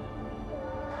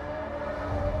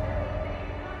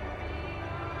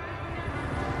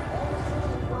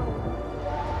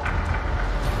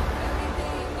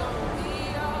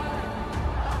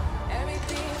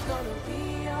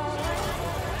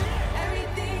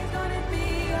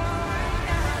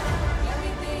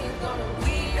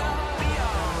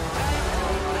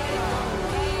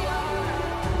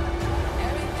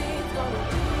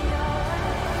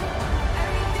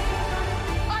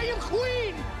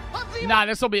 Nah,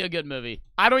 this will be a good movie.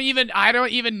 I don't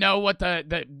even know what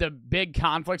the big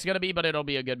conflict's gonna be, but it'll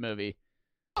be a good movie.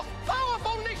 A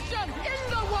powerful nation in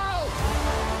the world,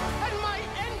 and my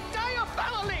entire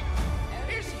family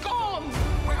is gone.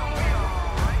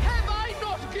 Have I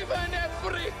not given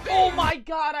everything? Oh my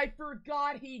god, I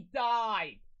forgot he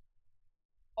died.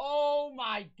 Oh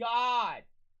my god.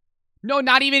 No,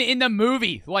 not even in the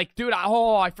movie. Like, dude,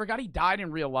 I forgot he died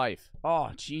in real life.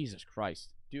 Oh, Jesus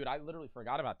Christ. Dude, I literally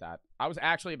forgot about that. I was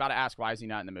actually about to ask, why is he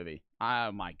not in the movie?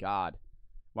 Oh, my God.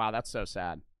 Wow, that's so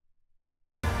sad.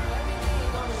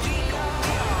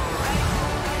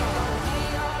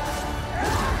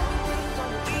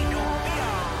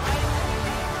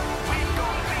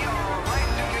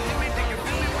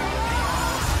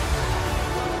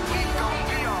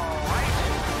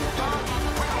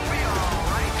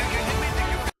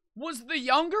 Was the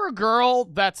younger girl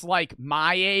that's like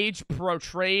my age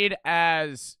portrayed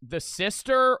as the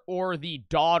sister or the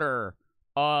daughter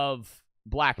of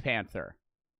Black Panther?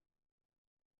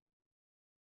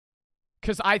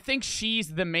 Because I think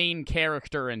she's the main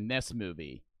character in this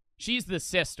movie. She's the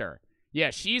sister.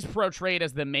 Yeah, she's portrayed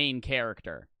as the main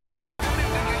character.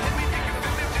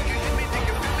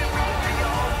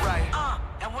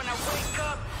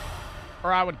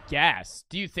 Or I would guess.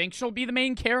 Do you think she'll be the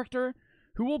main character?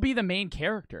 Who will be the main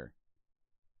character?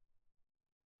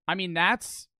 I mean, that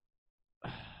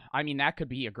could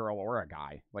be a girl or a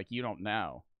guy. Like, you don't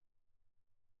know.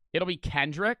 It'll be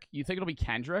Kendrick? You think it'll be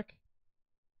Kendrick?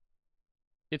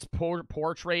 It's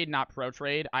portrayed, not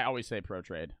pro-trade. I always say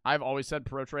pro-trade. I've always said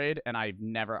pro-trade, and I'm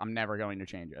never going to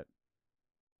change it.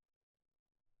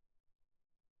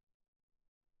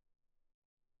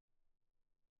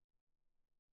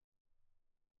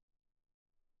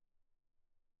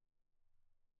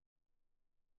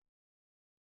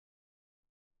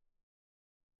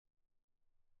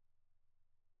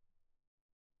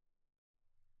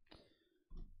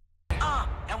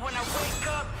 And when I wake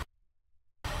up.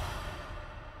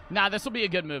 Nah, this will be a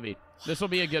good movie. This will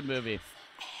be a good movie.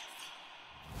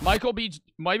 Michael B.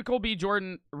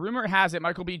 Jordan. Rumor has it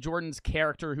Michael B. Jordan's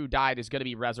character who died is going to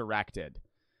be resurrected.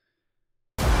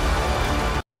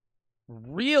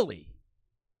 Really?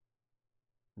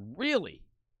 Really?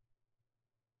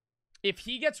 If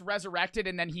he gets resurrected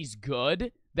and then he's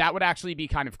good, that would actually be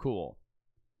kind of cool.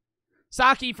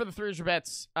 Saki for the 300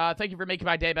 bits. Thank you for making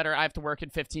my day better. I have to work in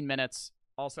 15 minutes.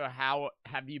 Also, how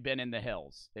have you been in the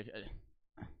hills?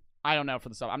 I don't know for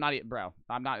the stuff. I'm not, bro.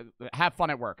 I'm not. Have fun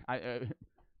at work.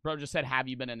 Bro just said, have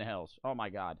you been in the hills? Oh my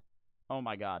god. Oh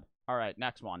my god. All right,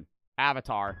 next one.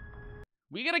 Avatar.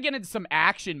 We gotta get into some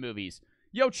action movies.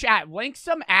 Yo, chat, link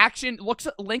some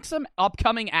link some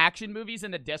upcoming action movies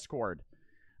in the Discord.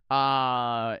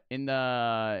 In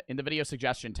the video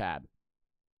suggestion tab.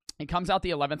 It comes out the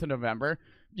 11th of November.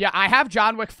 Yeah, I have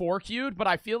John Wick 4 queued, but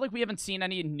I feel like we haven't seen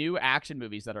any new action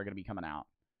movies that are going to be coming out.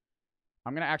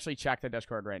 I'm going to actually check the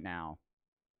Discord right now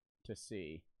to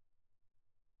see.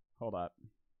 Hold up.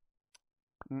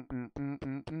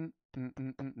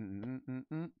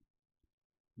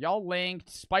 Y'all linked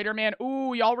Spider-Man.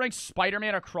 Ooh, y'all ranked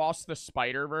Spider-Man Across the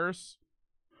Spider-Verse.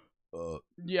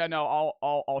 Yeah, no,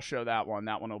 I'll show that one.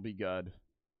 That one will be good.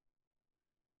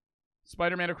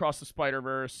 Spider-Man Across the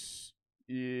Spider-Verse.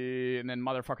 And then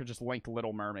motherfucker just linked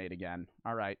Little Mermaid again.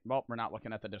 All right. Well, we're not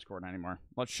looking at the Discord anymore.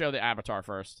 Let's show the Avatar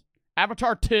first.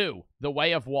 Avatar 2, The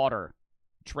Way of Water.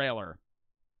 Trailer.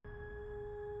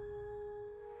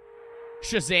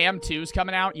 Shazam 2's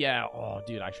coming out? Yeah. Oh,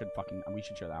 dude, we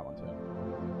should show that one too.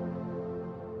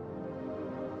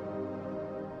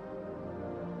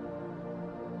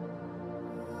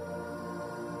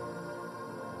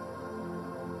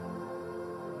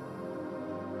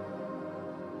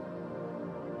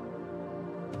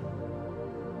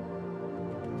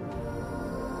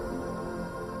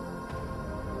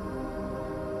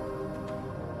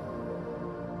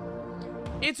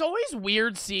 It's always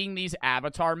weird seeing these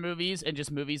Avatar movies and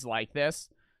just movies like this.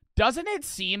 Doesn't it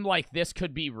seem like this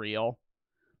could be real?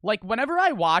 Like, whenever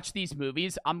I watch these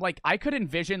movies, I'm like, I could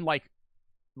envision, like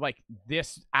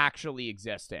this actually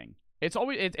existing. It's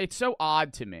always, it's so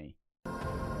odd to me.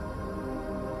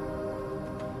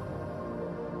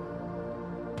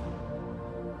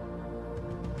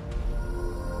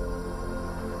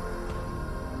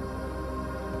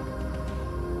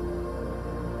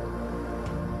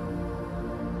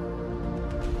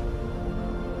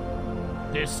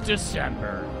 This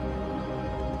December.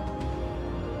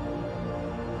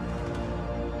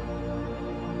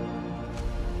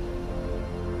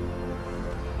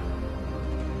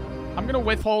 I'm gonna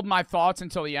withhold my thoughts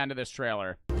until the end of this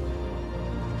trailer.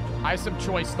 I have some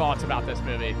choice thoughts about this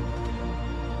movie.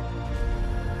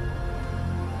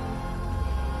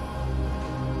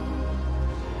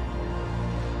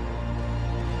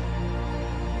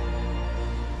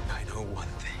 I know one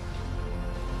thing.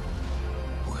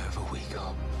 Wherever we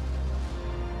go,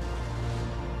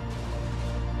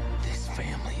 this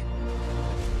family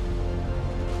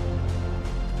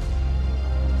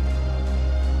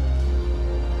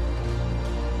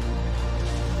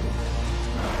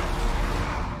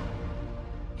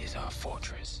is our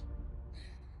fortress.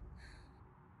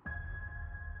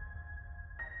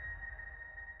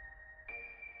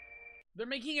 They're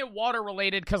making it water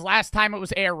related because last time it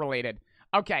was air related.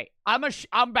 Okay, I'm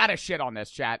about to shit on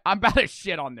this, chat. I'm about to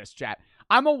shit on this, chat.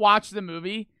 I'm gonna watch the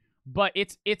movie, but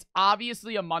it's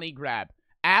obviously a money grab.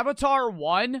 Avatar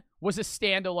 1 was a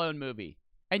standalone movie,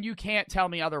 and you can't tell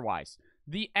me otherwise.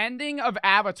 The ending of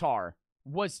Avatar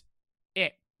was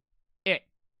it.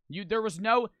 There was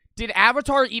no... Did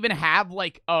Avatar even have,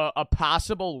 like, a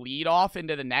possible lead-off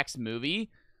into the next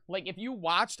movie? Like, if you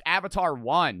watched Avatar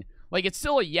 1, like, it's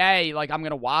still a yay, like, I'm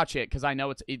gonna watch it, because I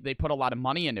know they put a lot of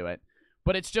money into it.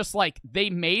 But it's just, like,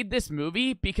 they made this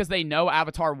movie because they know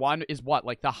Avatar 1 is what?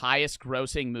 Like, the highest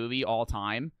grossing movie all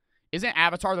time? Isn't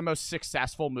Avatar the most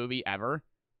successful movie ever?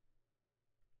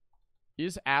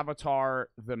 Is Avatar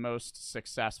the most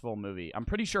successful movie? I'm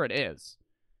pretty sure it is.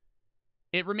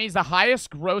 It remains the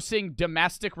highest grossing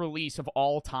domestic release of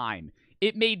all time.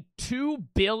 It made $2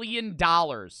 billion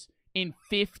in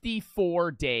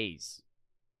 54 days.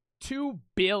 $2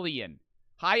 billion.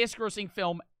 Highest grossing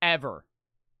film ever.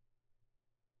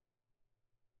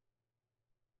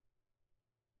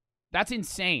 That's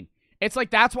insane. It's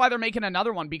like, that's why they're making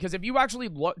another one, because if you actually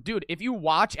look, dude, if you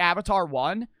watch Avatar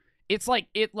 1, it's like,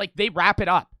 they wrap it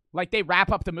up. Like, they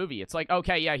wrap up the movie. It's like,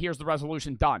 okay, yeah, here's the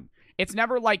resolution, done. It's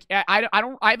never like, I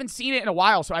haven't seen it in a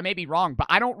while, so I may be wrong, but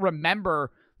I don't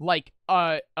remember, like,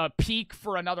 a peak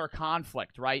for another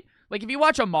conflict, right? Like, if you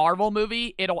watch a Marvel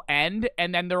movie, it'll end,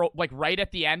 and then they'll, like, right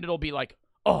at the end, it'll be like,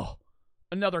 oh,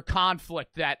 another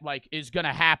conflict that, like, is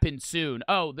gonna happen soon.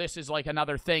 Oh, this is, like,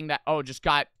 another thing that, oh, just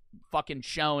got fucking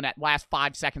shown at last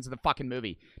 5 seconds of the fucking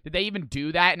movie. Did they even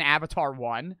do that in Avatar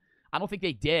 1? I don't think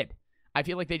they did. I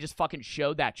feel like they just fucking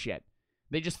showed that shit.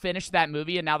 They just finished that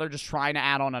movie, and now they're just trying to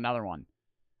add on another one.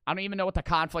 I don't even know what the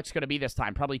conflict's going to be this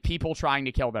time. Probably people trying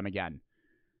to kill them again.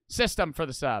 System for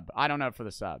the sub. I don't know for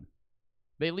the sub.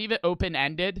 They leave it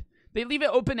open-ended. They leave it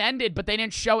open-ended, but they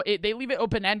didn't show it. They leave it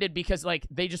open-ended because, like,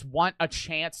 they just want a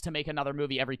chance to make another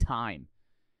movie every time.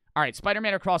 All right,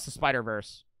 Spider-Man Across the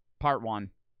Spider-Verse, Part 1.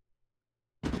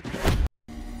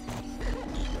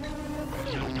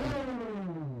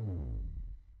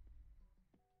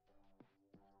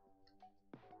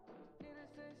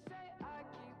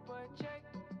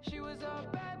 She was a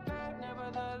bad,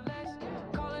 nevertheless.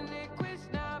 Calling it quits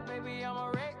now, baby, I'm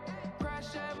a wreck.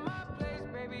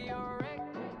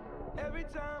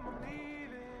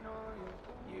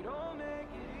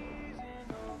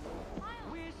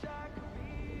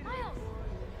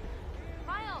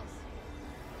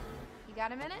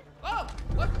 Got a minute? Oh,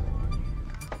 what?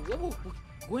 Whoa,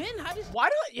 Gwen, how did...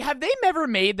 Have they never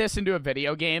made this into a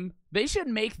video game? They should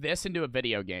make this into a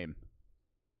video game.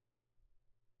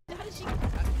 How did she...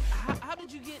 how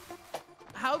did you get...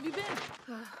 How have you been?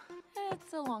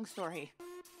 It's a long story.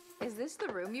 Is this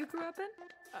the room you grew up in?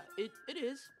 It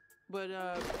is. But,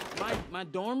 my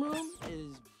dorm room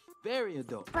is very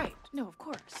adult. Right. No, of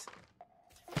course.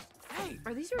 Hey,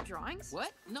 are these your drawings?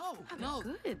 What? No, Oh, no.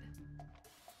 Good.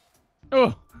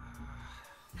 Oh.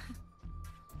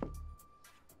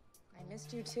 I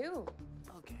missed you too.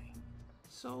 Okay.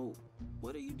 So,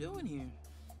 what are you doing here?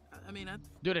 I mean,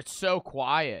 Dude, it's so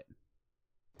quiet.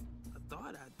 I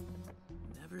thought I'd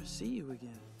never see you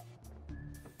again.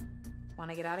 Want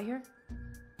to get out of here?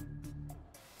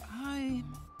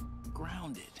 I'm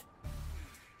grounded.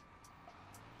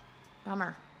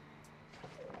 Bummer.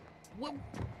 What?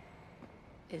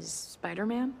 Is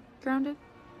Spider-Man grounded?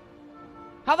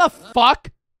 How the fuck?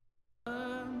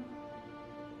 I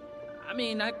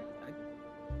mean, I...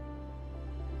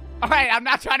 All right, I'm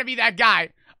not trying to be that guy.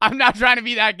 I'm not trying to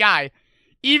be that guy.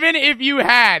 Even if you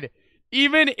had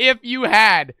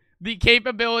the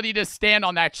capability to stand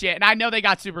on that shit, and I know they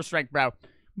got super strength, bro,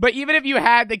 but even if you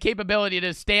had the capability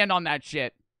to stand on that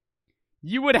shit,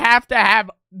 you would have to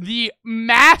have the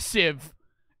massive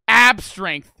ab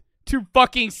strength to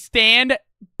fucking stand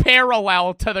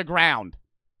parallel to the ground.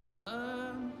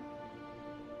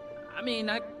 I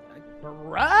mean,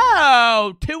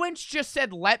 Bro, 2-inch just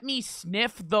said, let me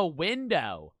sniff the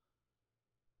window.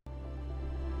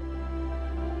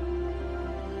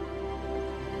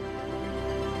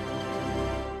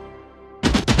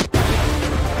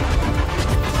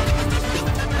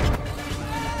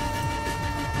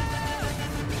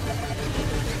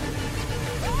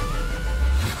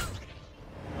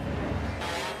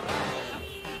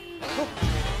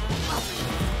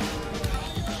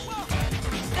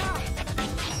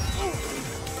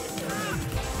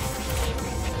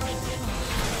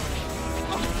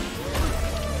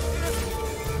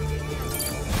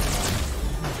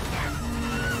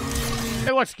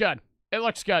 It looks good. It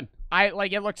looks good.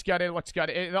 It looks good. It looks good.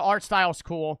 The art style's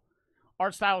cool.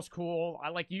 Art style's cool.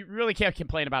 You really can't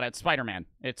complain about it. It's Spider-Man.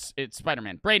 It's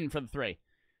Spider-Man. Braden for the 3.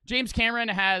 James Cameron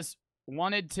has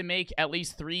wanted to make at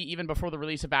least 3 even before the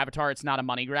release of Avatar. It's not a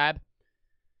money grab.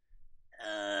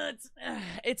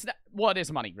 It's not, well, it is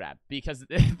a money grab because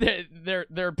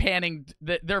they're panning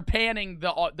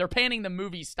the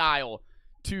movie style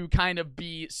to kind of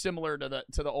be similar to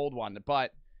the old one,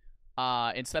 but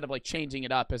instead of like changing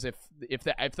it up, as if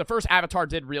the first Avatar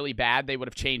did really bad, they would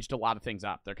have changed a lot of things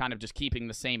up. They're kind of just keeping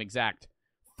the same exact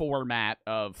format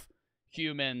of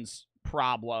humans,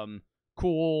 problem,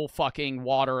 cool fucking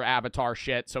water Avatar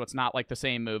shit, so it's not like the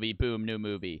same movie, boom, new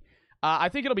movie. I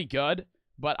think it'll be good,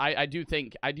 but I do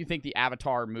think the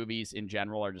Avatar movies in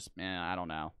general are just, I don't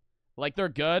know. Like, they're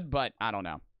good, but I don't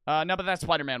know. No, but that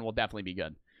Spider-Man will definitely be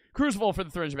good. Crucible for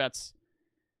the 300 bets.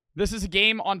 This is a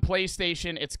game on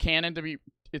PlayStation. It's canon to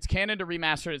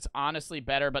remaster. It's honestly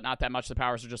better, but not that much. The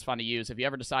powers are just fun to use. If you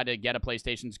ever decide to get a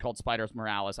PlayStation, it's called Spider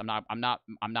Morales. I'm not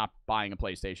buying a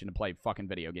PlayStation to play fucking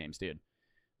video games, dude.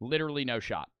 Literally no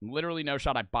shot. Literally no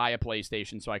shot. I buy a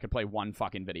PlayStation so I could play one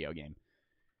fucking video game.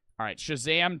 All right,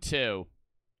 Shazam 2.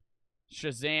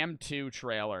 Shazam 2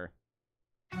 trailer.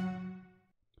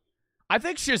 I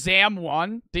think Shazam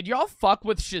 1. Did y'all fuck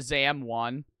with Shazam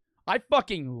 1? I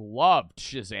fucking loved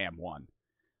Shazam 1.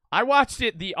 I watched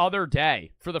it the other day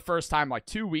for the first time like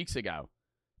 2 weeks ago.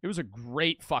 It was a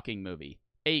great fucking movie.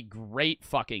 A great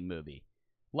fucking movie.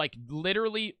 Like,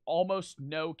 literally almost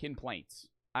no complaints.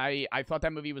 I thought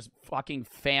that movie was fucking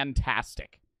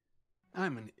fantastic.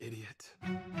 I'm an idiot.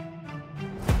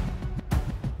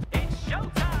 It's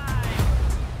showtime!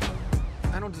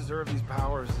 I don't deserve these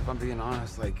powers, if I'm being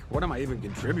honest. Like, what am I even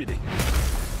contributing?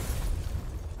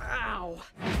 Ow!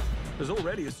 There's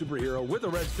already a superhero with a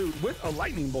red suit with a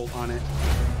lightning bolt on it.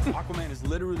 Aquaman is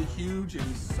literally huge and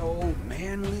he's so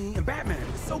manly. And Batman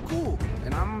is so cool.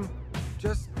 And I'm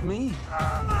just me.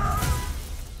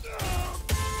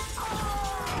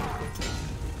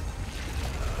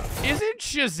 Isn't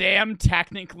Shazam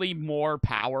technically more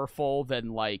powerful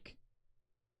than, like,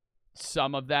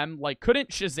 some of them? Like, couldn't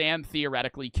Shazam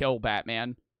theoretically kill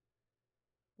Batman?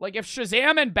 Like, if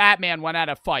Shazam and Batman went at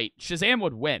a fight, Shazam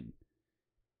would win.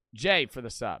 Jay for the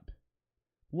sub.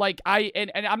 Like, and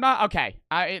I'm not, okay.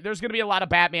 There's going to be a lot of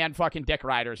Batman fucking dick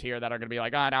riders here that are going to be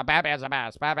like, oh, no, Batman's a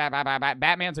mess.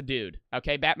 Batman's a dude.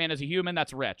 Okay, Batman is a human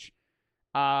that's rich.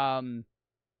 So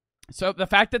the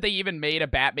fact that they even made a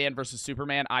Batman versus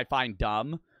Superman, I find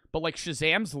dumb. But, like,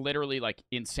 Shazam's literally, like,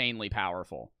 insanely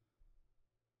powerful.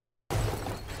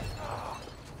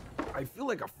 I I feel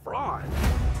like a fraud.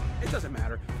 It doesn't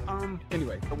matter.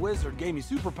 Anyway, the wizard gave me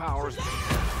superpowers.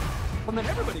 And then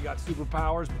everybody got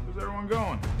superpowers. Where's everyone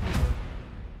going?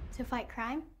 To fight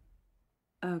crime?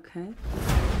 Okay.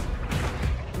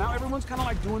 Now everyone's kind of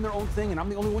like doing their own thing, and I'm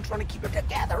the only one trying to keep it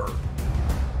together.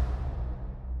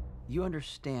 You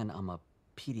understand I'm a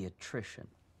pediatrician,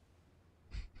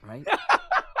 right?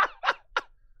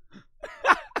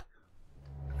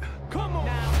 Come on!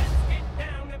 Now let's get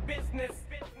down to business.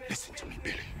 Listen to me,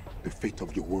 Billy. The fate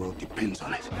of your world depends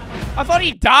on it. I thought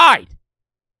he died.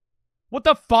 What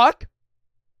the fuck?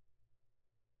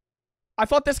 I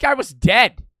thought this guy was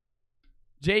dead.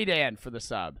 J-Dan for the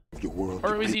sub. Your world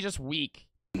or was he just weak?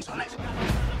 On it.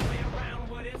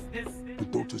 The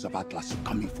daughters of Atlas are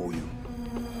coming for you.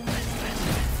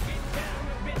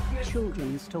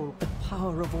 Children stole the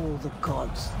power of all the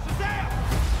gods.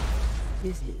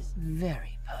 This is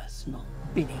very personal,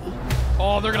 Billy.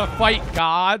 Oh, they're gonna fight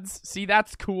gods? See,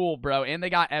 that's cool, bro. And they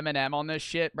got Eminem on this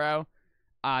shit, bro.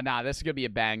 Nah, this is gonna be a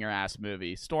banger-ass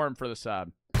movie. Storm for the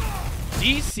sub.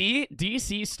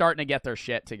 DC's starting to get their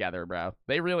shit together, bro.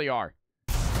 They really are.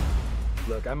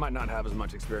 Look, I might not have as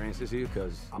much experience as you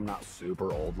because I'm not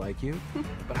super old like you,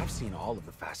 but I've seen all of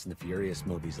the Fast and the Furious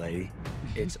movies, lady.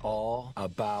 It's all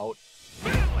about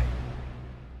family.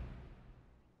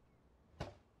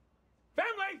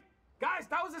 Family! Guys,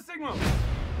 that was a signal.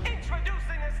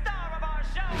 Introducing the star of our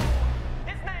show.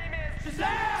 His name is Shazam!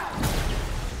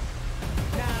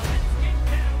 Now let's get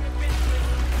down to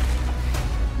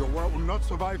business. Your world will not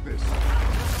survive this.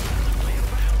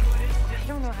 I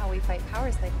don't know how we fight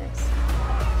powers like this.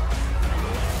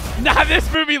 Nah,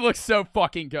 this movie looks so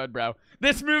fucking good, bro.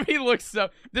 This movie looks so...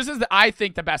 This is, I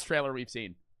think, the best trailer we've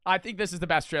seen. I think this is the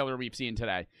best trailer we've seen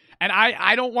today. And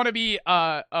I don't want to be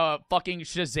a fucking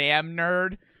Shazam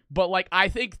nerd, but, like, I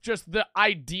think just the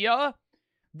idea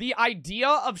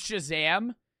of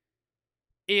Shazam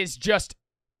is just...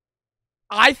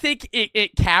 I think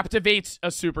it captivates a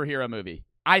superhero movie.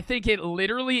 I think it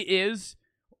literally is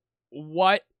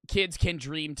what kids can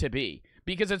dream to be,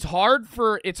 because it's hard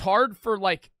for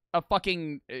like a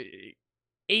fucking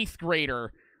 8th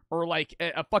grader or like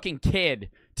a fucking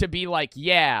kid to be like,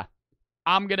 yeah,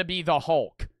 I'm gonna be the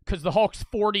Hulk, because the Hulk's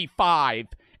 45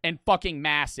 and fucking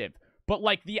massive. But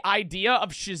like the idea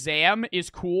of Shazam is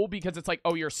cool because it's like,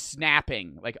 oh, you're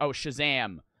snapping, like, oh,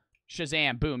 Shazam,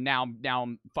 boom, now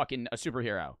I'm fucking a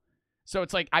superhero. So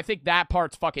it's like, I think that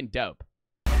part's fucking dope.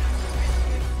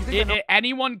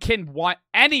 Anyone,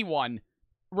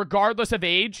 regardless of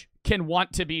age, can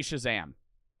want to be Shazam. I don't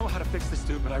know how to fix this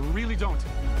dude, but I really don't.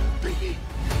 Baby,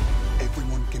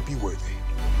 everyone can be worthy.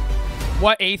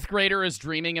 What 8th grader is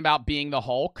dreaming about being the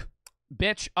Hulk?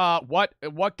 Bitch,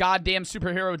 what goddamn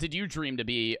superhero did you dream to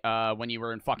be when you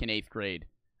were in fucking 8th grade?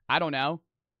 I don't know.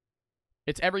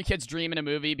 It's every kid's dream in a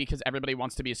movie because everybody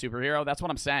wants to be a superhero. That's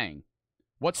what I'm saying.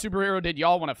 What superhero did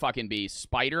y'all want to fucking be?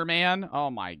 Spider-Man? Oh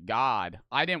my god.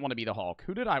 I didn't want to be the Hulk.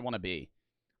 Who did I want to be?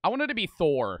 I wanted to be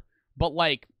Thor. But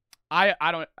like, I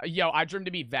dreamed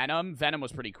to be Venom. Venom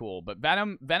was pretty cool. But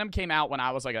Venom came out when I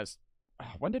was like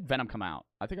when did Venom come out?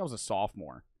 I think I was a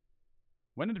sophomore.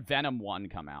 When did Venom 1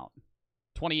 come out?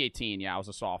 2018. Yeah, I was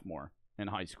a sophomore in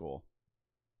high school.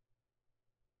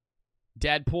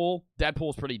 Deadpool.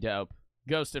 Deadpool's pretty dope.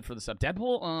 Ghosted for the sub.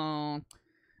 Deadpool,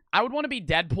 I would want to be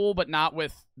Deadpool, but not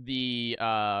with the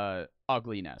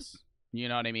ugliness. You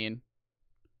know what I mean?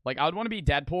 Like, I would want to be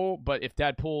Deadpool, but if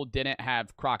Deadpool didn't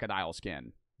have crocodile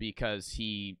skin, because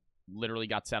he literally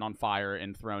got set on fire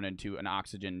and thrown into an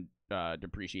oxygen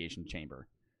depreciation chamber.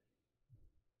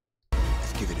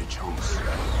 Let's give it a chance.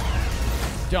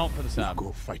 Don't for the sub.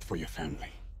 Go fight for your family.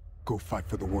 Go fight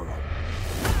for the world.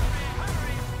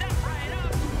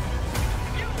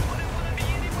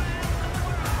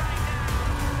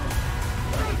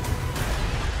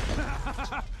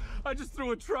 I just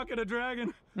threw a truck at a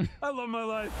dragon. I love my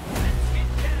life.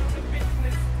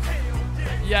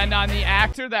 Yeah, no, and the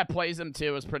actor that plays him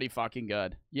too is pretty fucking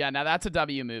good. Yeah, now that's a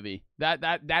W movie.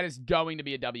 That is going to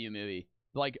be a W movie.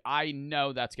 Like, I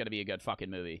know that's going to be a good fucking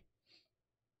movie.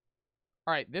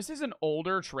 All right, this is an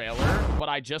older trailer, but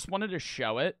I just wanted to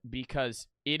show it because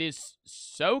it is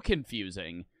so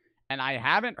confusing, and I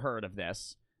haven't heard of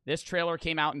this. This trailer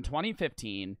came out in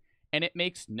 2015, and it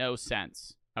makes no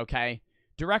sense, okay?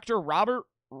 Director Robert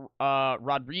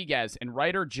Rodriguez and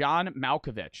writer John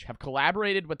Malkovich have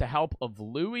collaborated with the help of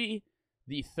Louis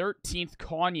XIII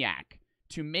Cognac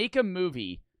to make a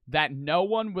movie that no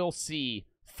one will see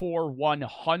for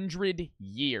 100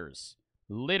 years.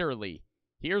 Literally.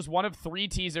 Here's one of 3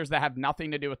 teasers that have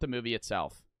nothing to do with the movie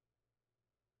itself.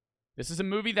 This is a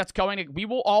movie that's going to... We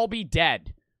will all be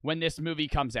dead when this movie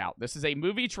comes out. This is a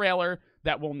movie trailer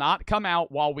that will not come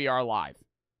out while we are live.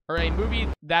 Or a movie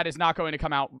that is not going to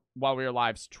come out while we are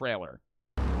live's trailer.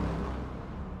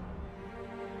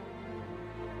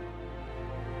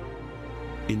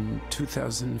 In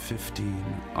 2015,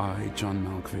 I, John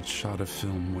Malkovich, shot a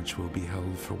film which will be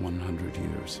held for 100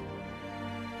 years.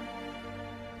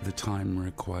 The time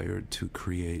required to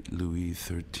create Louis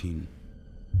XIII.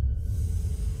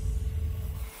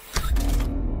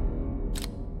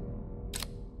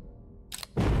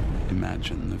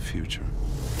 Imagine the future.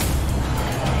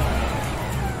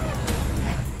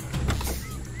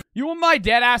 You want my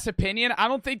dead-ass opinion? I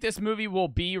don't think this movie will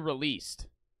be released.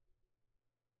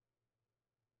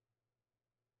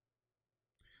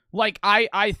 Like,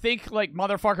 I think, like,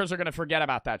 motherfuckers are gonna forget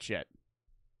about that shit.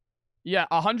 Yeah,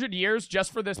 100 years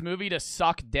just for this movie to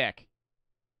suck dick.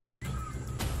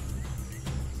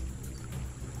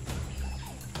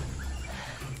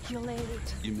 You're late.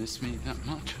 You miss me that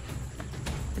much?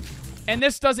 And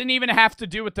this doesn't even have to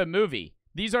do with the movie.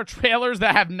 These are trailers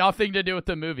that have nothing to do with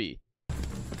the movie.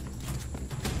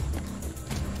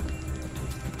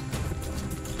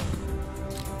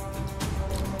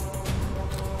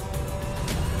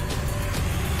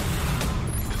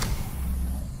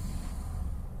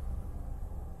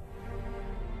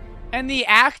 And the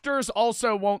actors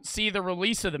also won't see the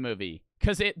release of the movie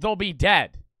because they'll be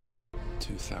dead.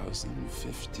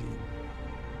 2015.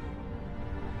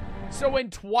 So in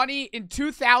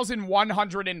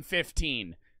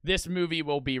 2115, this movie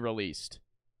will be released.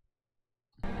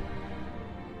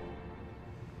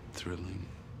 Thrilling.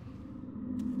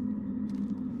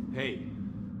 Hey,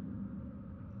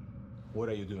 what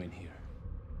are you doing here?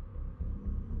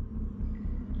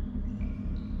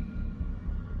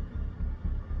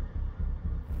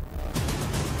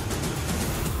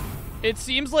 It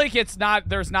seems like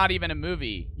there's not even a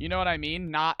movie. You know what I mean?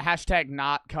 Not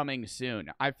coming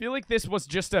soon. I feel like this was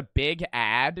just a big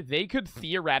ad. They could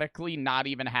theoretically not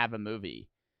even have a movie.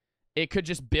 It could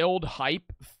just build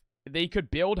hype. They could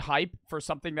build hype for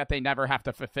something that they never have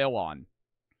to fulfill on.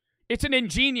 It's an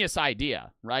ingenious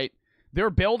idea, right? They're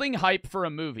building hype for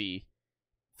a movie,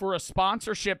 for a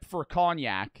sponsorship for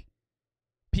cognac.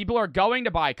 People are going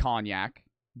to buy cognac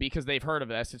because they've heard of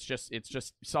this.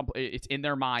 It's in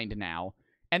their mind now.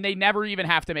 And they never even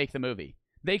have to make the movie.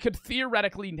 They could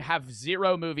theoretically have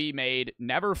zero movie made,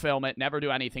 never film it, never do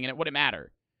anything, and it wouldn't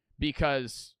matter.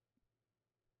 Because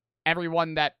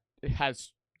everyone that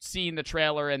has seen the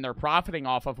trailer and they're profiting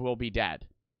off of will be dead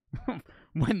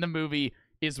when the movie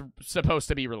is supposed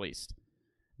to be released.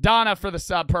 Donna for the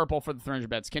sub, Purple for the 300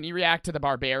 bits. Can you react to the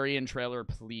Barbarian trailer,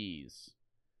 please?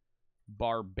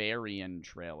 Barbarian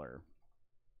trailer.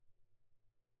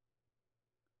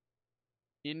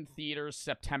 In theaters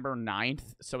September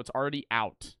 9th, so it's already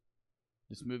out.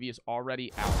 This movie is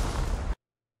already out.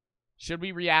 Should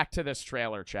we react to this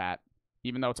trailer, chat?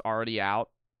 Even though it's already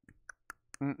out?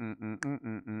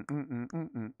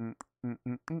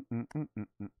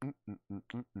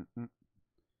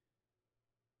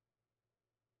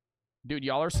 Dude,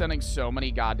 y'all are sending so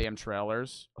many goddamn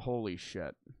trailers. Holy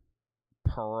shit.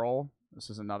 Pearl. This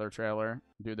is another trailer.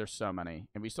 Dude, there's so many.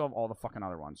 And we still have all the fucking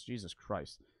other ones. Jesus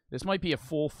Christ. This might be a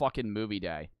full fucking movie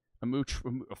day. A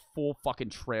full fucking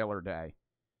trailer day.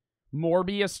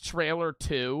 Morbius trailer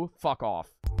 2. Fuck off.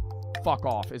 Fuck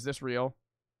off. Is this real?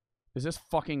 Is this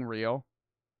fucking real?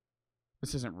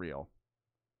 This isn't real.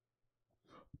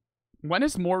 When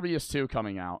is Morbius 2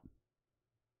 coming out?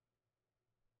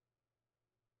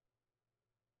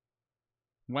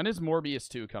 When is Morbius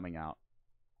 2 coming out?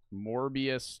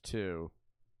 Morbius 2.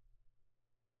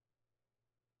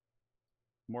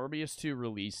 Morbius 2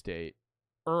 release date.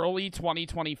 Early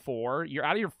 2024? You're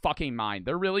out of your fucking mind.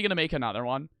 They're really going to make another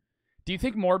one? Do you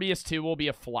think Morbius 2 will be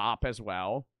a flop as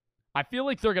well? I feel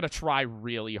like they're going to try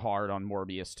really hard on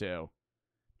Morbius 2.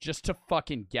 Just to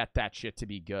fucking get that shit to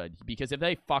be good. Because if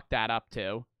they fuck that up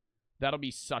too, that'll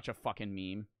be such a fucking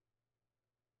meme.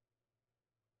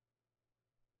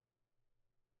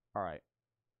 Alright.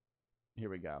 Here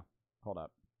we go. Hold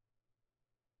up.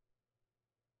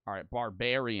 Alright,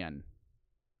 Barbarian.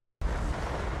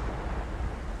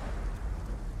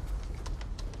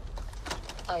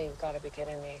 Oh, you've got to be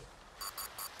kidding me.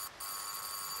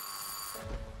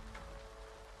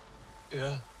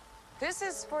 Yeah. This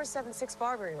is 476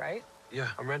 Barbary, right? Yeah,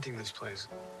 I'm renting this place.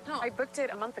 No, I booked it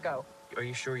a month ago. Are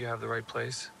you sure you have the right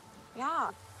place?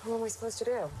 Yeah. What am I supposed to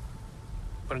do? Why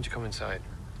don't you come inside,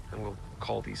 and we'll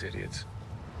call these idiots.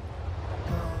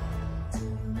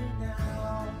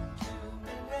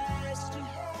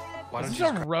 Why don't Is this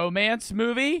a romance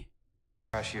movie?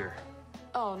 crash here?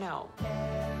 Oh, no.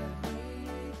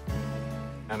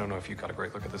 I don't know if you got a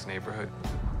great look at this neighborhood,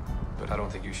 but I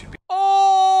don't think you should be.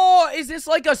 Oh, is this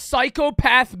like a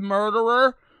psychopath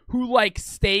murderer who like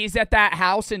stays at that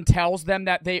house and tells them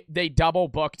that they double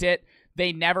booked it?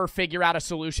 They never figure out a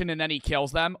solution and then he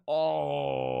kills them.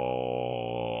 Oh,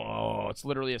 it's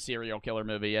literally a serial killer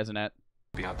movie, isn't it?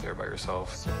 Be out there by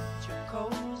yourself.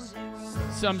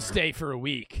 Some stay for a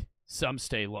week. Some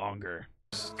stay longer.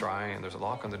 It's dry and there's a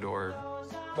lock on the door.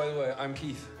 By the way, I'm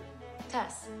Keith.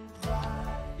 Tess.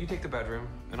 You take the bedroom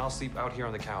and I'll sleep out here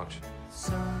on the couch.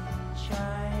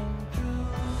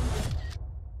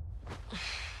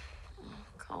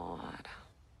 God.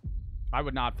 I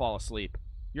would not fall asleep.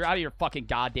 You're out of your fucking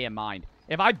goddamn mind.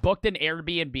 If I booked an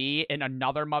Airbnb and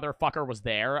another motherfucker was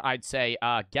there, I'd say,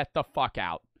 get the fuck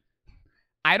out.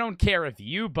 I don't care if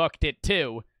you booked it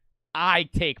too. I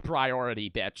take priority,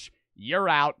 bitch. You're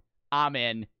out. I'm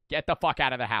in. Get the fuck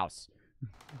out of the house.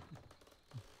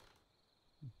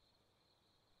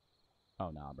 Oh,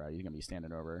 nah, bro. You're gonna be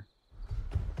standing over.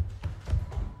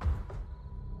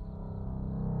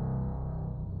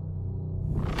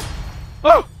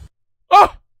 Oh!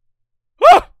 Oh!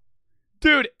 Oh!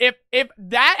 Dude, if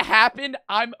that happened,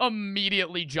 I'm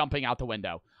immediately jumping out the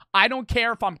window. I don't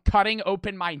care if I'm cutting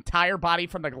open my entire body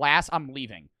from the glass. I'm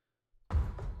leaving.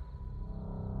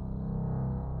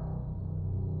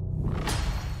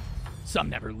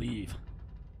 Some never leave.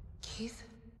 Keith?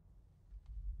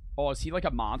 Oh, is he like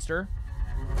a monster?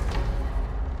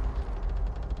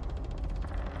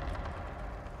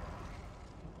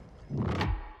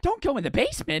 Don't go in the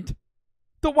basement.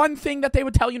 The one thing that they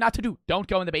would tell you not to do. Don't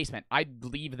go in the basement. I'd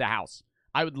leave the house.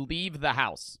 I would leave the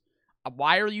house.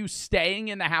 Why are you staying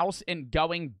in the house and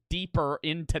going deeper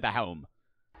into the home?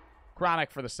 Chronic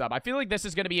for the sub. I feel like this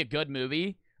is going to be a good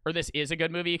movie. Or this is a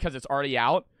good movie because it's already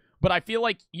out. But I feel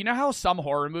like, you know how some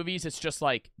horror movies, it's just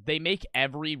like, they make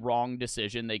every wrong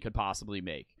decision they could possibly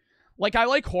make. Like, I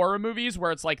like horror movies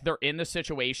where it's like they're in the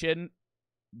situation,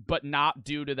 but not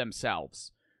due to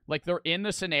themselves. Like, they're in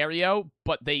the scenario,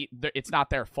 but it's not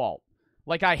their fault.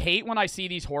 Like, I hate when I see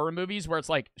these horror movies where it's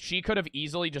like, she could have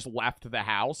easily just left the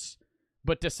house,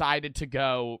 but decided to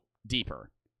go deeper,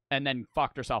 and then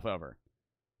fucked herself over.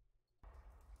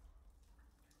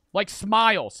 Like,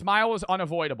 Smile. Smile was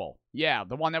unavoidable. Yeah,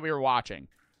 the one that we were watching.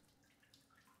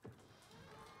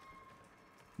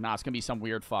 Nah, it's gonna be some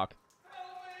weird fuck.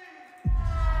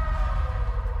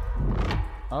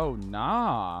 Oh,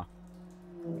 nah.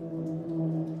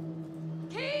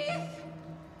 Keith!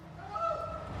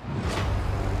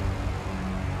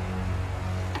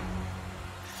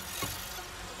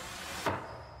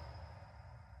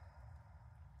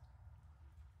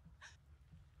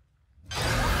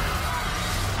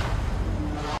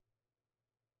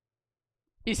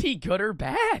 Is he good or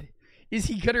bad? Is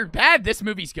he good or bad? This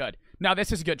movie's good. No,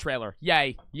 this is a good trailer.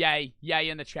 Yay. Yay. Yay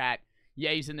in the chat.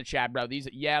 Yay's in the chat, bro.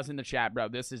 Yeah's in the chat, bro.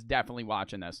 This is definitely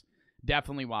watching this.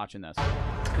 Definitely watching this.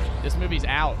 This movie's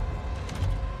out.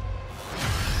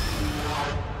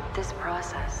 This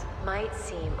process might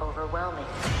seem overwhelming,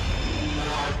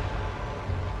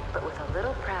 but with a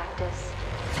little practice,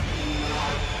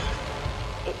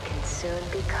 it can soon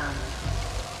become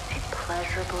a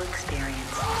pleasurable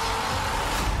experience.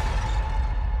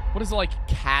 What is it, like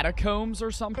catacombs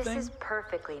or something? This is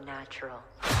perfectly natural.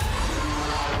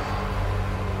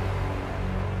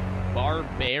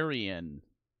 Barbarian.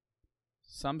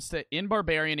 In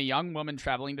Barbarian, a young woman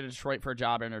traveling to Detroit for a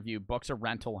job interview books a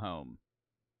rental home.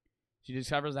 She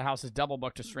discovers the house is double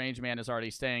booked. A strange man is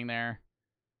already staying there.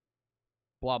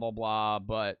 Blah, blah, blah.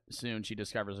 But soon she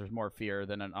discovers there's more fear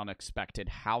than an unexpected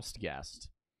house guest.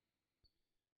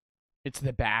 It's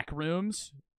the back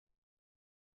rooms.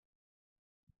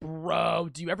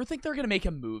 Bro, do you ever think they're going to make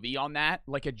a movie on that?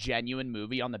 Like a genuine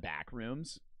movie on the back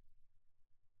rooms?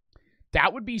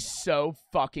 That would be so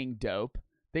fucking dope.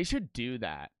 They should do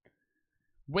that.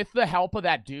 With the help of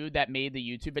that dude that made the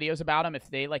YouTube videos about him, if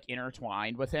they, like,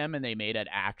 intertwined with him and they made an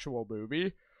actual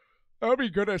movie, that would be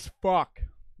good as fuck.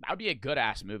 That would be a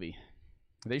good-ass movie.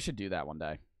 They should do that one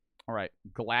day. All right,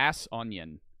 Glass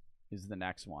Onion is the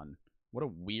next one. What a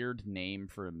weird name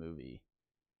for a movie.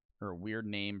 Or a weird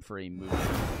name for a movie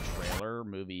trailer,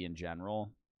 movie in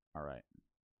general. All right.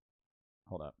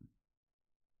 Hold up.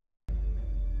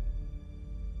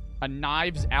 A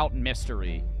Knives Out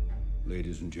mystery.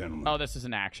 Ladies and gentlemen. Oh, this is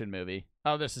an action movie.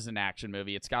 Oh, this is an action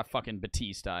movie. It's got fucking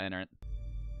Batista in it.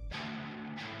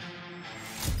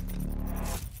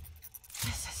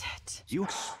 This is it. You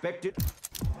expected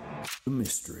a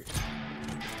mystery.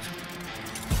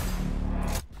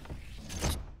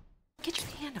 Get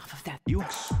your hand off of that. You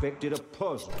expected a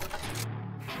puzzle.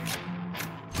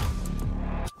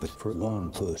 But for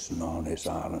one person on this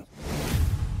island,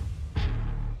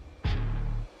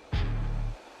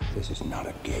 This is not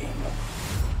a game.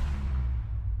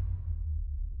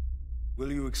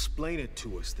 Will you explain it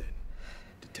to us then,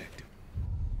 detective?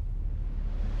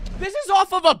 This is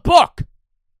off of a book.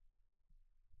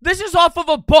 This is off of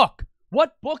a book.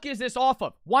 What book is this off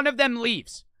of? One of them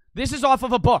leaves. This is off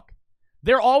of a book.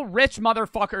 They're all rich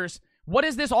motherfuckers. What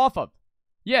is this off of?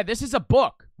 Yeah, this is a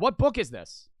book. What book is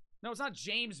this? No, it's not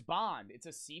James Bond. It's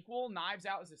a sequel. Knives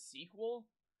Out is a sequel.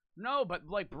 No, but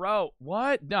like, bro,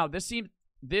 what? No, this seems...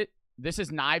 This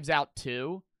is Knives Out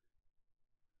 2.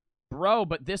 Bro,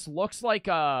 but this looks like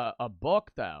a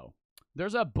book, though.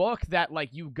 There's a book that,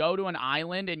 like, you go to an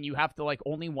island and you have to, like,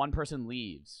 only one person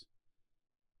leaves.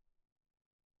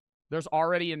 There's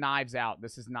already a Knives Out.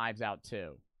 This is Knives Out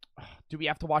 2. Ugh, do we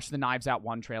have to watch the Knives Out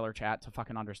 1 trailer, chat, to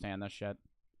fucking understand this shit?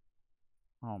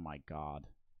 Oh, my God.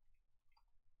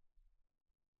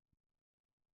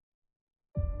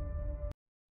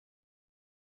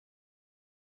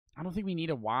 I don't think we need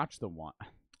to watch the one.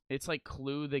 It's like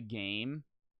Clue the Game.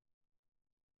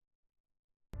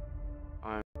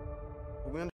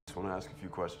 We just want to ask a few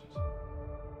questions.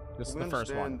 This is the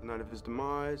first one. The night of his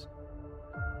demise,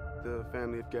 the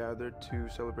family have gathered to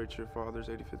celebrate your father's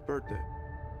 85th birthday.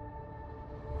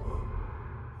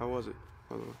 How was it,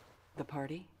 by the way? The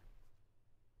party?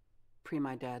 Pre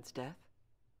my dad's death?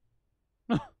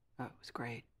 Oh, it was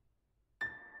great.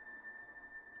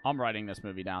 I'm writing this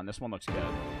movie down. This one looks good.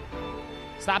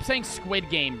 Stop saying Squid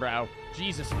Game, bro.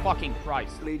 Jesus fucking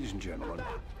Christ. Ladies and gentlemen,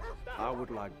 I would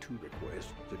like to request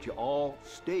that you all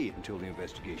stay until the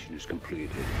investigation is completed.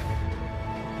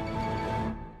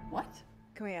 What?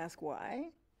 Can we ask why?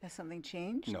 Has something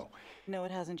changed? No. No,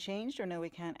 it hasn't changed, or no,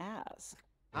 we can't ask.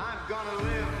 I'm gonna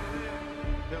live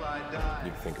till I die.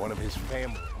 You think one of his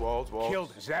family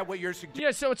killed? Is that what you're suggesting? Yeah,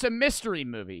 so it's a mystery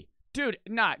movie. Dude,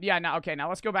 okay, now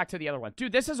let's go back to the other one.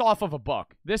 Dude, this is off of a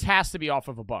book. This has to be off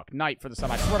of a book. Night for the Sun.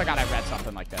 I swear to God I read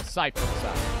something like this. Sight for the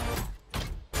Sun.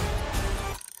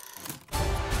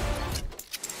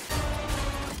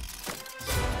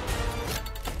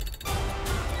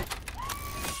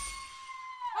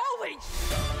 Holy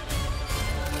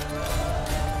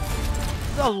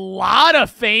There's a lot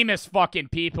of famous fucking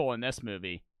people in this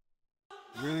movie.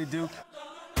 Really, Duke?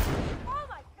 Oh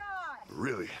my God!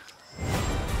 Really?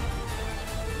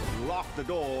 Lock the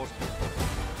doors.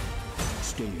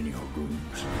 Stay in your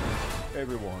rooms.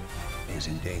 Everyone is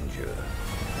in danger.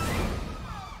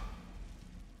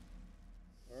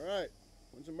 All right.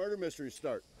 When's the murder mystery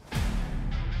start?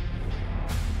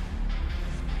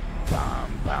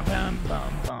 Bum, bum, bum,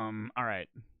 bum, bum. All right.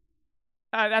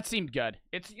 That seemed good.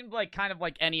 It seemed like kind of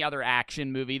like any other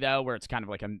action movie, though, where it's kind of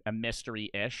like a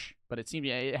mystery-ish. But it seemed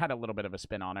it had a little bit of a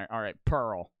spin on it. All right,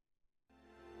 Pearl.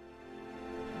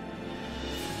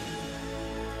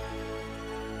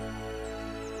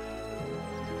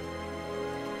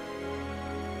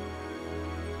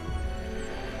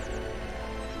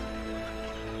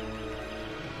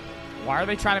 Why are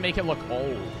they trying to make it look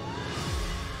old?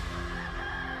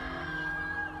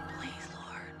 Please,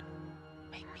 Lord,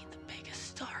 make me the biggest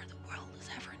star the world has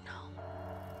ever known,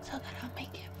 so that I'll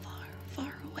make it far,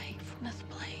 far away from this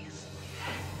place.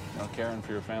 Now, caring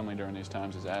for your family during these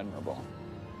times is admirable.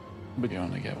 But you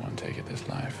only get one take at this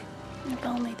life. If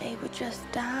only they would just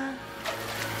die.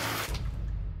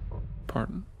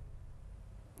 Pardon?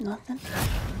 Nothing.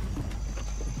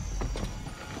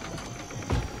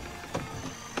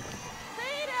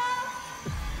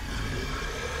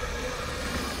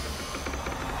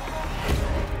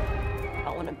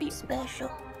 I want to be special,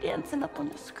 dancing up on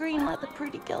the screen like the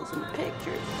pretty girls in the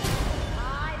pictures.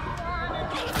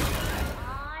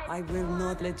 I will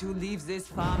not let you leave this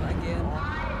farm again.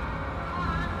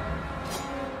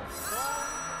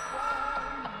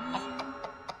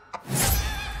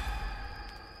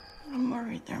 I'm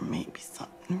worried there may be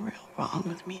something real wrong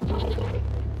with me.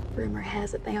 Rumor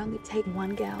has it they only take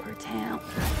one gal per town.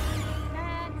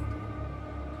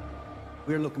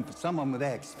 We're looking for someone with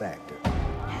X Factor.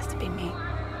 Has to be me.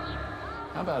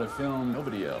 How about a film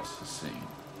nobody else has seen?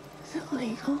 Is it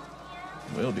legal?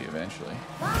 Will be eventually.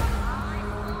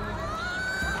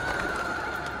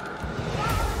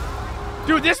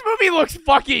 Dude, this movie looks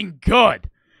fucking good.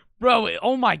 Bro,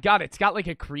 oh my God, it's got like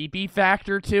a creepy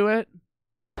factor to it.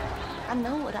 I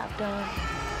know what I've done.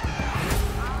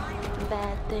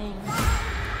 Bad things.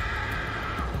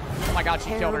 Oh my God, she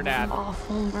killed her dad.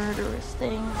 Awful, murderous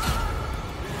things.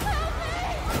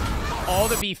 All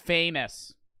to be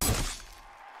famous.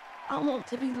 I want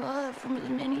to be loved from as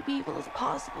many people as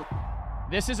possible.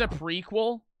 This is a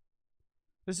prequel?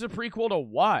 This is a prequel to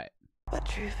what? But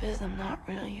truth is, I'm not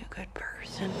really a good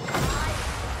person.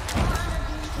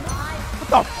 What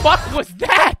the fuck was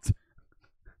that?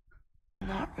 I'm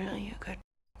not really a good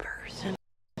person.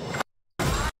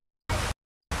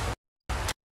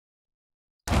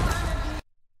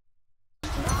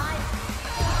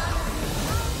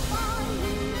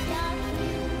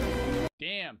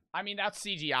 Damn. I mean, that's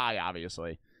CGI,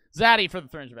 obviously. Zaddy for the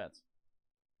 300 bets.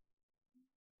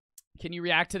 Can you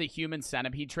react to the Human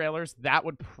Centipede trailers? That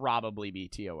would probably be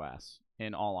TOS,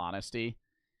 in all honesty.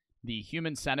 The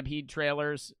Human Centipede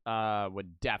trailers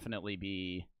would definitely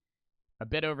be a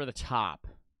bit over the top.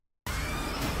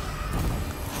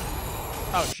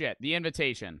 Oh, shit. The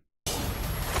Invitation.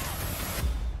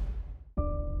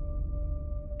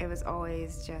 It was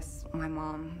always just my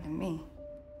mom and me.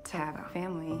 To have a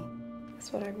family.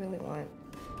 That's what I really want.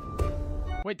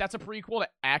 Wait, that's a prequel to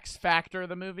X Factor,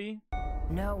 the movie?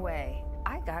 No way.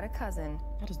 I got a cousin.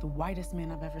 That is the whitest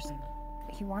man I've ever seen.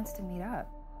 He wants to meet up.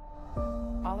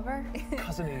 Oliver?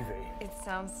 Cousin Evie. It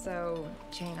sounds so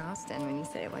Jane Austen when you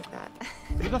say it like that.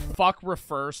 Who the fuck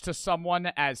refers to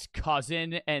someone as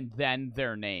cousin and then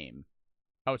their name?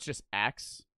 Oh, it's just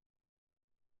X?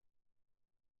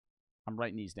 I'm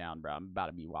writing these down, bro. I'm about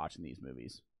to be watching these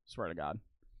movies. Swear to God.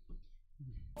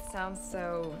 It sounds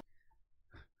so...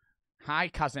 Hi,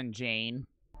 Cousin Jane.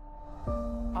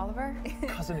 Oliver?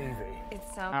 Cousin Evie. It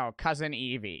sounds... Oh, Cousin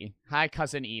Evie. Hi,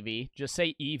 Cousin Evie. Just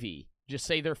say Evie. Just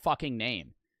say their fucking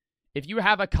name. If you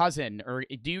have a cousin, or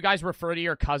do you guys refer to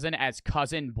your cousin as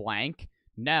Cousin Blank?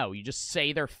 No, you just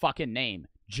say their fucking name.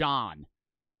 John.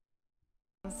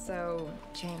 So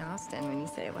Jane Austen when you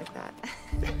say it like that.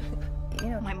 You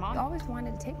know, my mom always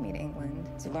wanted to take me to England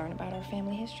to learn about our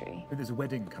family history. There's a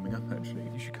wedding coming up, actually.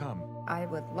 You should come. I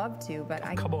would love to, but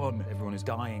I... Come on, everyone is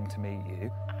dying to meet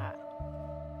you.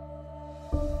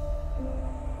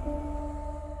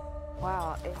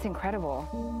 Wow, it's incredible.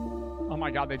 Oh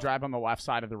my God, they drive on the left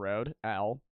side of the road.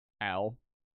 L, L,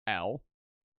 L,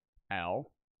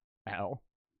 L, L.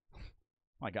 Oh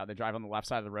my God, they drive on the left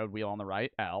side of the road, wheel on the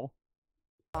right. L.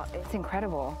 It's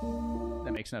incredible.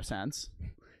 That makes no sense.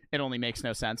 It only makes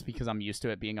no sense because I'm used to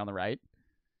it being on the right.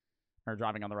 Or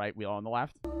driving on the right, wheel on the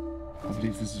left. I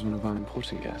believe this is one of our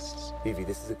important guests. Evie,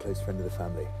 this is a close friend of the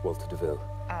family, Walter DeVille.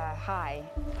 Hi.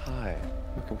 Hi.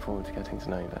 Looking forward to getting to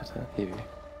know you better, Evie.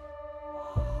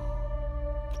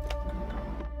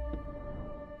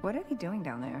 What are you doing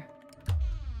down there?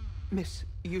 Miss,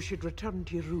 you should return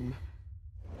to your room.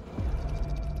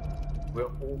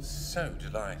 We're all so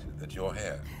delighted that you're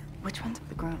here. Which one's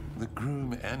the groom? The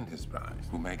groom and his bride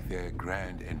will make their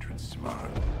grand entrance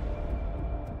tomorrow.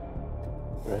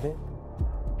 Ready?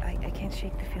 I can't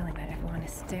shake the feeling that everyone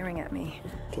is staring at me.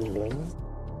 Can you blame them?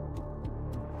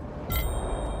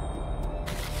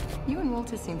 You and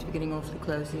Walter seem to be getting awfully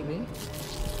close, Evie.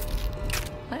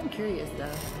 I'm curious, though.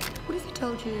 What has he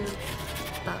told you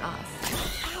about us?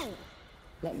 Ow!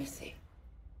 Let me see.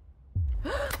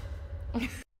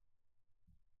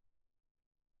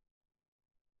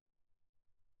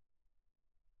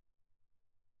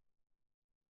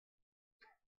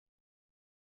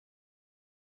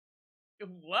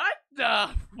 What the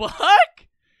fuck?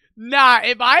 Nah,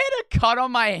 if I had a cut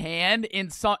on my hand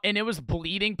and it was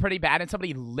bleeding pretty bad and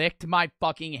somebody licked my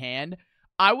fucking hand,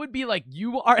 I would be like,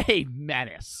 you are a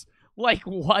menace. Like,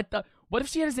 what the... What if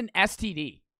she has an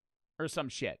STD? Or some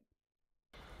shit?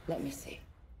 Let me see.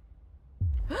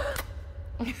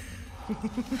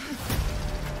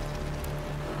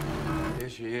 Here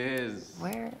she is.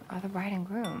 Where are the bride and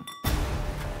groom?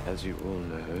 As you all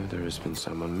know, there has been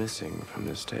someone missing from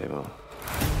this table.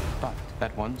 But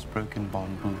that once broken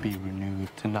bond will be renewed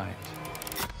tonight.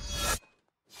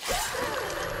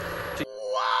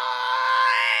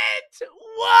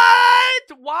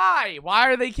 What? Why?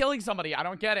 Why are they killing somebody? I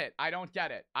don't get it. I don't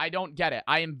get it. I don't get it.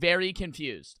 I am very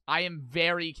confused. I am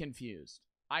very confused.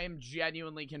 I am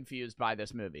genuinely confused by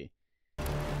this movie.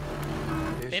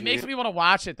 It makes me want to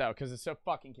watch it, though, because it's so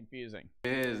fucking confusing.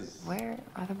 Where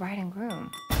are the bride and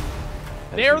groom?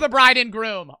 They're the bride and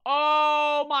groom.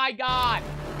 Oh, my God.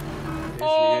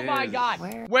 Oh, my God.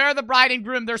 Where are the bride and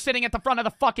groom? They're sitting at the front of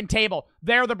the fucking table.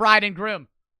 They're the bride and groom.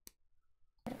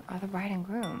 Where are the bride and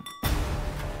groom?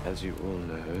 As you all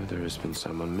know, there has been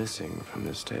someone missing from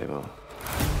this table.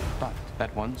 But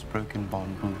that once broken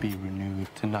bond will be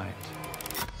renewed tonight.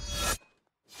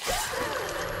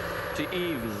 To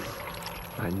Evie,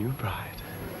 my new bride.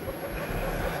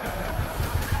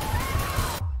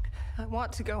 I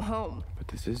want to go home. But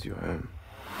this is your home.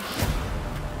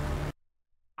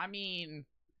 I mean,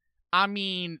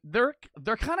 they're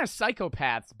kind of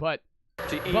psychopaths, but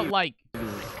like,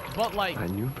 my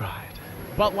new bride.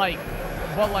 But like,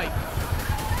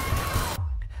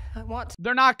 I want.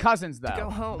 They're not cousins though. To go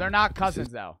home. They're not cousins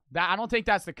though. I don't think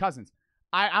that's the cousins.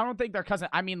 I don't think they're cousins.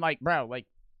 I mean, like, bro, like,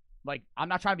 Like, I'm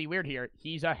not trying to be weird here.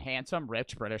 He's a handsome,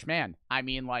 rich British man. I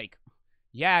mean, like,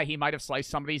 yeah, he might have sliced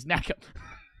somebody's neck.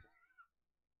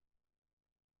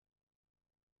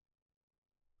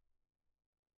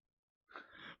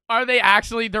 Are they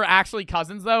actually? They're actually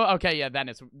cousins, though. Okay, yeah. Then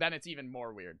it's even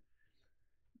more weird.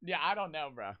 Yeah, I don't know,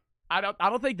 bro. I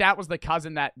don't think that was the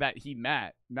cousin that he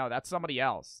met. No, that's somebody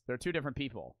else. They're two different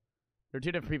people. They're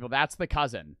two different people. That's the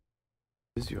cousin.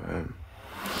 This is your home.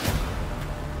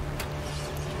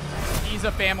 He's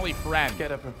a family friend.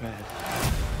 Get up prepared.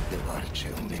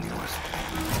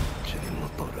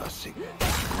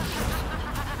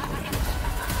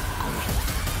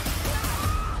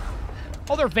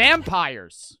 Oh, they're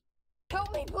vampires.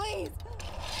 Help me, please.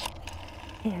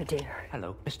 Here, dear.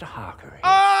 Hello, Mr. Harker.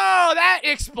 Oh, that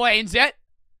explains it.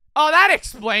 Oh, that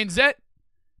explains it.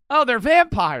 Oh, they're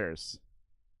vampires.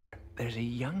 There's a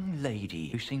young lady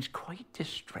who seems quite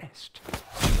distressed.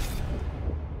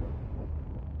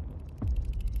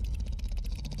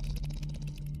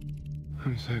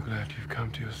 I'm so glad you've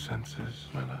come to your senses,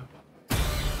 my love.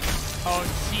 Oh,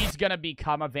 and she's gonna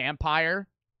become a vampire?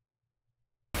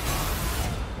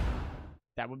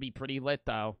 That would be pretty lit,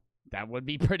 though. That would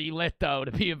be pretty lit, though,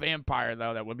 to be a vampire,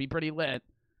 though. That would be pretty lit.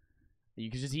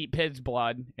 You could just eat pig's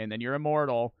blood, and then you're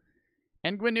immortal.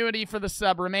 Ingenuity for the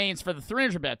sub remains for the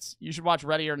 300 bits. You should watch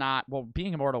Ready or Not. Well,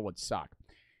 being immortal would suck.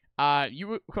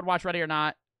 You could watch Ready or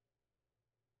Not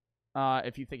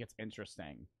if you think it's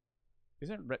interesting.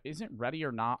 Isn't Ready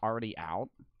or Not already out?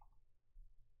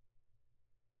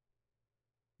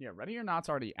 Yeah, Ready or Not's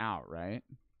already out, right?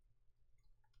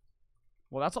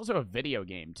 Well, that's also a video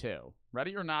game, too.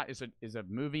 Ready or Not is a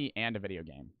movie and a video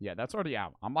game. Yeah, that's already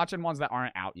out. I'm watching ones that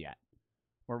aren't out yet.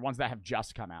 Or ones that have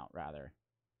just come out, rather.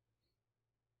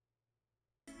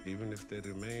 Even if they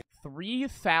remain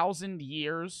 3,000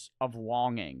 years of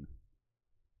longing.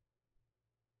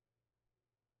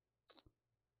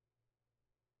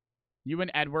 You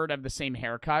and Edward have the same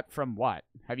haircut from what?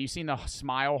 Have you seen the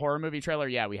Smile horror movie trailer?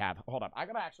 Yeah, we have. Hold up. I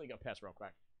gotta actually go piss real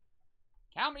quick.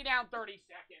 Count me down 30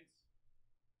 seconds.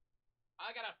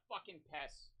 I gotta fucking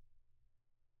piss.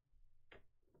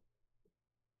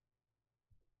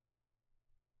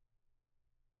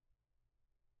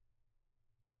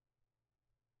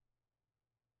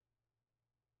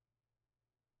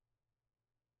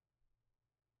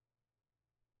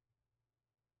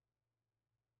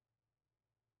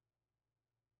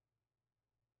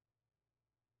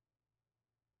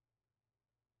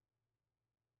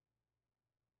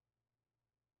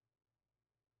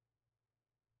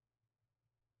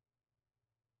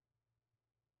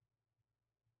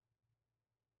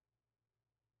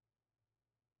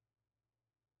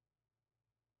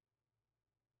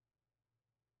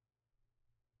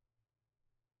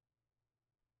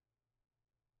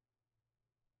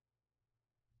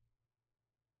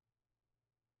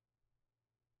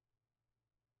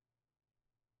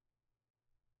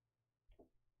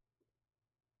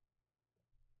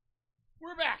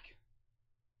 We're back.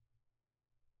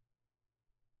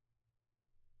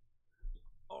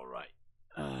 All right.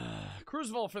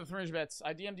 Crucible for the 300 bits.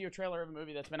 I DM'd you a trailer of a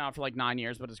movie that's been out for like 9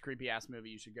 years, but it's a creepy-ass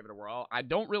movie. You should give it a whirl. I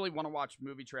don't really want to watch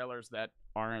movie trailers that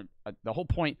aren't... the whole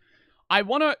point...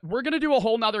 We're going to do a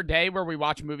whole nother day where we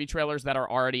watch movie trailers that are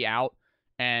already out,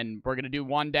 and we're going to do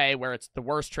one day where it's the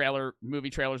worst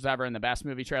movie trailers ever and the best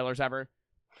movie trailers ever.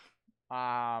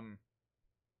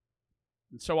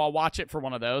 So I'll watch it for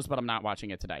one of those, but I'm not watching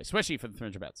it today. Swishy for the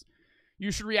 300 bits.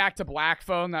 You should react to Black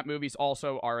Phone. That movie's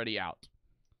also already out.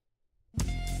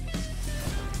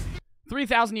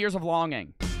 3,000 Years of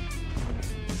Longing.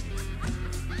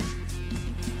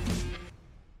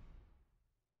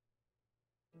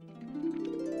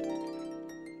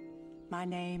 My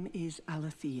name is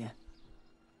Alethea.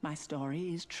 My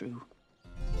story is true.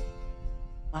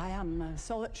 I am a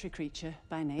solitary creature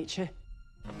by nature.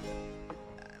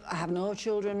 I have no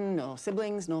children, no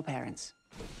siblings, no parents.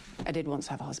 I did once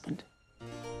have a husband.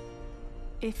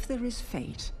 If there is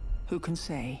fate, who can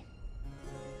say?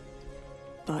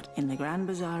 But in the Grand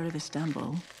Bazaar of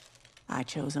Istanbul, I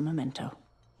chose a memento.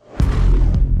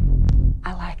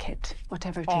 I like it.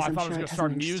 Whatever it is, I'm sure it has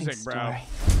an interesting story.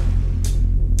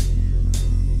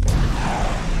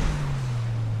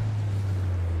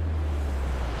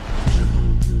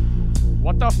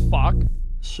 What the fuck?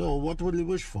 So, what will you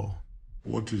wish for?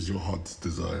 What is your heart's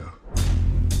desire?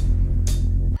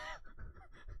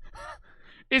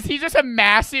 Is he just a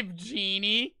massive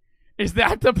genie? Is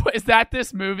that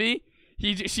this movie?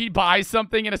 She buys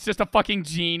something and it's just a fucking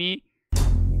genie.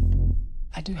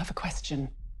 I do have a question.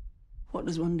 What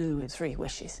does one do with 3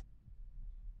 wishes?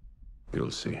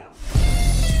 You'll see.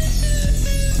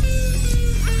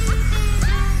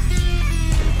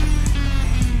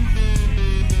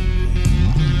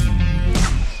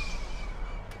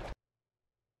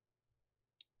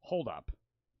 Hold up.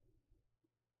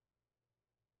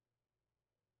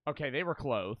 Okay, they were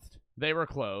clothed. They were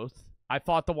clothed. I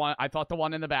thought the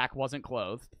one in the back wasn't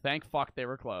clothed. Thank fuck they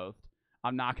were clothed.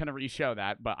 I'm not gonna re-show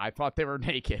that, but I thought they were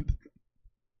naked.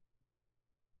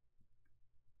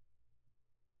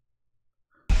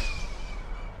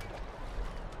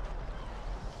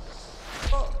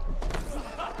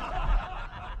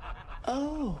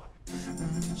 Oh.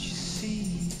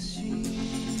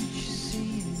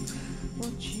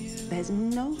 There's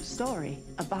no story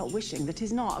about wishing that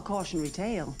is not a cautionary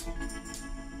tale.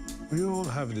 We all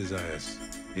have desires,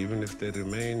 even if they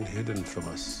remain hidden from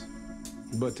us.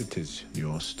 But it is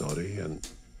your story, and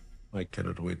I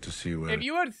cannot wait to see where... If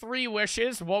you had 3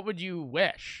 wishes, what would you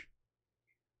wish?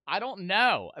 I don't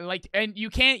know. Like, and you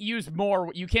can't use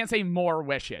more, you can't say more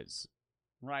wishes.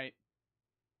 Right?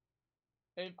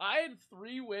 If I had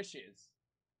 3 wishes...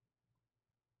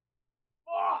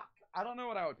 Fuck! I don't know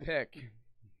what I would pick.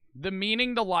 The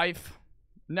meaning to life...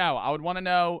 No, I would want to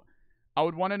know... I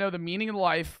would want to know the meaning of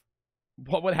life,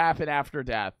 what would happen after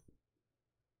death,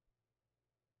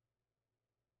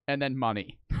 and then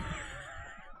money.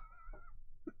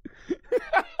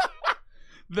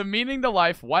 The meaning to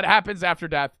life, what happens after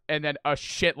death, and then a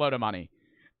shitload of money.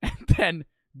 And then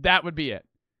that would be it.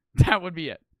 That would be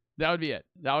it. That would be it.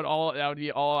 That would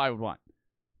be all I would want.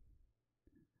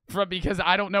 Because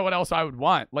I don't know what else I would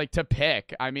want, like, to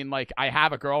pick. I mean, like, I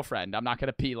have a girlfriend. I'm not going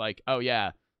to be like, oh,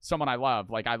 yeah, someone I love.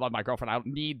 Like, I love my girlfriend. I don't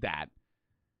need that.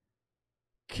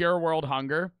 Cure world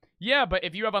hunger. Yeah, but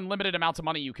if you have unlimited amounts of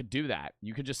money, you could do that.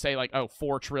 You could just say, like, oh,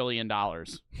 $4 trillion.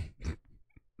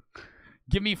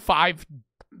 Give me $5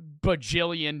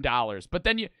 bajillion.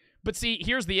 But see,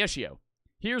 here's the issue.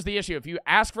 Here's the issue. If you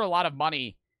ask for a lot of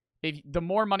money, the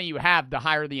more money you have, the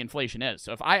higher the inflation is.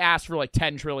 So if I asked for like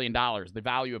 $10 trillion, the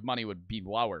value of money would be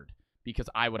lowered because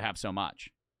I would have so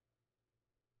much.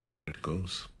 It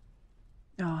goes.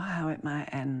 Oh, how it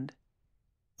might end.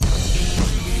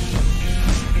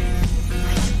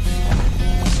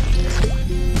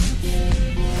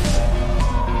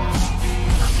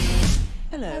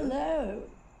 Hello. Hello.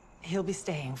 He'll be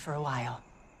staying for a while.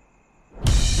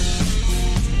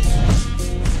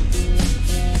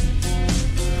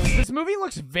 This movie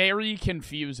looks very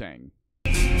confusing.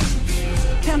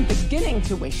 I'm beginning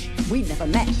to wish we'd never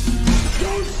met.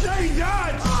 Don't say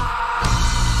that!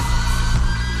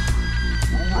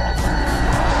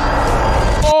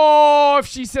 Oh, if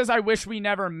she says, I wish we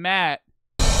never met.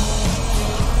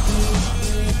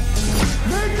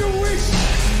 Make a wish!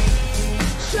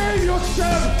 Save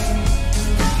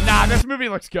yourself! Nah, this movie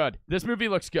looks good. This movie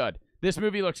looks good. This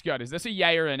movie looks good. Is this a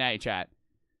yay or an A, chat?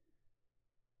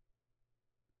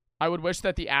 I would wish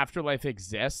that the afterlife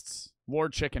exists.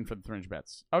 Lord Chicken for the fringe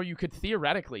bits. Oh, you could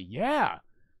theoretically. Yeah.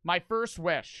 My first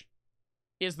wish.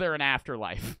 Is there an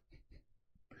afterlife?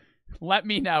 Let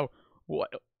me know.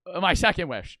 My second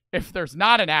wish. If there's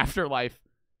not an afterlife,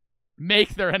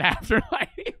 make there an afterlife.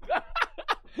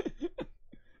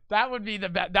 That would be the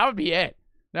best. That would be it.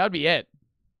 That would be it.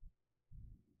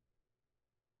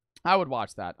 I would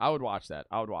watch that. I would watch that.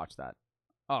 I would watch that.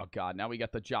 Oh, God. Now we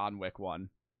got the John Wick one.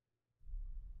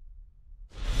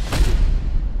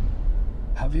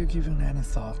 Have you given any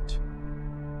thought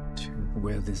to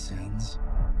where this ends?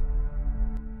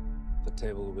 The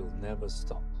table will never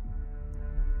stop.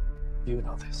 You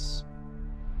know this.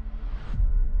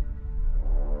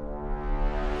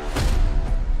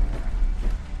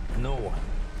 No one,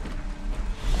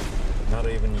 not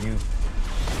even you,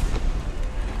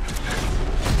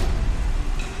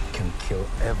 can kill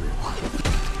everyone.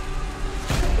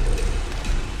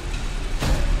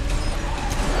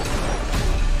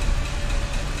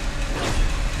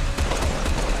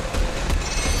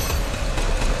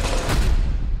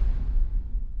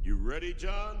 Ready,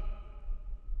 John?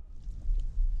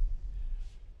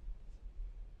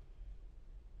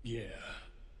 Yeah.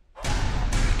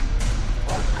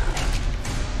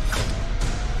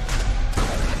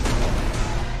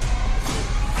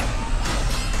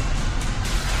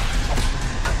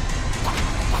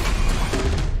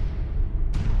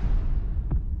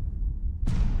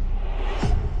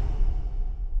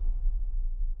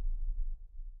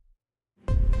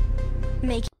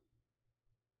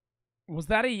 Was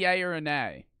that a yay or a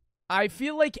nay? I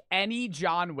feel like any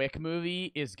John Wick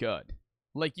movie is good.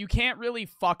 Like, you can't really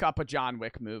fuck up a John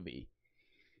Wick movie.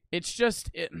 It's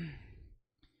just...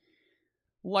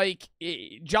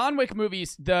 John Wick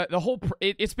movies,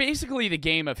 it's basically the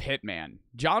game of Hitman.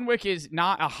 John Wick is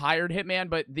not a hired hitman,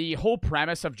 but the whole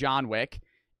premise of John Wick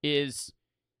is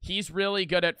he's really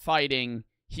good at fighting.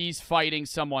 He's fighting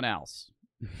someone else.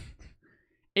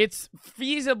 It's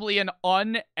feasibly an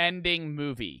unending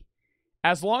movie.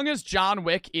 As long as John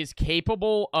Wick is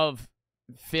capable of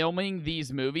filming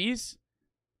these movies,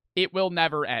 it will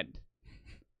never end.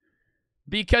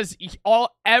 Because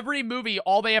every movie,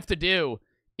 all they have to do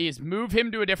is move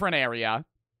him to a different area.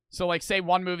 So, like, say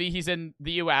one movie, he's in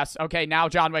the U.S. Okay, now,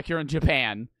 John Wick, you're in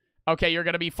Japan. Okay, you're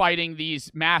going to be fighting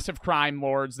these massive crime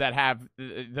lords that have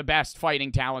the best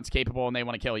fighting talents capable, and they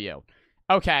want to kill you.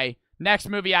 Okay, next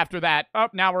movie after that,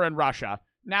 now we're in Russia.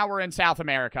 Now we're in South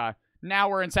America. Now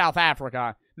we're in South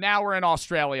Africa. Now we're in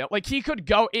Australia. Like, he could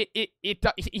go...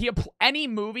 any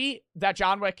movie that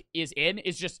John Wick is in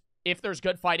is just... If there's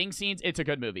good fighting scenes, it's a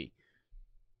good movie.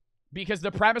 Because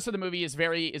the premise of the movie is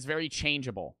very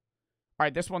changeable. All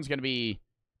right, this one's going to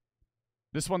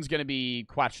be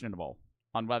questionable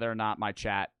on whether or not my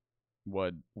chat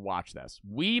would watch this.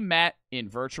 We Met in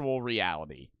Virtual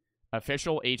Reality.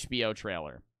 Official HBO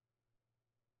trailer.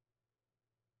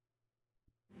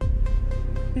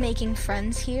 Making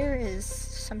friends here is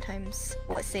sometimes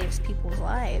what saves people's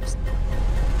lives.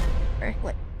 Or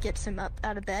what gets them up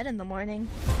out of bed in the morning.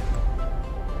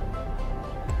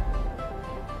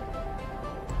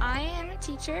 I am a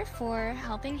teacher for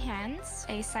Helping Hands,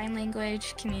 a sign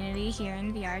language community here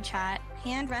in VR chat.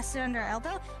 Hand rested under our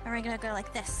elbow, and we're gonna go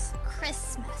like this.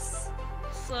 Christmas.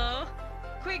 Slow.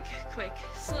 Quick,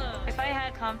 slow. If I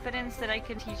had confidence that I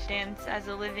could teach dance as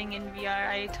a living in VR,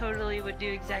 I totally would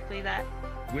do exactly that.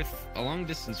 With a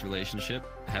long-distance relationship,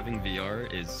 having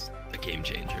VR is a game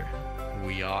changer.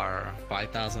 We are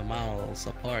 5,000 miles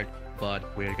apart, but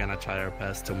we're gonna try our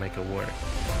best to make it work.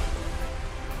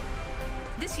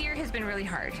 This year has been really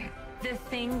hard. The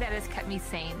thing that has kept me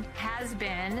sane has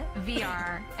been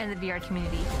VR and the VR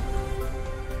community.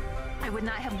 I would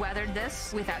not have weathered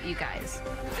this without you guys.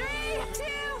 3, 2,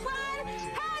 1,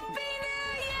 Happy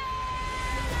New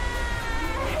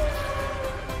Year!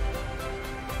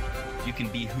 You can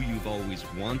be who you've always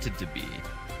wanted to be,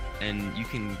 and you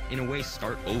can, in a way,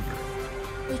 start over.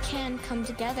 We can come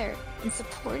together and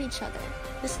support each other.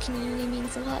 This community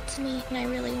means a lot to me, and I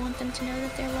really want them to know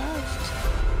that they're loved.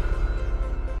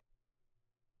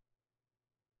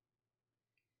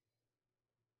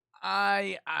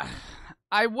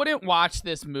 I wouldn't watch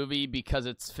this movie because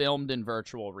it's filmed in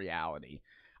virtual reality.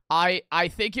 I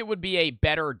think it would be a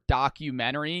better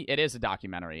documentary. It is a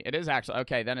documentary. It is actually.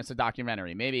 Okay, then it's a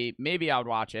documentary. Maybe I would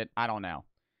watch it. I don't know.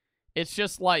 It's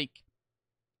just like...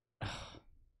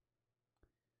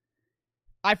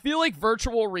 I feel like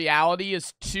virtual reality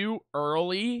is too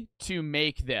early to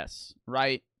make this,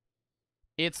 right?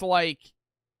 It's like...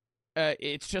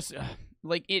 it's just...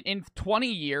 Like, in 20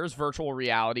 years, virtual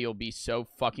reality will be so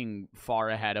fucking far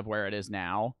ahead of where it is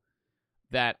now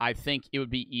that I think it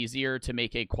would be easier to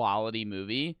make a quality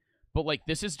movie. But, like,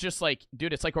 this is just, like,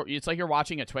 dude, it's like you're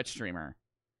watching a Twitch streamer.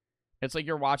 It's like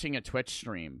you're watching a Twitch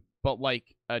stream, but,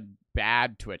 like, a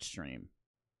bad Twitch stream.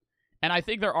 And I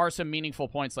think there are some meaningful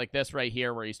points like this right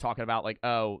here where he's talking about, like,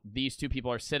 oh, these two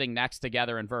people are sitting next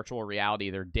together in virtual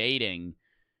reality. They're dating,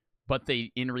 but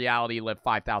they, in reality, live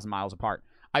 5,000 miles apart.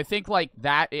 I think, like,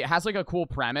 that, it has, like, a cool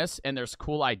premise, and there's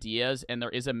cool ideas, and there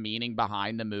is a meaning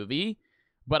behind the movie.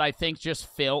 But I think just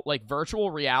like,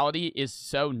 virtual reality is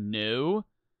so new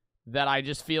that I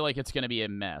just feel like it's going to be a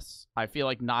miss. I feel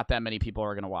like not that many people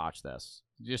are going to watch this.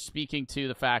 Just speaking to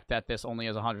the fact that this only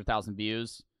has 100,000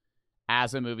 views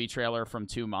as a movie trailer from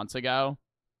 2 months ago,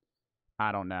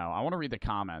 I don't know. I want to read the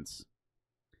comments.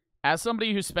 As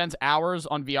somebody who spends hours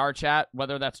on VR chat,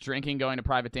 whether that's drinking, going to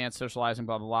private dance, socializing,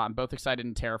 blah, blah, blah, I'm both excited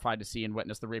and terrified to see and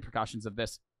witness the repercussions of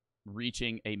this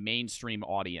reaching a mainstream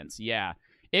audience. Yeah,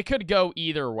 it could go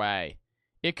either way.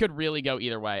 It could really go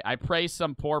either way. I pray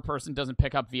some poor person doesn't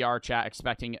pick up VR chat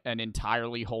expecting an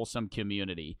entirely wholesome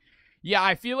community. Yeah,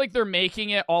 I feel like they're making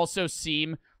it also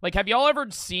seem... Like, have y'all ever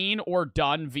seen or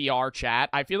done VR chat?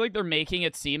 I feel like they're making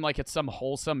it seem like it's some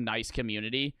wholesome, nice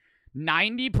community.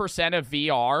 90% of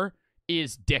VR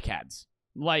is dickheads.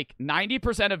 Like,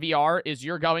 90% of VR is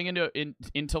you're going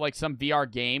into like some VR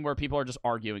game where people are just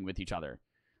arguing with each other.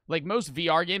 Like, most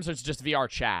VR games are just VR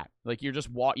chat. Like, you're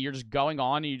just going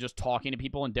on and you're just talking to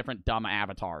people in different dumb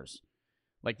avatars.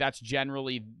 Like, that's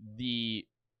generally the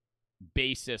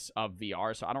basis of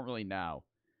VR, so I don't really know.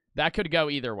 That could go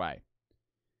either way.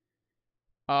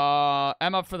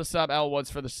 Emma for the sub, L Woods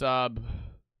for the sub,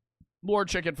 Lord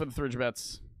Chicken for the 300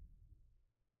 bits.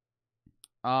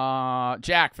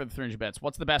 Jack for the 300 bits.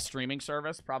 What's the best streaming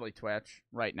service? Probably Twitch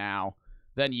right now.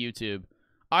 Then YouTube.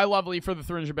 I Lovely for the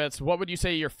 300 bits. What would you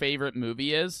say your favorite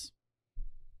movie is?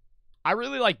 I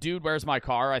really like Dude, Where's My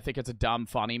Car? I think it's a dumb,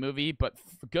 funny movie, but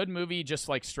good movie just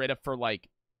like straight up for like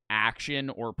action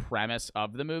or premise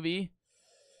of the movie.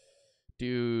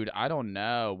 Dude, I don't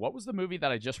know. What was the movie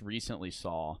that I just recently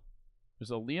saw? There's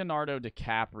a Leonardo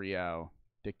DiCaprio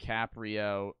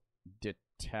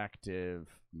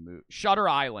detective movie. Shutter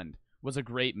Island was a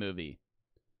great movie.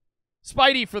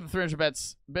 Spidey for the 300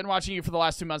 bits. Been watching you for the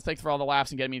last 2 months. Thanks for all the laughs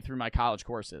and getting me through my college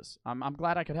courses. I'm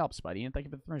glad I could help, Spidey, and thank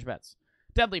you for the 300 bits.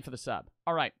 Deadly for the sub.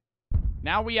 All right.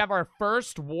 Now we have our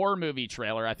first war movie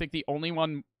trailer. I think the only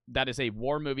one that is a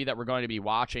war movie that we're going to be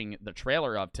watching the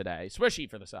trailer of today. Swishy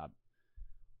for the sub.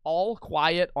 All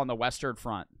Quiet on the Western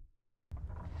Front.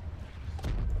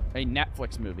 A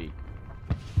Netflix movie.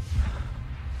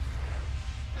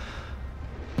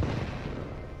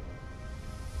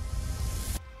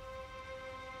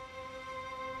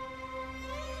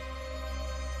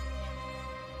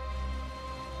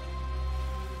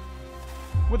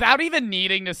 Without even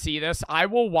needing to see this, I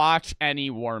will watch any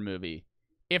war movie.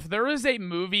 If there is a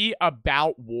movie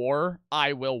about war,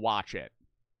 I will watch it.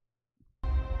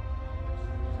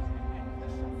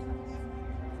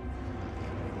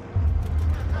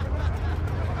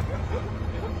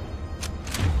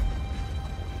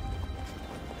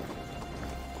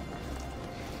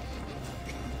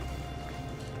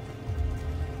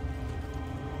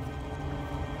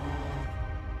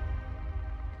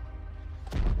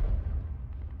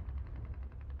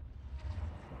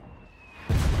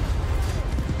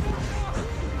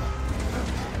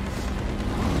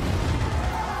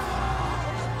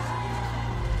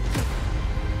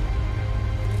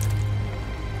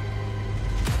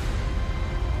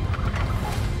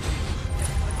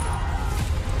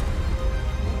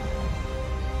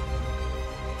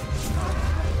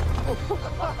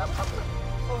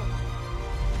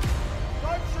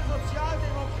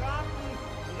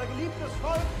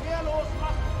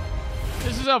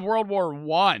 This is of World War I.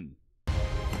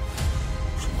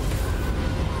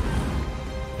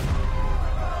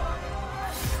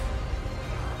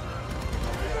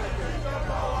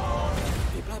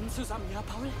 Wir bleiben zusammen, ja,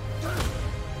 Paul?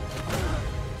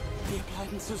 Wir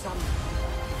bleiben zusammen.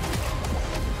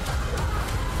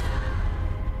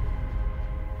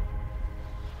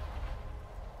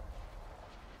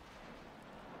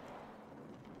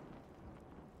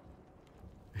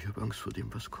 Ich habe Angst vor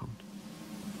dem, was kommt.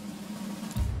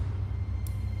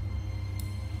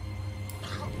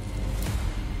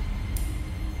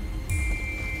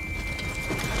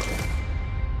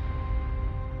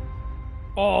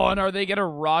 Oh, and are they going to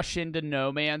rush into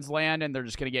no man's land and they're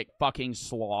just going to get fucking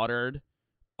slaughtered?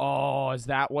 Oh, is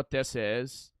that what this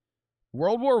is?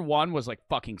 World War I was like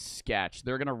fucking sketch.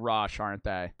 They're going to rush, aren't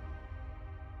they?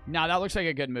 No, that looks like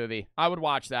a good movie. I would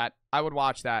watch that. I would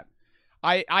watch that.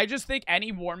 I just think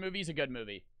any war movie is a good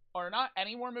movie. Or not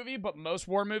any war movie, but most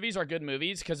war movies are good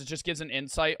movies because it just gives an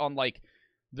insight on, like,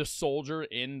 the soldier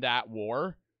in that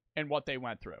war and what they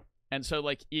went through. And so,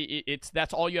 like,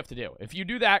 that's all you have to do. If you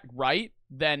do that right,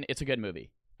 then it's a good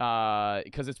movie.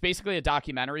 Because it's basically a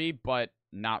documentary, but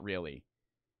not really.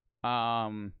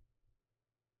 If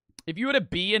you were to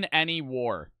be in any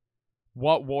war,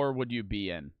 what war would you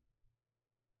be in?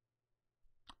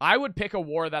 I would pick a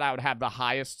war that I would have the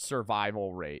highest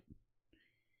survival rate.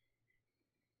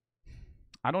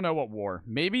 I don't know what war.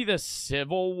 Maybe the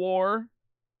Civil War.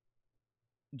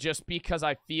 Just because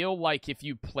I feel like if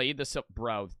you played the...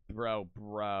 Bro.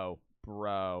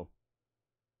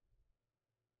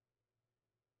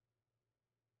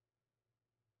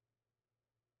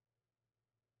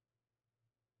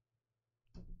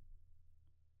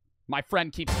 My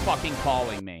friend keeps fucking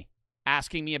calling me.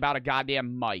 Asking me about a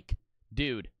goddamn mic.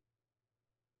 Dude.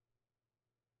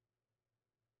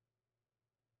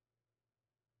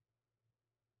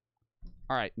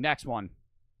 Alright, next one.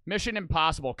 Mission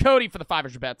Impossible. Cody for the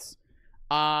 500 bets.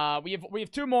 We have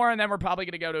two more, and then we're probably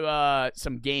going to go to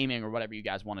some gaming or whatever you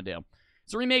guys want to do.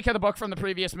 It's a remake of the book from the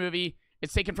previous movie.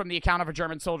 It's taken from the account of a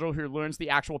German soldier who learns the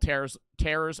actual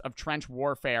terrors of trench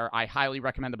warfare. I highly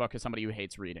recommend the book as somebody who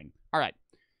hates reading. All right.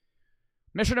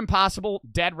 Mission Impossible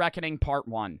Dead Reckoning Part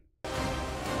 1.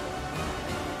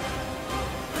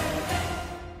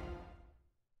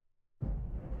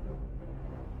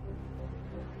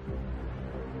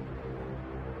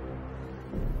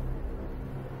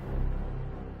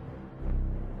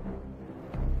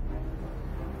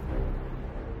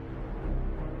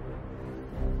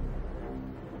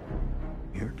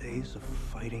 Your days of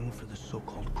fighting for the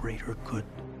so-called greater good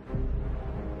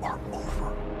are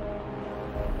over.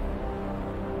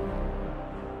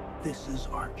 This is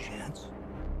our chance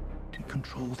to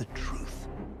control the truth,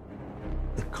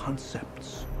 the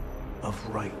concepts of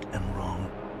right and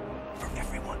wrong for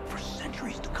everyone for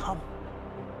centuries to come.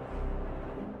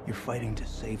 You're fighting to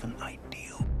save an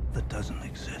ideal that doesn't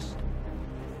exist.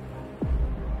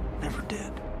 Never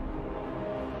did.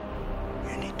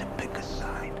 You need to pick a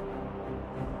side.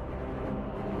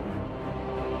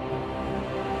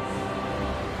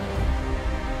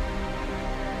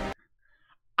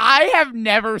 have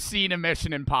never seen a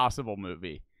Mission Impossible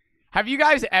movie. Have you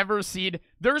guys ever seen?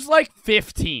 There's like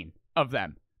 15 of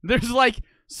them. There's like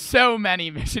so many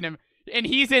and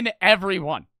he's in every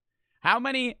one. How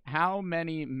many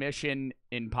Mission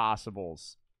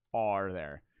Impossibles are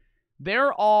there?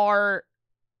 There are,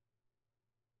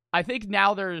 I think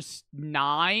now there's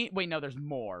 9. Wait, no, there's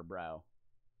more, bro.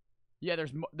 Yeah,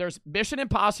 there's Mission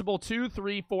Impossible 2,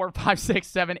 3, 4, 5, 6,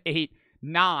 7, 8,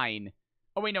 9.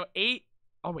 Oh, wait, no, 8.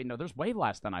 Oh, wait, no, there's way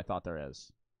less than I thought there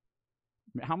is.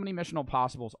 How many Mission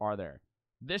Impossibles are there?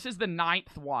 This is the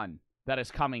 9th one that is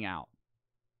coming out.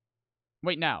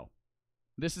 Wait, no.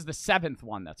 This is the 7th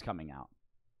one that's coming out.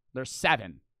 There's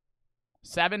 7.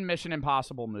 7 Mission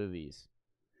Impossible movies.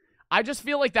 I just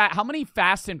feel like that. How many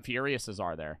Fast and Furiouses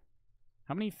are there?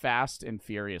 How many Fast and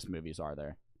Furious movies are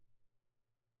there?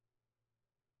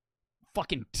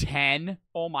 Fucking 10?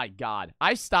 Oh my god.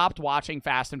 I stopped watching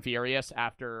Fast and Furious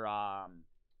after,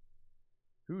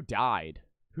 who died?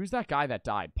 Who's that guy that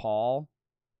died? Paul?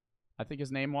 I think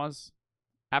his name was.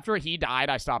 After he died,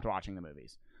 I stopped watching the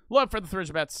movies. Look, for the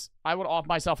Thrizzer Bets, I would off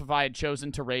myself if I had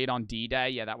chosen to raid on D-Day.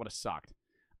 Yeah, that would have sucked.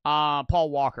 Paul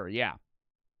Walker, yeah.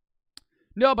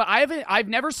 No, but I've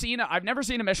never seen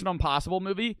a Mission Impossible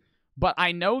movie, but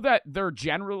I know that they're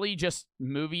generally just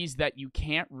movies that you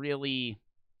can't really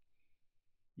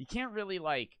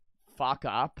like fuck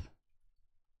up.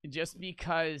 Just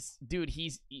because, dude,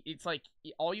 it's like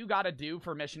all you gotta do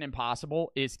for Mission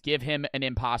Impossible is give him an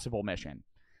impossible mission.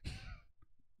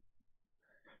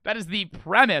 That is the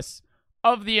premise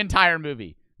of the entire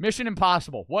movie. Mission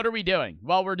Impossible. What are we doing?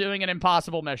 Well, we're doing an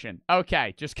impossible mission.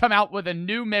 Okay, just come out with a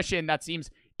new mission that seems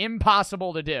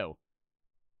impossible to do.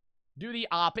 Do the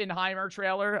Oppenheimer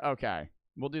trailer? Okay,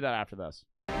 we'll do that after this.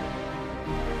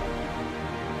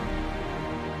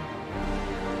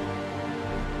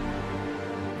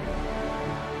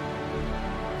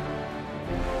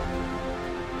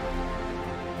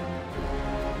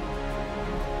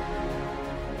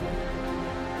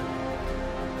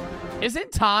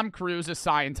 Isn't Tom Cruise a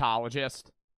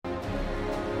Scientologist?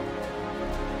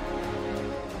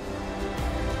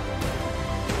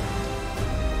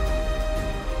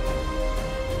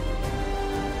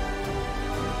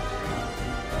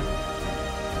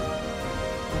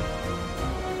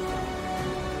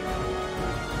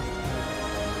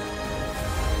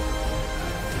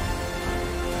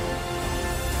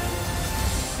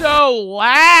 So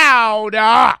loud!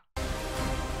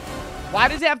 Why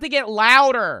does it have to get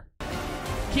louder?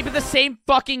 Keep it the same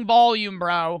fucking volume,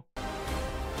 bro.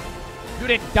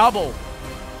 Dude, it doubled.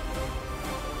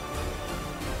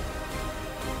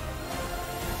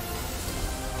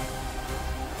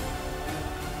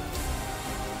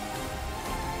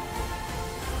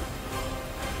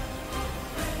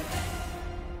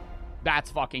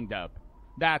 That's fucking dope.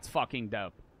 That's fucking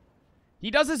dope. He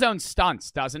does his own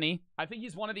stunts, doesn't he? I think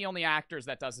he's one of the only actors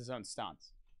that does his own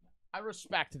stunts. I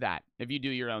respect that, if you do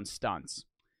your own stunts.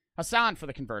 Hassan for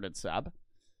the converted sub.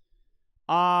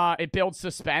 It builds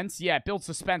suspense. Yeah, it builds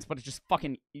suspense, but it just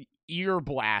fucking ear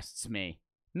blasts me.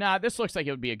 Nah, this looks like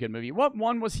it would be a good movie. What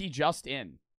one was he just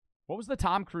in? What was the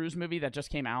Tom Cruise movie that just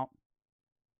came out?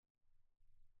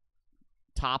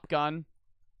 Top Gun?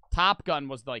 Top Gun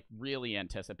was, like, really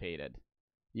anticipated.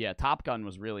 Yeah, Top Gun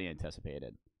was really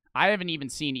anticipated. I haven't even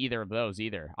seen either of those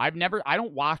either. I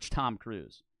don't watch Tom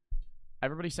Cruise.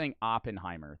 Everybody's saying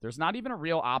Oppenheimer. There's not even a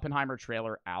real Oppenheimer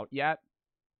trailer out yet.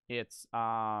 It's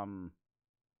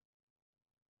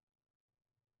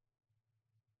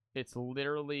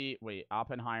literally, wait,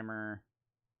 Oppenheimer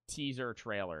teaser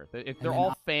trailer. They're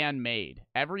all fan-made.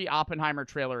 Every Oppenheimer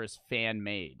trailer is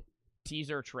fan-made.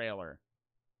 Teaser trailer.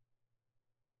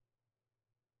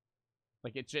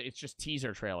 Like, it's just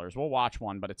teaser trailers. We'll watch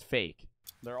one, but it's fake.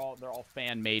 They're all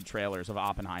fan-made trailers of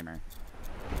Oppenheimer.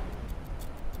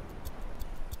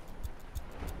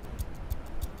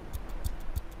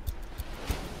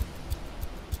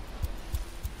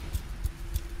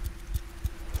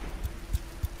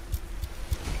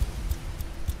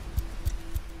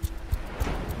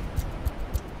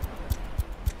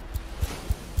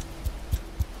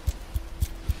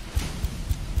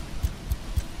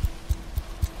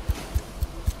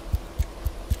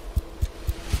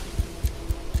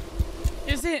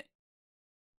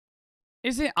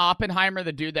 Isn't Oppenheimer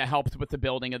the dude that helped with the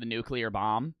building of the nuclear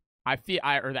bomb? Or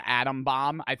the atom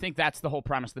bomb? I think that's the whole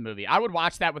premise of the movie. I would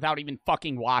watch that without even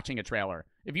fucking watching a trailer.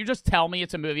 If you just tell me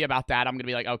it's a movie about that, I'm gonna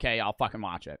be like, okay, I'll fucking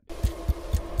watch it.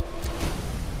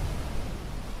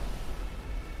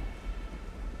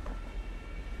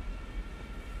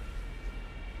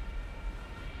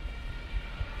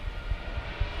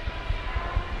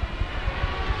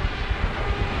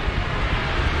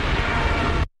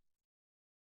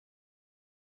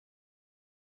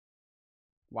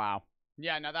 Wow.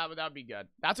 Yeah, no, that would be good.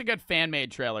 That's a good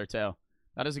fan-made trailer, too.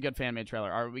 That is a good fan-made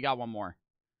trailer. All right, we got one more.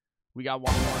 We got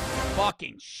one more.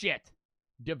 Fucking shit.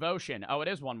 Devotion. Oh, it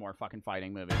is one more fucking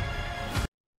fighting movie.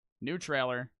 New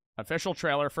trailer. Official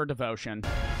trailer for Devotion. Is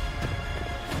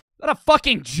that a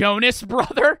fucking Jonas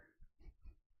brother?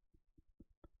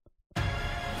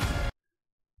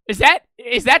 Is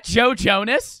that Joe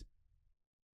Jonas?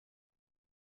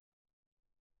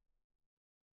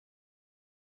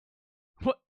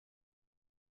 What?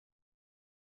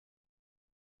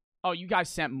 Oh, you guys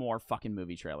sent more fucking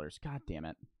movie trailers. God damn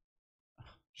it.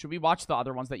 Should we watch the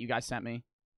other ones that you guys sent me?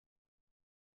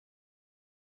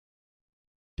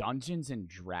 Dungeons and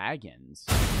Dragons?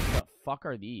 What the fuck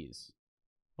are these?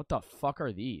 What the fuck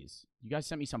are these? You guys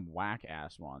sent me some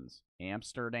whack-ass ones.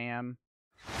 Amsterdam.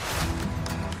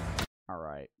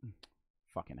 Alright.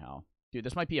 Fucking hell. Dude,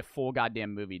 this might be a full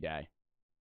goddamn movie day.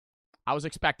 I was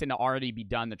expecting to already be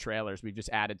done the trailers. We've just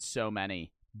added so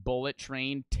many. Bullet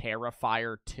Train,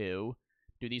 Terrifier 2.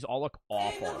 Dude, these all look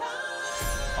awful.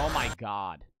 Oh my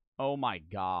god. Oh my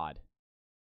god.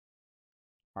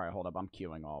 Alright, hold up. I'm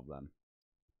queuing all of them.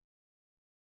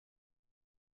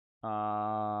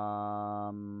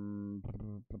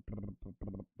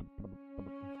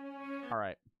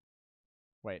 Alright.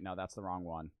 Wait, no, that's the wrong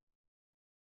one.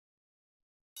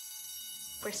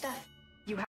 First up,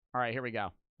 you have. Alright, here we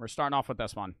go. We're starting off with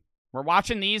this one. We're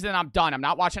watching these and I'm done. I'm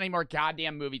not watching any more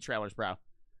goddamn movie trailers, bro.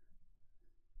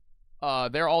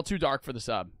 They're all too dark for the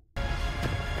sub.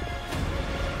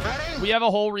 We have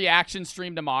a whole reaction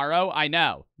stream tomorrow. I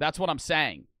know. That's what I'm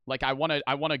saying. Like, I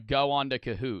wanna go on to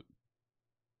Kahoot.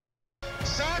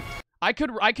 I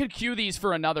could queue these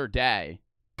for another day.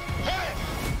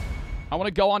 I want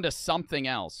to go on to something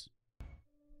else.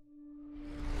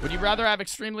 Would you rather have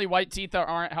extremely white teeth that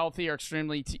aren't healthy or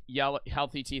extremely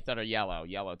healthy teeth that are yellow?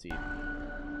 Yellow teeth.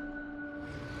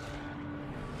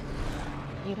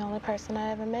 You the only person I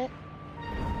ever met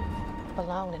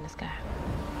belonged in the sky.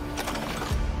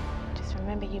 Just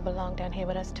remember you belong down here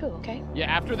with us too, okay? Yeah,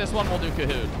 after this one, we'll do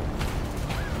Kahoot.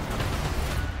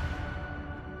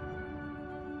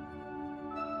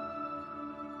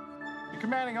 The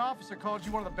commanding officer called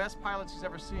you one of the best pilots he's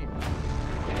ever seen.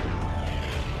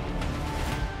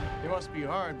 It must be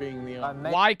hard being the...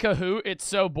 Why Kahoot? It's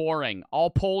so boring.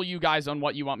 I'll poll you guys on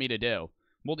what you want me to do.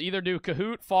 We'll either do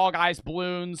Kahoot, Fall Guys,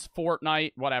 Balloons,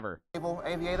 Fortnite, whatever.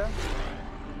 Aviator?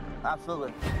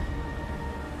 Absolutely.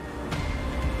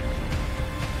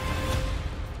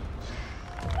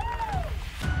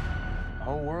 The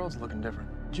whole world's looking different.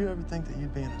 Did you ever think that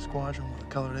you'd be in a squadron with a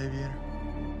colored aviator?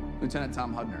 Lieutenant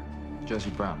Tom Hudner. Jesse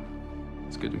Brown.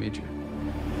 It's good to meet you.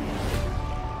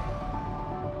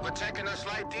 We're taking a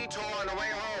slight detour on the way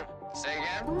home. Say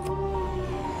again?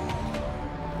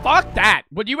 Fuck that.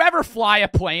 Would you ever fly a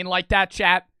plane like that,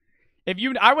 chat?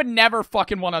 I would never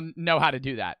fucking want to know how to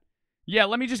do that. Yeah,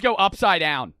 let me just go upside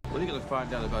down. What are you going to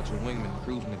find out about your wingman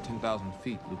cruising at 10,000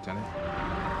 feet, Lieutenant?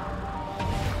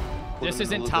 This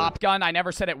isn't Top Gun. I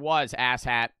never said it was,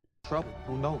 asshat. Trouble.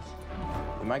 Who knows?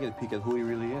 We might get a peek at who he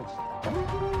really is. The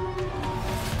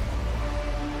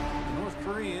North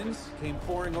Koreans came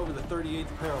pouring over the 38th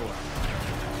parallel.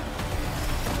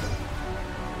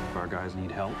 If our guys need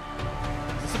help.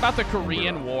 Is this about the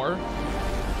Korean War?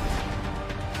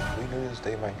 We knew this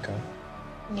day might come.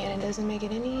 Yeah, it doesn't make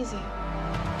it any easier.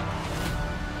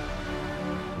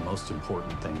 The most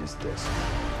important thing is this.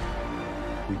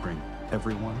 We bring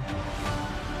everyone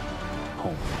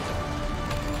home.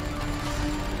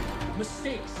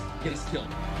 Mistakes get us killed.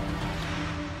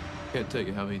 Can't take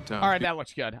it how many times. All right, that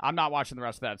looks good. I'm not watching the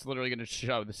rest of that. It's literally going to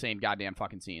show the same goddamn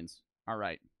fucking scenes. All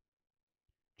right.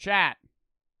 Chat.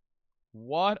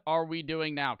 What are we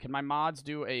doing now? Can my mods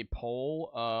do a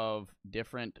poll of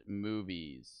different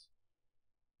movies?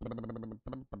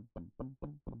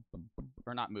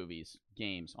 Or not movies.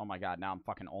 Games. Oh my god, now I'm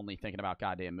fucking only thinking about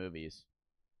goddamn movies.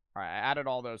 All right, I added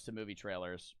all those to movie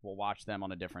trailers. We'll watch them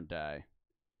on a different day.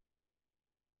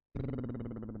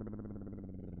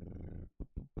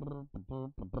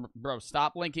 Bro,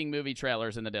 stop linking movie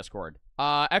trailers in the Discord.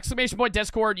 Exclamation point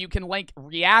Discord, you can link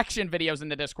reaction videos in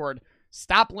the Discord.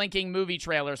 Stop linking movie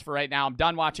trailers for right now. I'm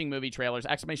done watching movie trailers.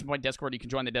 Exclamation point Discord, you can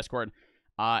join the Discord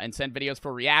and send videos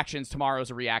for reactions.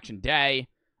 Tomorrow's a reaction day.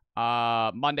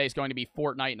 Monday's going to be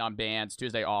Fortnite and on bands.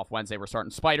 Tuesday off. Wednesday we're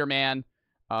starting Spider-Man.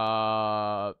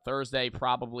 Thursday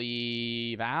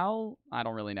probably Val? I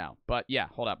don't really know. But yeah,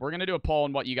 hold up. We're going to do a poll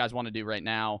on what you guys want to do right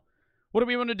now. What do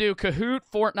we want to do? Kahoot,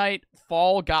 Fortnite,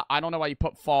 Fall Guy. I don't know why you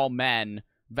put Fall Men,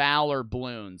 Val, or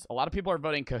Balloons. A lot of people are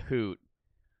voting Kahoot.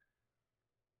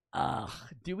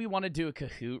 Do we want to do a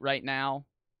Kahoot right now?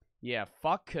 Yeah,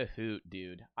 fuck Kahoot,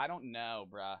 dude. I don't know,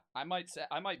 bruh. I might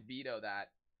veto that.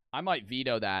 I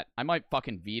might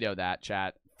fucking veto that,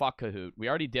 chat. Fuck Kahoot. We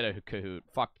already did a Kahoot.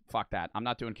 Fuck that. I'm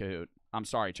not doing Kahoot. I'm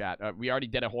sorry, chat. We already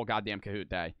did a whole goddamn Kahoot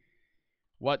day.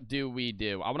 What do we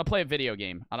do? I want to play a video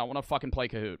game. I don't want to fucking play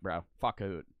Kahoot, bro. Fuck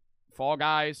Kahoot. Fall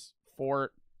Guys,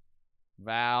 Fort,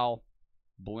 Val,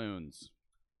 Bloons.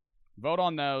 Vote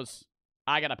on those.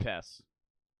 I gotta piss.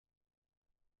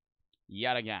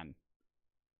 Yet again.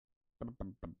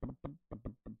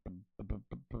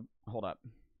 Hold up.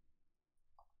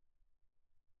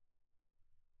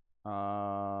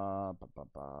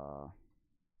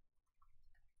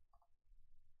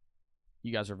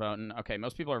 You guys are voting. Okay,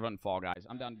 most people are voting Fall Guys.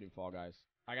 I'm down to do Fall Guys.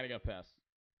 I gotta go piss.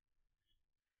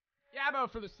 Yeah,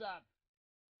 vote for the sub.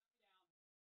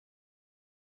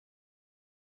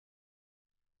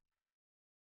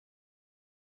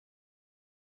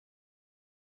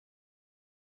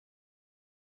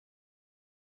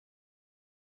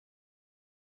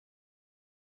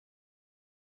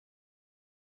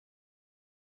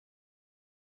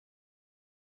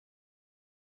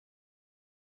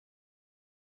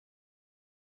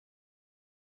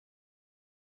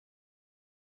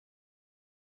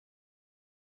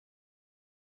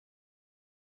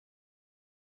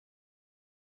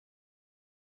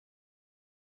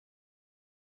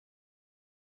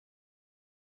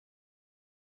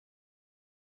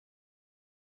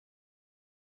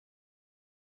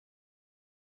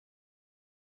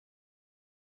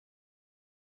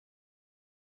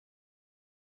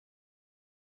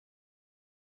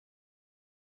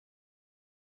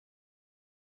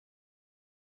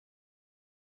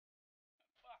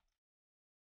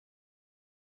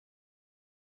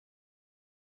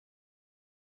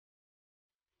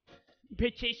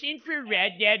 Petition for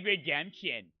Red Dead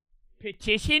Redemption.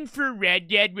 Petition for Red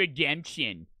Dead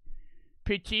Redemption.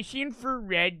 Petition for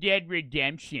Red Dead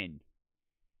Redemption.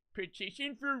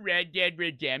 Petition for Red Dead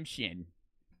Redemption.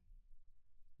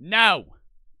 No!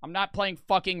 I'm not playing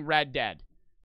fucking Red Dead.